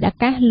លកធាតុអា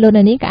កាសលោកអ្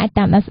នកនាងក៏អាច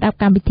តាមដានស្ដាប់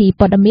កម្មវិធី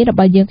ព័ត៌មានរប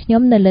ស់យើងខ្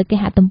ញុំនៅលើគេ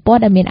ហទំព័រ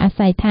ដែលមានអា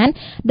ស័យដ្ឋាន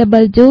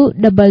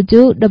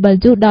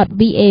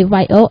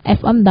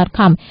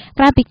www.vayofm.com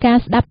ក្រៅពីការ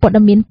ស្ដាប់ព័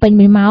ត៌មានពេញ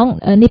1ម៉ោង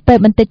នេះពេល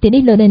បន្តិចទៀត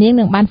នេះលោកអ្នកនាង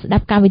នឹងបានស្ដា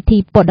ប់កម្មវិធី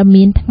ព័ត៌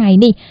មានថ្ងៃ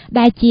នេះ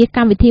ដែលជាក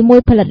ម្មវិធីមួយ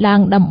ផលិតឡើង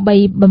ដើម្បី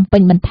បំពេ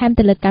ញបន្ថែម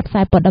ទៅលើការផ្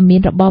សាយព័ត៌មាន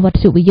របស់វិទ្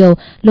យុវិទ្យុ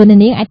លោកអ្នក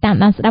នាងអាចតាម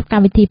ដានស្ដាប់ក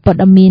ម្មវិធីព័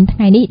ត៌មានថ្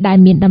ងៃនេះដែល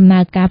មានដំណើ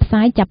រការផ្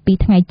សាយចាប់ពី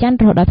ថ្ងៃច័ន្ទ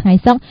រហូតដល់ថ្ងៃ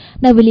សុក្រ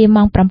នៅវេលា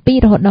ម៉ោង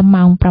 7 រហូតដល់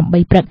ម៉ោង 8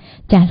 ព្រឹក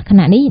ចា៎ខ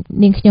ណៈនេះ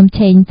នាងខ្ញុំ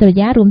ឆេងសុរិ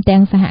យារួមទាំ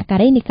ងសហកា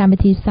រីនៃកម្មវិ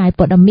ធីផ្សាយ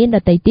ព័ត៌មានដ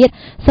ទៃទៀត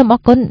សូមអរ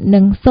គុណនិ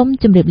ងសូម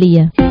ជម្រាបលា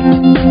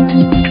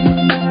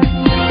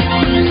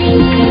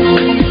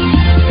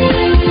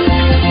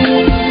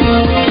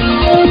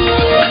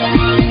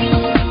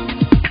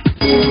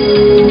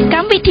ក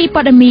ម្មវិធី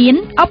ព័ត៌មាន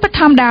ឧបត្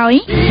ថម្ភដោយ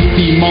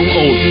ពីម៉ង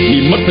អូននិ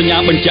មិត្តសញ្ញា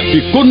បញ្ជាក់ពី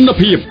គុណ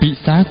ភាពពិ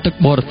សាទឹក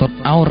បរិសុទ្ធ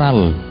អូរ៉ា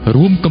ល់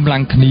រួមកម្លាំ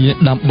ងគ្នា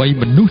ដើម្បី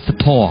មនុស្ស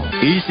ធម៌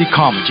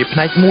EasyCom ជាផ្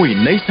នែកមួយ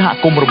នៃសហ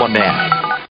គមន៍របស់អ្នក